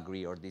you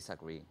agree or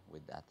disagree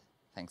with that?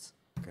 Thanks.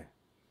 Okay,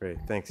 great,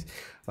 thanks.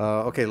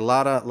 Okay, a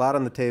lot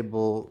on the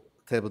table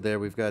there.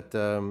 We've got,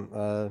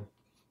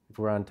 if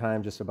we're on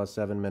time, just about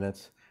 7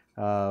 minutes.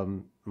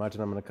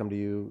 Martin, I'm going to come to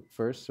you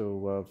first.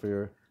 So for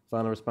your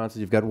final responses,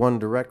 you've got one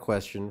direct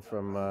question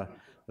from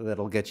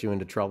that'll get you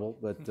into trouble,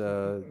 but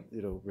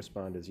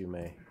respond as you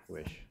may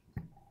wish.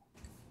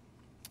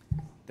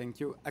 Thank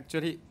you.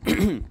 Actually,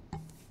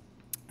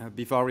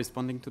 before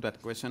responding to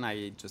that question,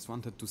 I just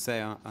wanted to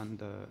say on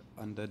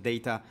the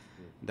data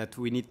that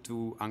we need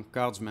to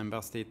encourage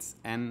member states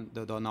and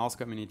the donors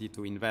community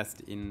to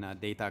invest in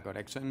data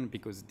collection,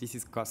 because this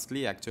is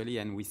costly actually,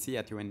 and we see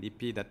at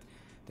UNDP that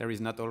there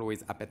is not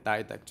always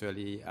appetite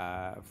actually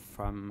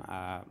from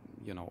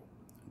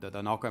the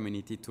donor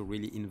community to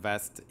really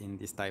invest in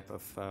this type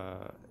of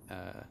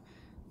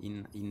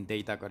in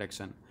data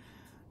collection.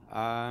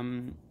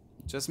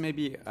 Just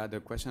maybe the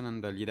question on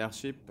the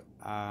leadership.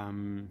 I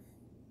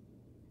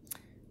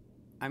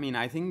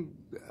think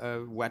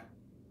what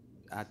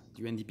at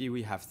UNDP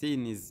we have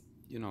seen is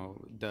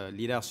the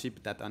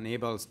leadership that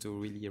enables to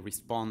really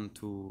respond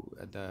to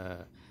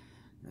the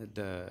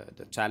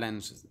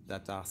challenges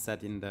that are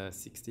set in the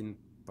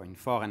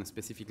 16.4 and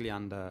specifically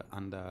on the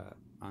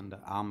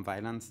armed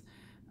violence.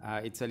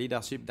 It's a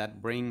leadership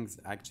that brings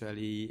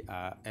actually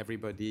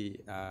everybody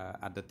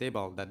at the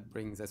table, that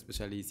brings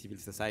especially civil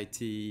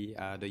society,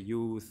 the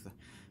youth,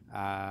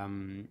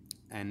 and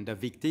the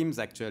victims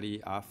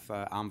actually of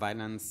armed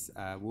violence,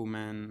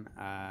 women,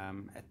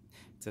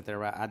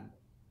 etc.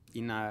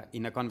 In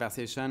a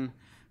conversation,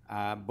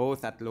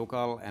 both at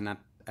local and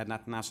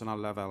at national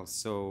level.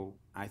 So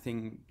I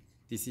think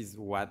this is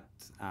what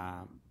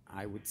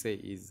I would say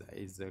is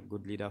a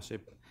good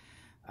leadership.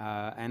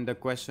 And the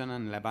question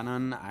on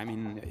Lebanon,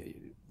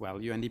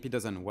 UNDP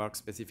doesn't work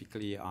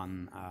specifically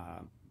on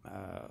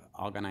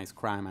organized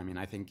crime.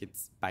 I think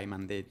it's by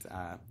mandate,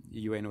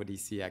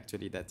 UNODC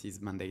actually, that is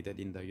mandated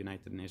in the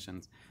United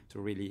Nations to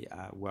really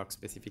work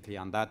specifically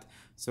on that.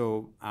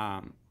 So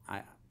I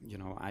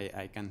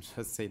can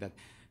just say that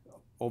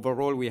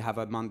overall we have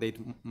a mandate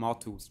more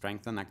to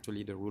strengthen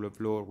actually the rule of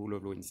law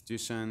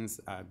institutions,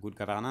 good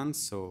governance.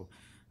 So,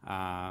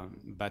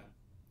 but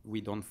we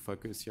don't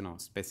focus,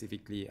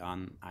 specifically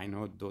on, I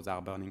know those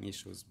are burning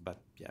issues, but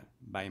yeah,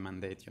 by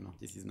mandate,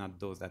 this is not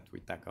those that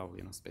we tackle,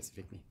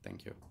 specifically.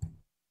 Thank you.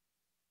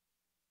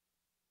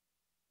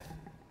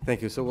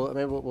 Thank you. So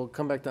we'll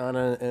come back to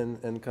Anna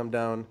and come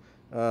down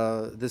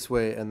this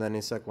way, and then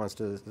Isak wants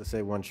to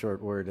say one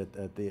short word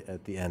at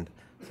the end.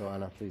 So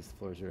Anna, please, the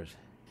floor is yours.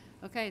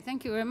 Okay,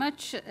 thank you very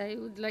much. I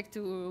would like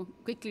to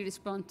quickly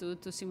respond to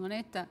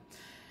Simonetta.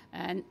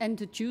 And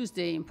to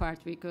Tuesday in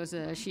part, because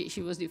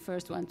she was the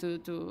first one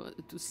to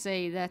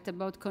say that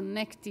about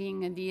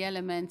connecting the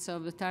elements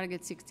of the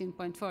target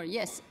 16.4.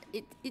 Yes,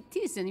 it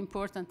is an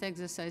important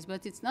exercise,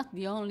 but it's not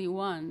the only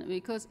one,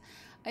 because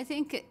I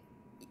think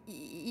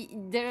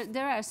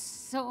there are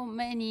so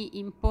many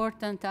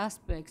important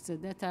aspects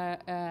that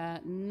are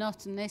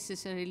not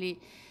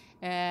necessarily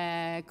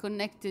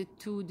connected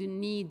to the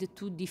need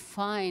to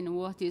define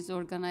what is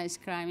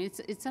organized crime.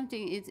 It's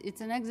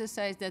an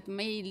exercise that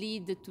may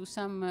lead to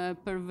some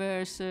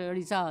perverse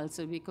results,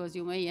 because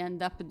you may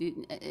end up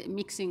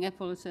mixing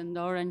apples and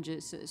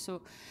oranges.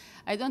 So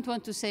I don't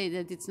want to say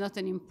that it's not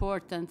an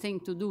important thing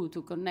to do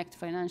to connect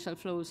financial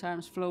flows,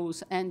 arms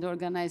flows, and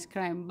organized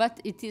crime, but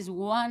it is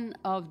one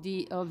of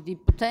the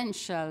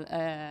potential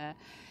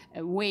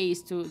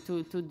ways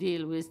to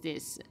deal with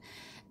this.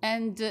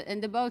 And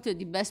about the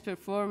best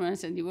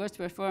performance and the worst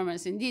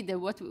performance, indeed,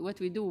 what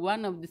we do,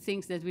 one of the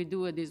things that we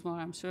do at this Small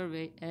Arms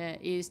Survey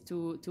is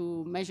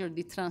to measure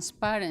the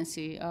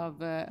transparency of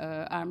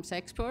arms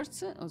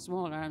exports, or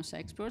small arms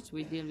exports.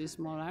 We deal with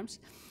small arms.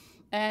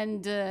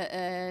 And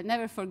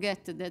never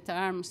forget that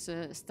arms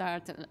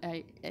start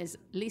as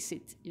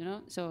licit,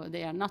 so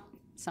they are not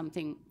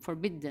something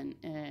forbidden,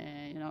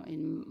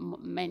 in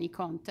many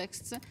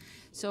contexts.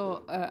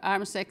 So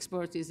arms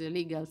export is a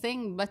legal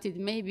thing, but it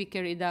may be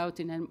carried out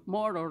in a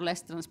more or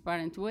less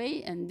transparent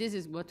way, and this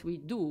is what we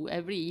do.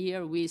 Every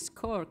year we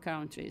score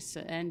countries,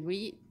 and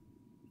we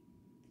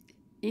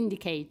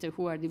indicate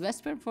who are the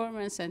best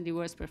performers and the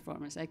worst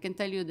performers. I can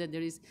tell you that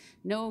there is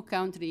no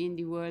country in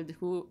the world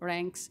who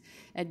ranks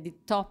at the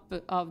top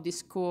of the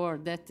score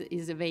that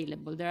is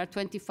available. There are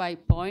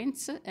 25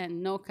 points,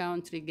 and no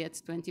country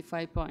gets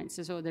 25 points.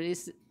 So there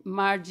is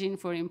margin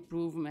for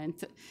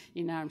improvement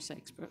in arms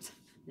exports.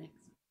 Next.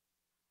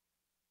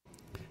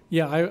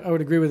 Yeah, I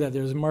would agree with that.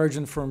 There's a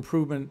margin for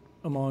improvement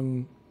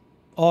among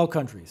all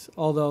countries,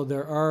 although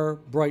there are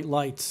bright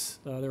lights.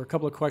 There are a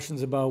couple of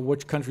questions about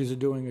which countries are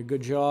doing a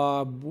good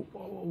job,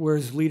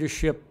 where's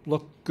leadership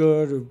look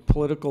good, or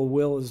political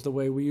will is the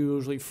way we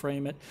usually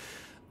frame it.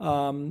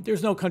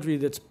 There's no country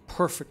that's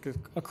perfect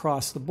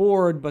across the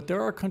board, but there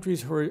are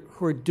countries who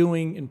are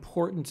doing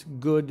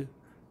important, good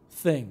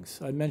things.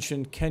 I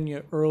mentioned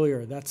Kenya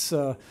earlier. That's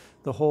the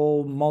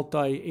whole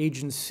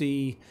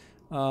multi-agency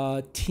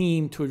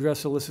team to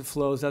address illicit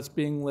flows. That's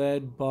being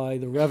led by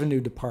the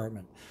Revenue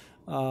Department.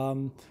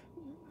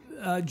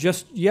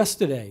 Just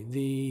yesterday,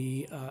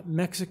 the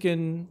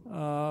Mexican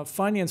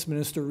finance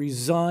minister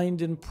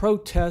resigned in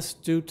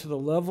protest due to the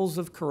levels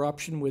of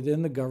corruption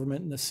within the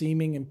government and the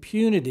seeming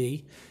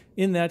impunity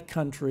in that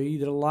country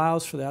that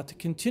allows for that to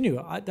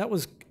continue. That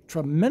was a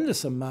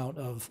tremendous amount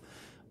of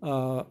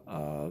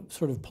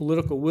sort of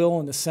political will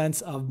in the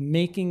sense of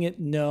making it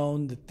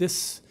known that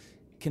this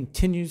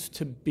continues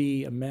to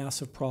be a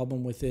massive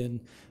problem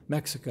within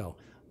Mexico.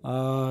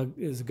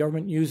 Is the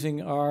government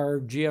using our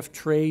GF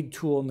trade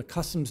tool in the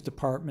Customs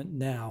Department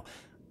now?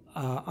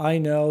 I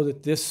know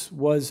that this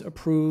was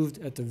approved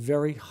at the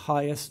very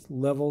highest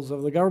levels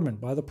of the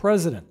government by the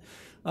president.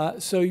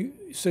 So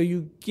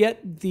you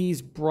get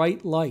these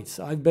bright lights.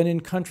 I've been in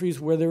countries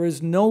where there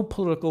is no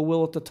political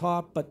will at the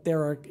top, but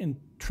there are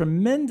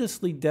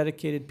tremendously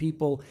dedicated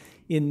people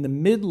in the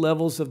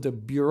mid-levels of the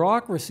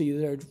bureaucracy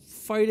that are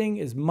fighting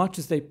as much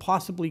as they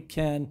possibly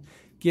can,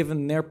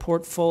 given their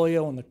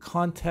portfolio and the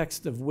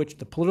context of which,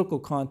 the political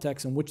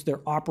context in which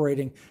they're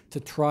operating, to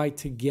try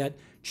to get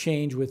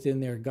change within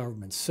their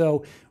governments.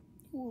 So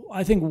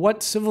I think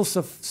what civil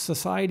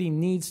society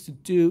needs to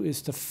do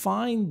is to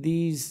find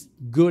these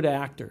good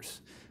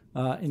actors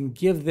and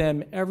give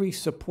them every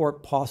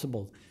support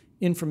possible,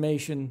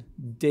 information,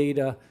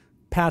 data,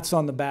 pats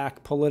on the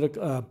back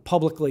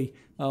publicly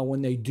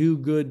when they do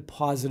good,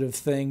 positive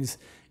things,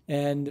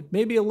 and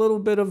maybe a little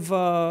bit of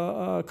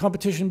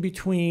competition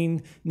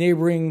between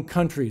neighboring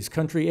countries.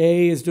 Country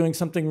A is doing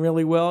something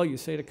really well. You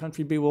say to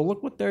country B, well,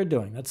 look what they're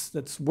doing.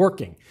 That's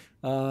working.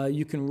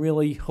 You can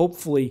really,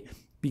 hopefully,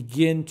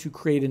 begin to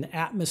create an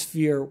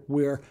atmosphere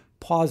where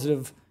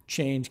positive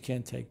change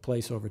can take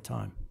place over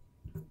time.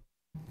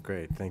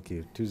 Great, thank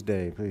you.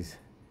 Tuesday, please.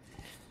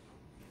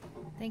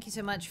 Thank you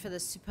so much for the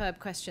superb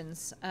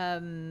questions.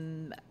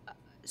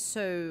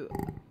 So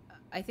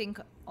I think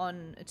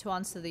to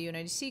answer the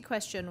UNODC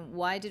question,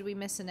 why did we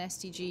miss an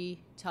SDG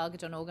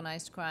target on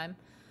organized crime?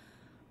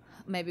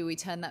 Maybe we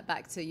turn that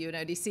back to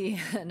UNODC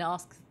and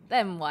ask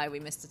them why we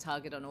missed a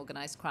target on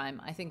organized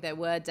crime. I think there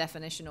were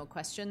definitional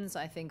questions.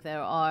 I think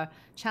there are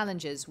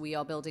challenges. We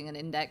are building an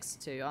index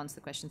to answer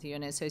the question to the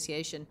UN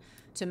Association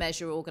to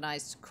measure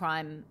organized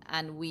crime,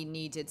 and we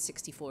needed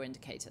 64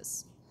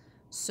 indicators.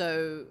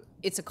 So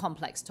it's a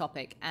complex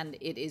topic, and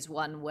it is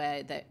one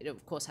where it,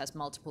 of course, has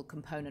multiple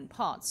component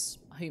parts: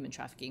 human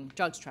trafficking,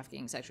 drugs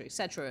trafficking, et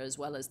cetera, as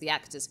well as the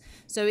actors.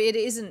 So it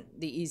isn't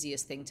the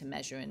easiest thing to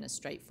measure in a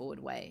straightforward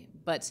way.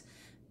 But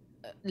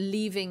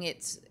leaving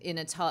it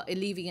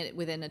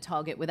within a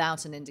target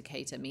without an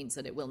indicator means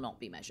that it will not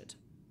be measured.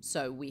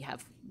 So we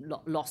have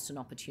lost an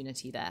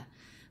opportunity there.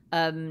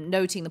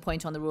 Noting the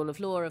point on the rule of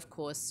law, of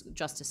course,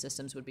 justice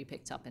systems would be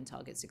picked up in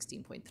target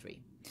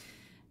 16.3.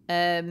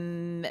 I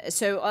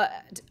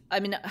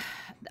mean,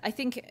 I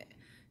think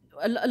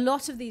a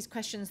lot of these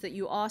questions that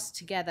you ask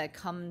together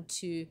come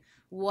to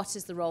what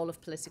is the role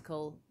of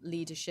political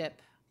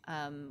leadership,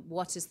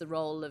 what is the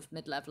role of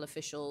mid-level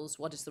officials,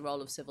 what is the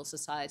role of civil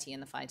society in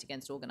the fight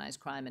against organized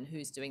crime, and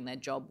who's doing their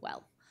job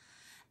well.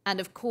 And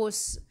of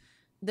course,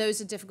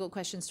 those are difficult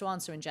questions to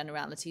answer in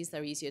generalities.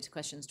 They're easier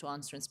questions to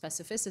answer in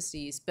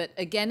specificities. But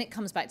again, it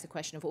comes back to the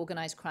question of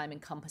organized crime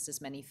encompasses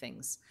many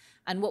things.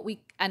 And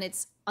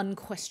it's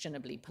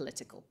unquestionably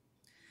political.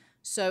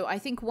 So I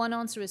think one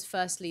answer is,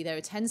 firstly, there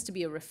tends to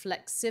be a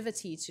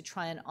reflexivity to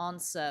try and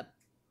answer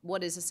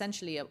what is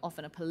essentially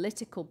often a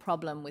political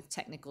problem with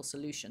technical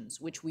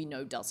solutions, which we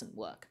know doesn't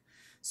work.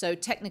 So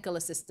technical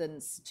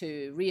assistance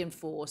to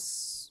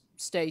reinforce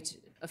state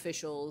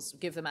officials,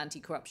 give them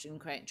anti-corruption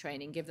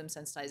training, give them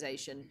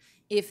sensitization.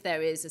 If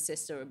there is a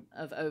system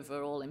of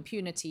overall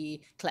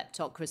impunity,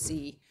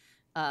 kleptocracy,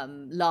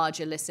 large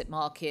illicit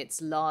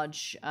markets,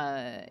 large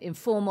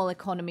informal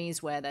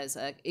economies where there's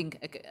a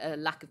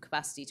lack of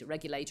capacity to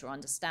regulate or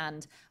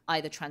understand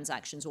either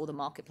transactions or the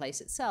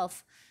marketplace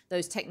itself,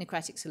 those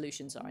technocratic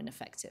solutions are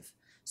ineffective.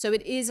 So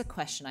it is a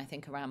question, I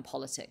think, around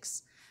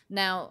politics.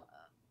 Now,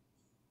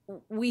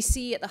 we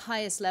see at the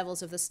highest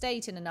levels of the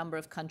state in a number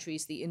of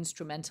countries the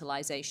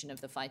instrumentalization of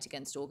the fight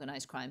against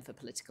organized crime for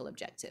political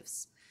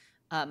objectives.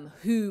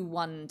 Who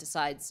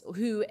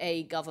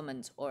a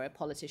government or a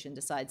politician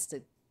decides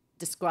to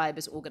describe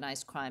as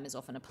organized crime is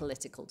often a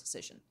political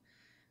decision,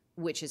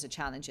 which is a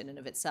challenge in and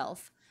of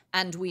itself.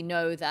 And we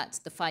know that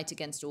the fight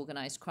against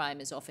organized crime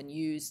is often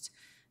used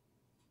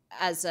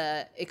as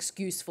an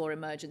excuse for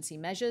emergency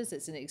measures.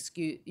 It's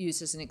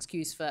used as an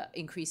excuse for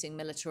increasing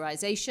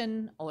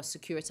militarization or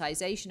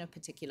securitization of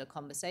particular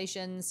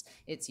conversations.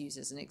 It's used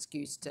as an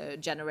excuse to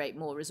generate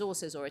more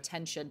resources or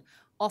attention,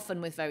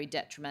 often with very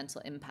detrimental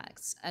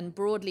impacts. And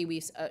broadly,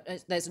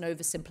 there's an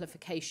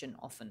oversimplification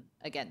often,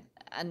 again.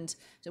 And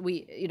so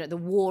the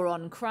war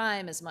on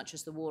crime, as much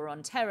as the war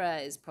on terror,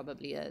 is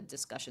probably a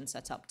discussion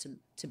set up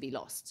to be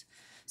lost.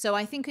 So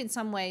I think in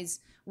some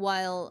ways,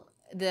 while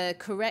the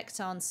correct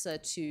answer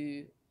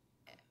to,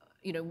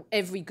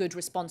 every good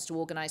response to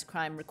organized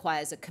crime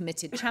requires a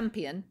committed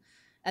champion,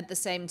 at the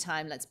same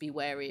time, let's be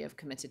wary of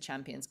committed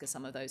champions because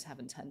some of those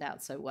haven't turned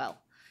out so well.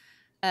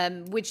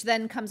 Which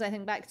then comes, I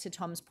think, back to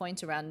Tom's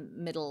point around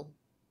middle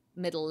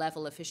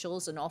level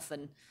officials, and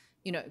often,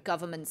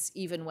 governments,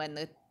 even when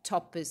the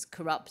top is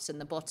corrupt and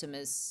the bottom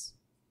is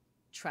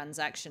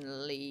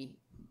transactionally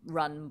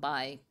run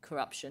by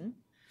corruption,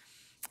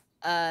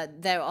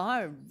 there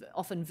are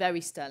often very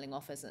sterling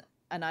offers.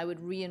 And I would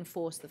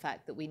reinforce the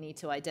fact that we need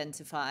to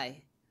identify,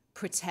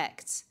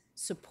 protect,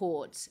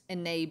 support,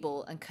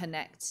 enable, and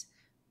connect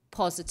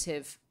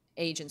positive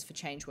agents for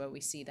change where we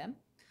see them.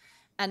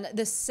 And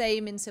the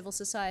same in civil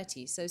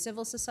society. So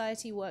civil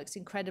society works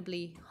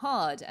incredibly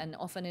hard and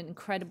often in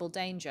incredible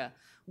danger.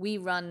 We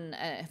run,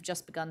 have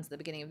just begun at the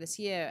beginning of this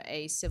year,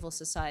 a civil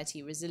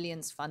society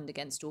resilience fund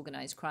against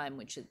organized crime,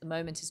 which at the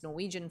moment is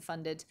Norwegian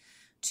funded,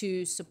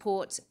 to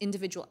support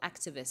individual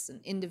activists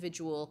and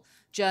individual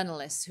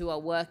journalists who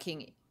are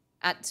working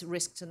at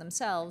risk to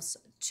themselves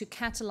to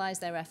catalyze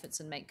their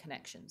efforts and make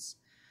connections.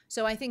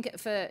 So I think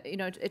for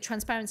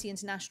Transparency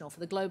International,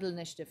 for the Global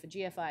Initiative, for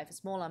GFI, for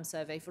Small Arms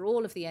Survey, for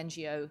all of the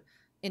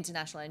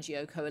international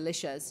NGO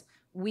coalitions,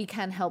 we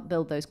can help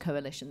build those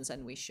coalitions,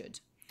 and we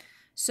should.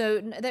 So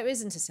there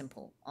isn't a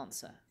simple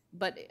answer,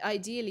 but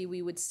ideally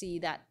we would see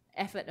that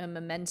effort and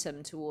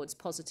momentum towards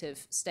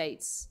positive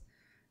states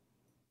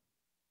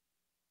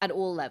at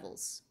all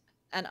levels.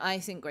 And I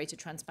think greater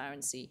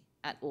transparency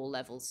at all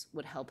levels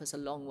would help us a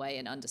long way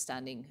in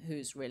understanding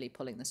who's really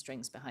pulling the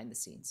strings behind the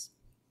scenes.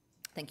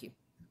 Thank you.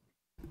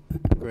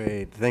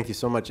 Great, thank you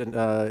so much. And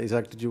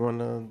Isaac, did you want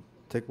to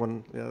take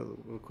one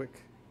real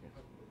quick?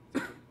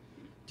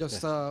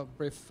 Just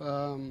brief.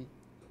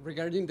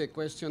 Regarding the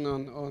question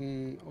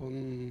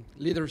on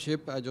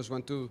leadership, I just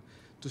want to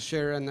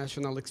share a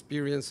national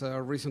experience.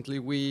 Recently,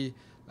 we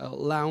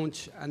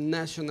launched a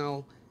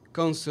national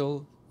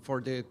council for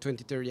the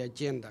 2030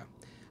 agenda,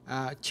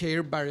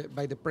 chaired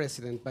by the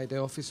president, by the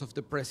office of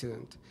the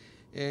president,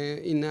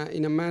 in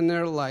a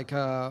manner like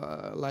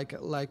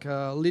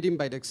leading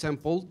by the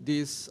example.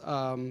 This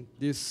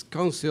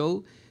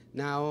council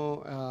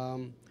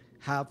now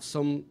have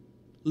some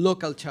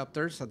local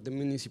chapters at the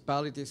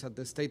municipalities, at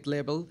the state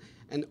level,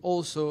 and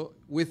also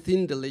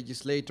within the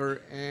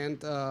legislature,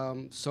 and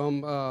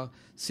some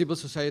civil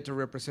society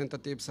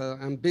representatives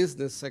and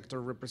business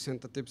sector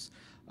representatives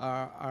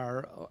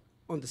are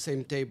on the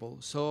same table.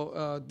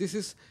 So this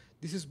is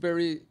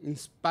very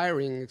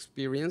inspiring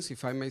experience,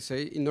 if I may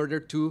say, in order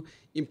to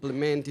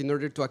implement, in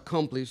order to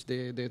accomplish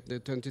the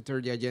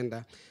 2030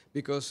 agenda,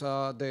 because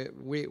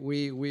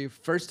we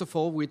first of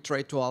all we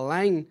try to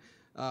align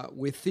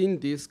within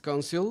this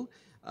council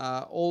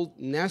all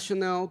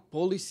national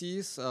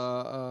policies,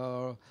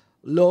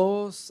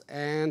 laws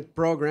and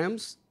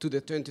programs to the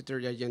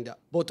 2030 agenda,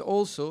 but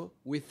also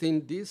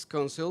within this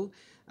council,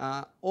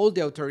 all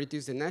the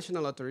authorities, the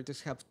national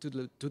authorities, have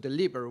to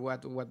deliver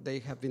what they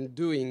have been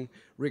doing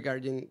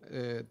regarding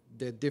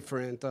the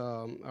different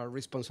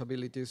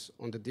responsibilities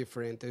on the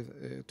different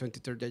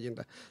 2030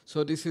 agenda.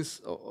 So this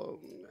is,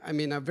 I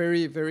mean, a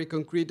very, very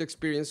concrete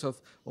experience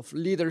of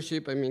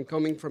leadership. I mean,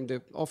 coming from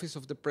the office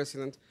of the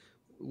president,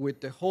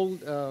 with the whole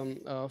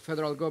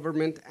federal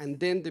government, and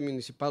then the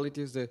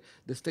municipalities, the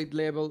state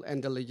level,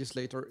 and the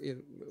legislator.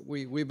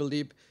 We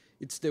believe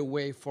it's the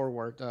way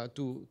forward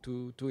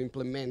to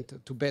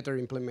implement, to better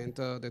implement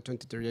the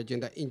 2030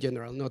 agenda in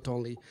general, not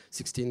only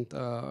the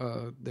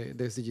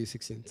SDG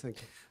 16.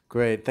 Thank you.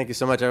 Great, thank you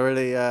so much. I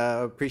really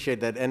appreciate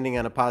that, ending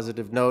on a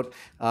positive note.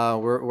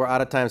 We're out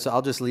of time, so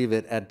I'll just leave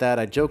it at that.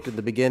 I joked at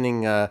the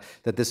beginning that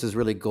this is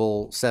really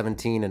goal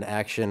 17 in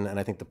action, and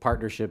I think the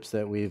partnerships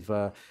that we've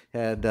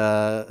had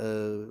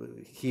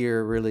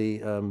here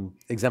really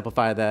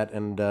exemplify that,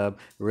 and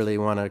really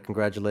want to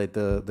congratulate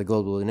the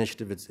global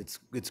initiative.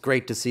 It's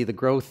great to see the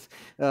growth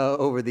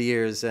over the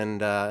years,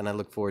 and I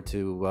look forward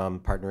to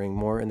partnering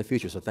more in the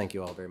future. So thank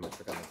you all very much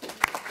for coming.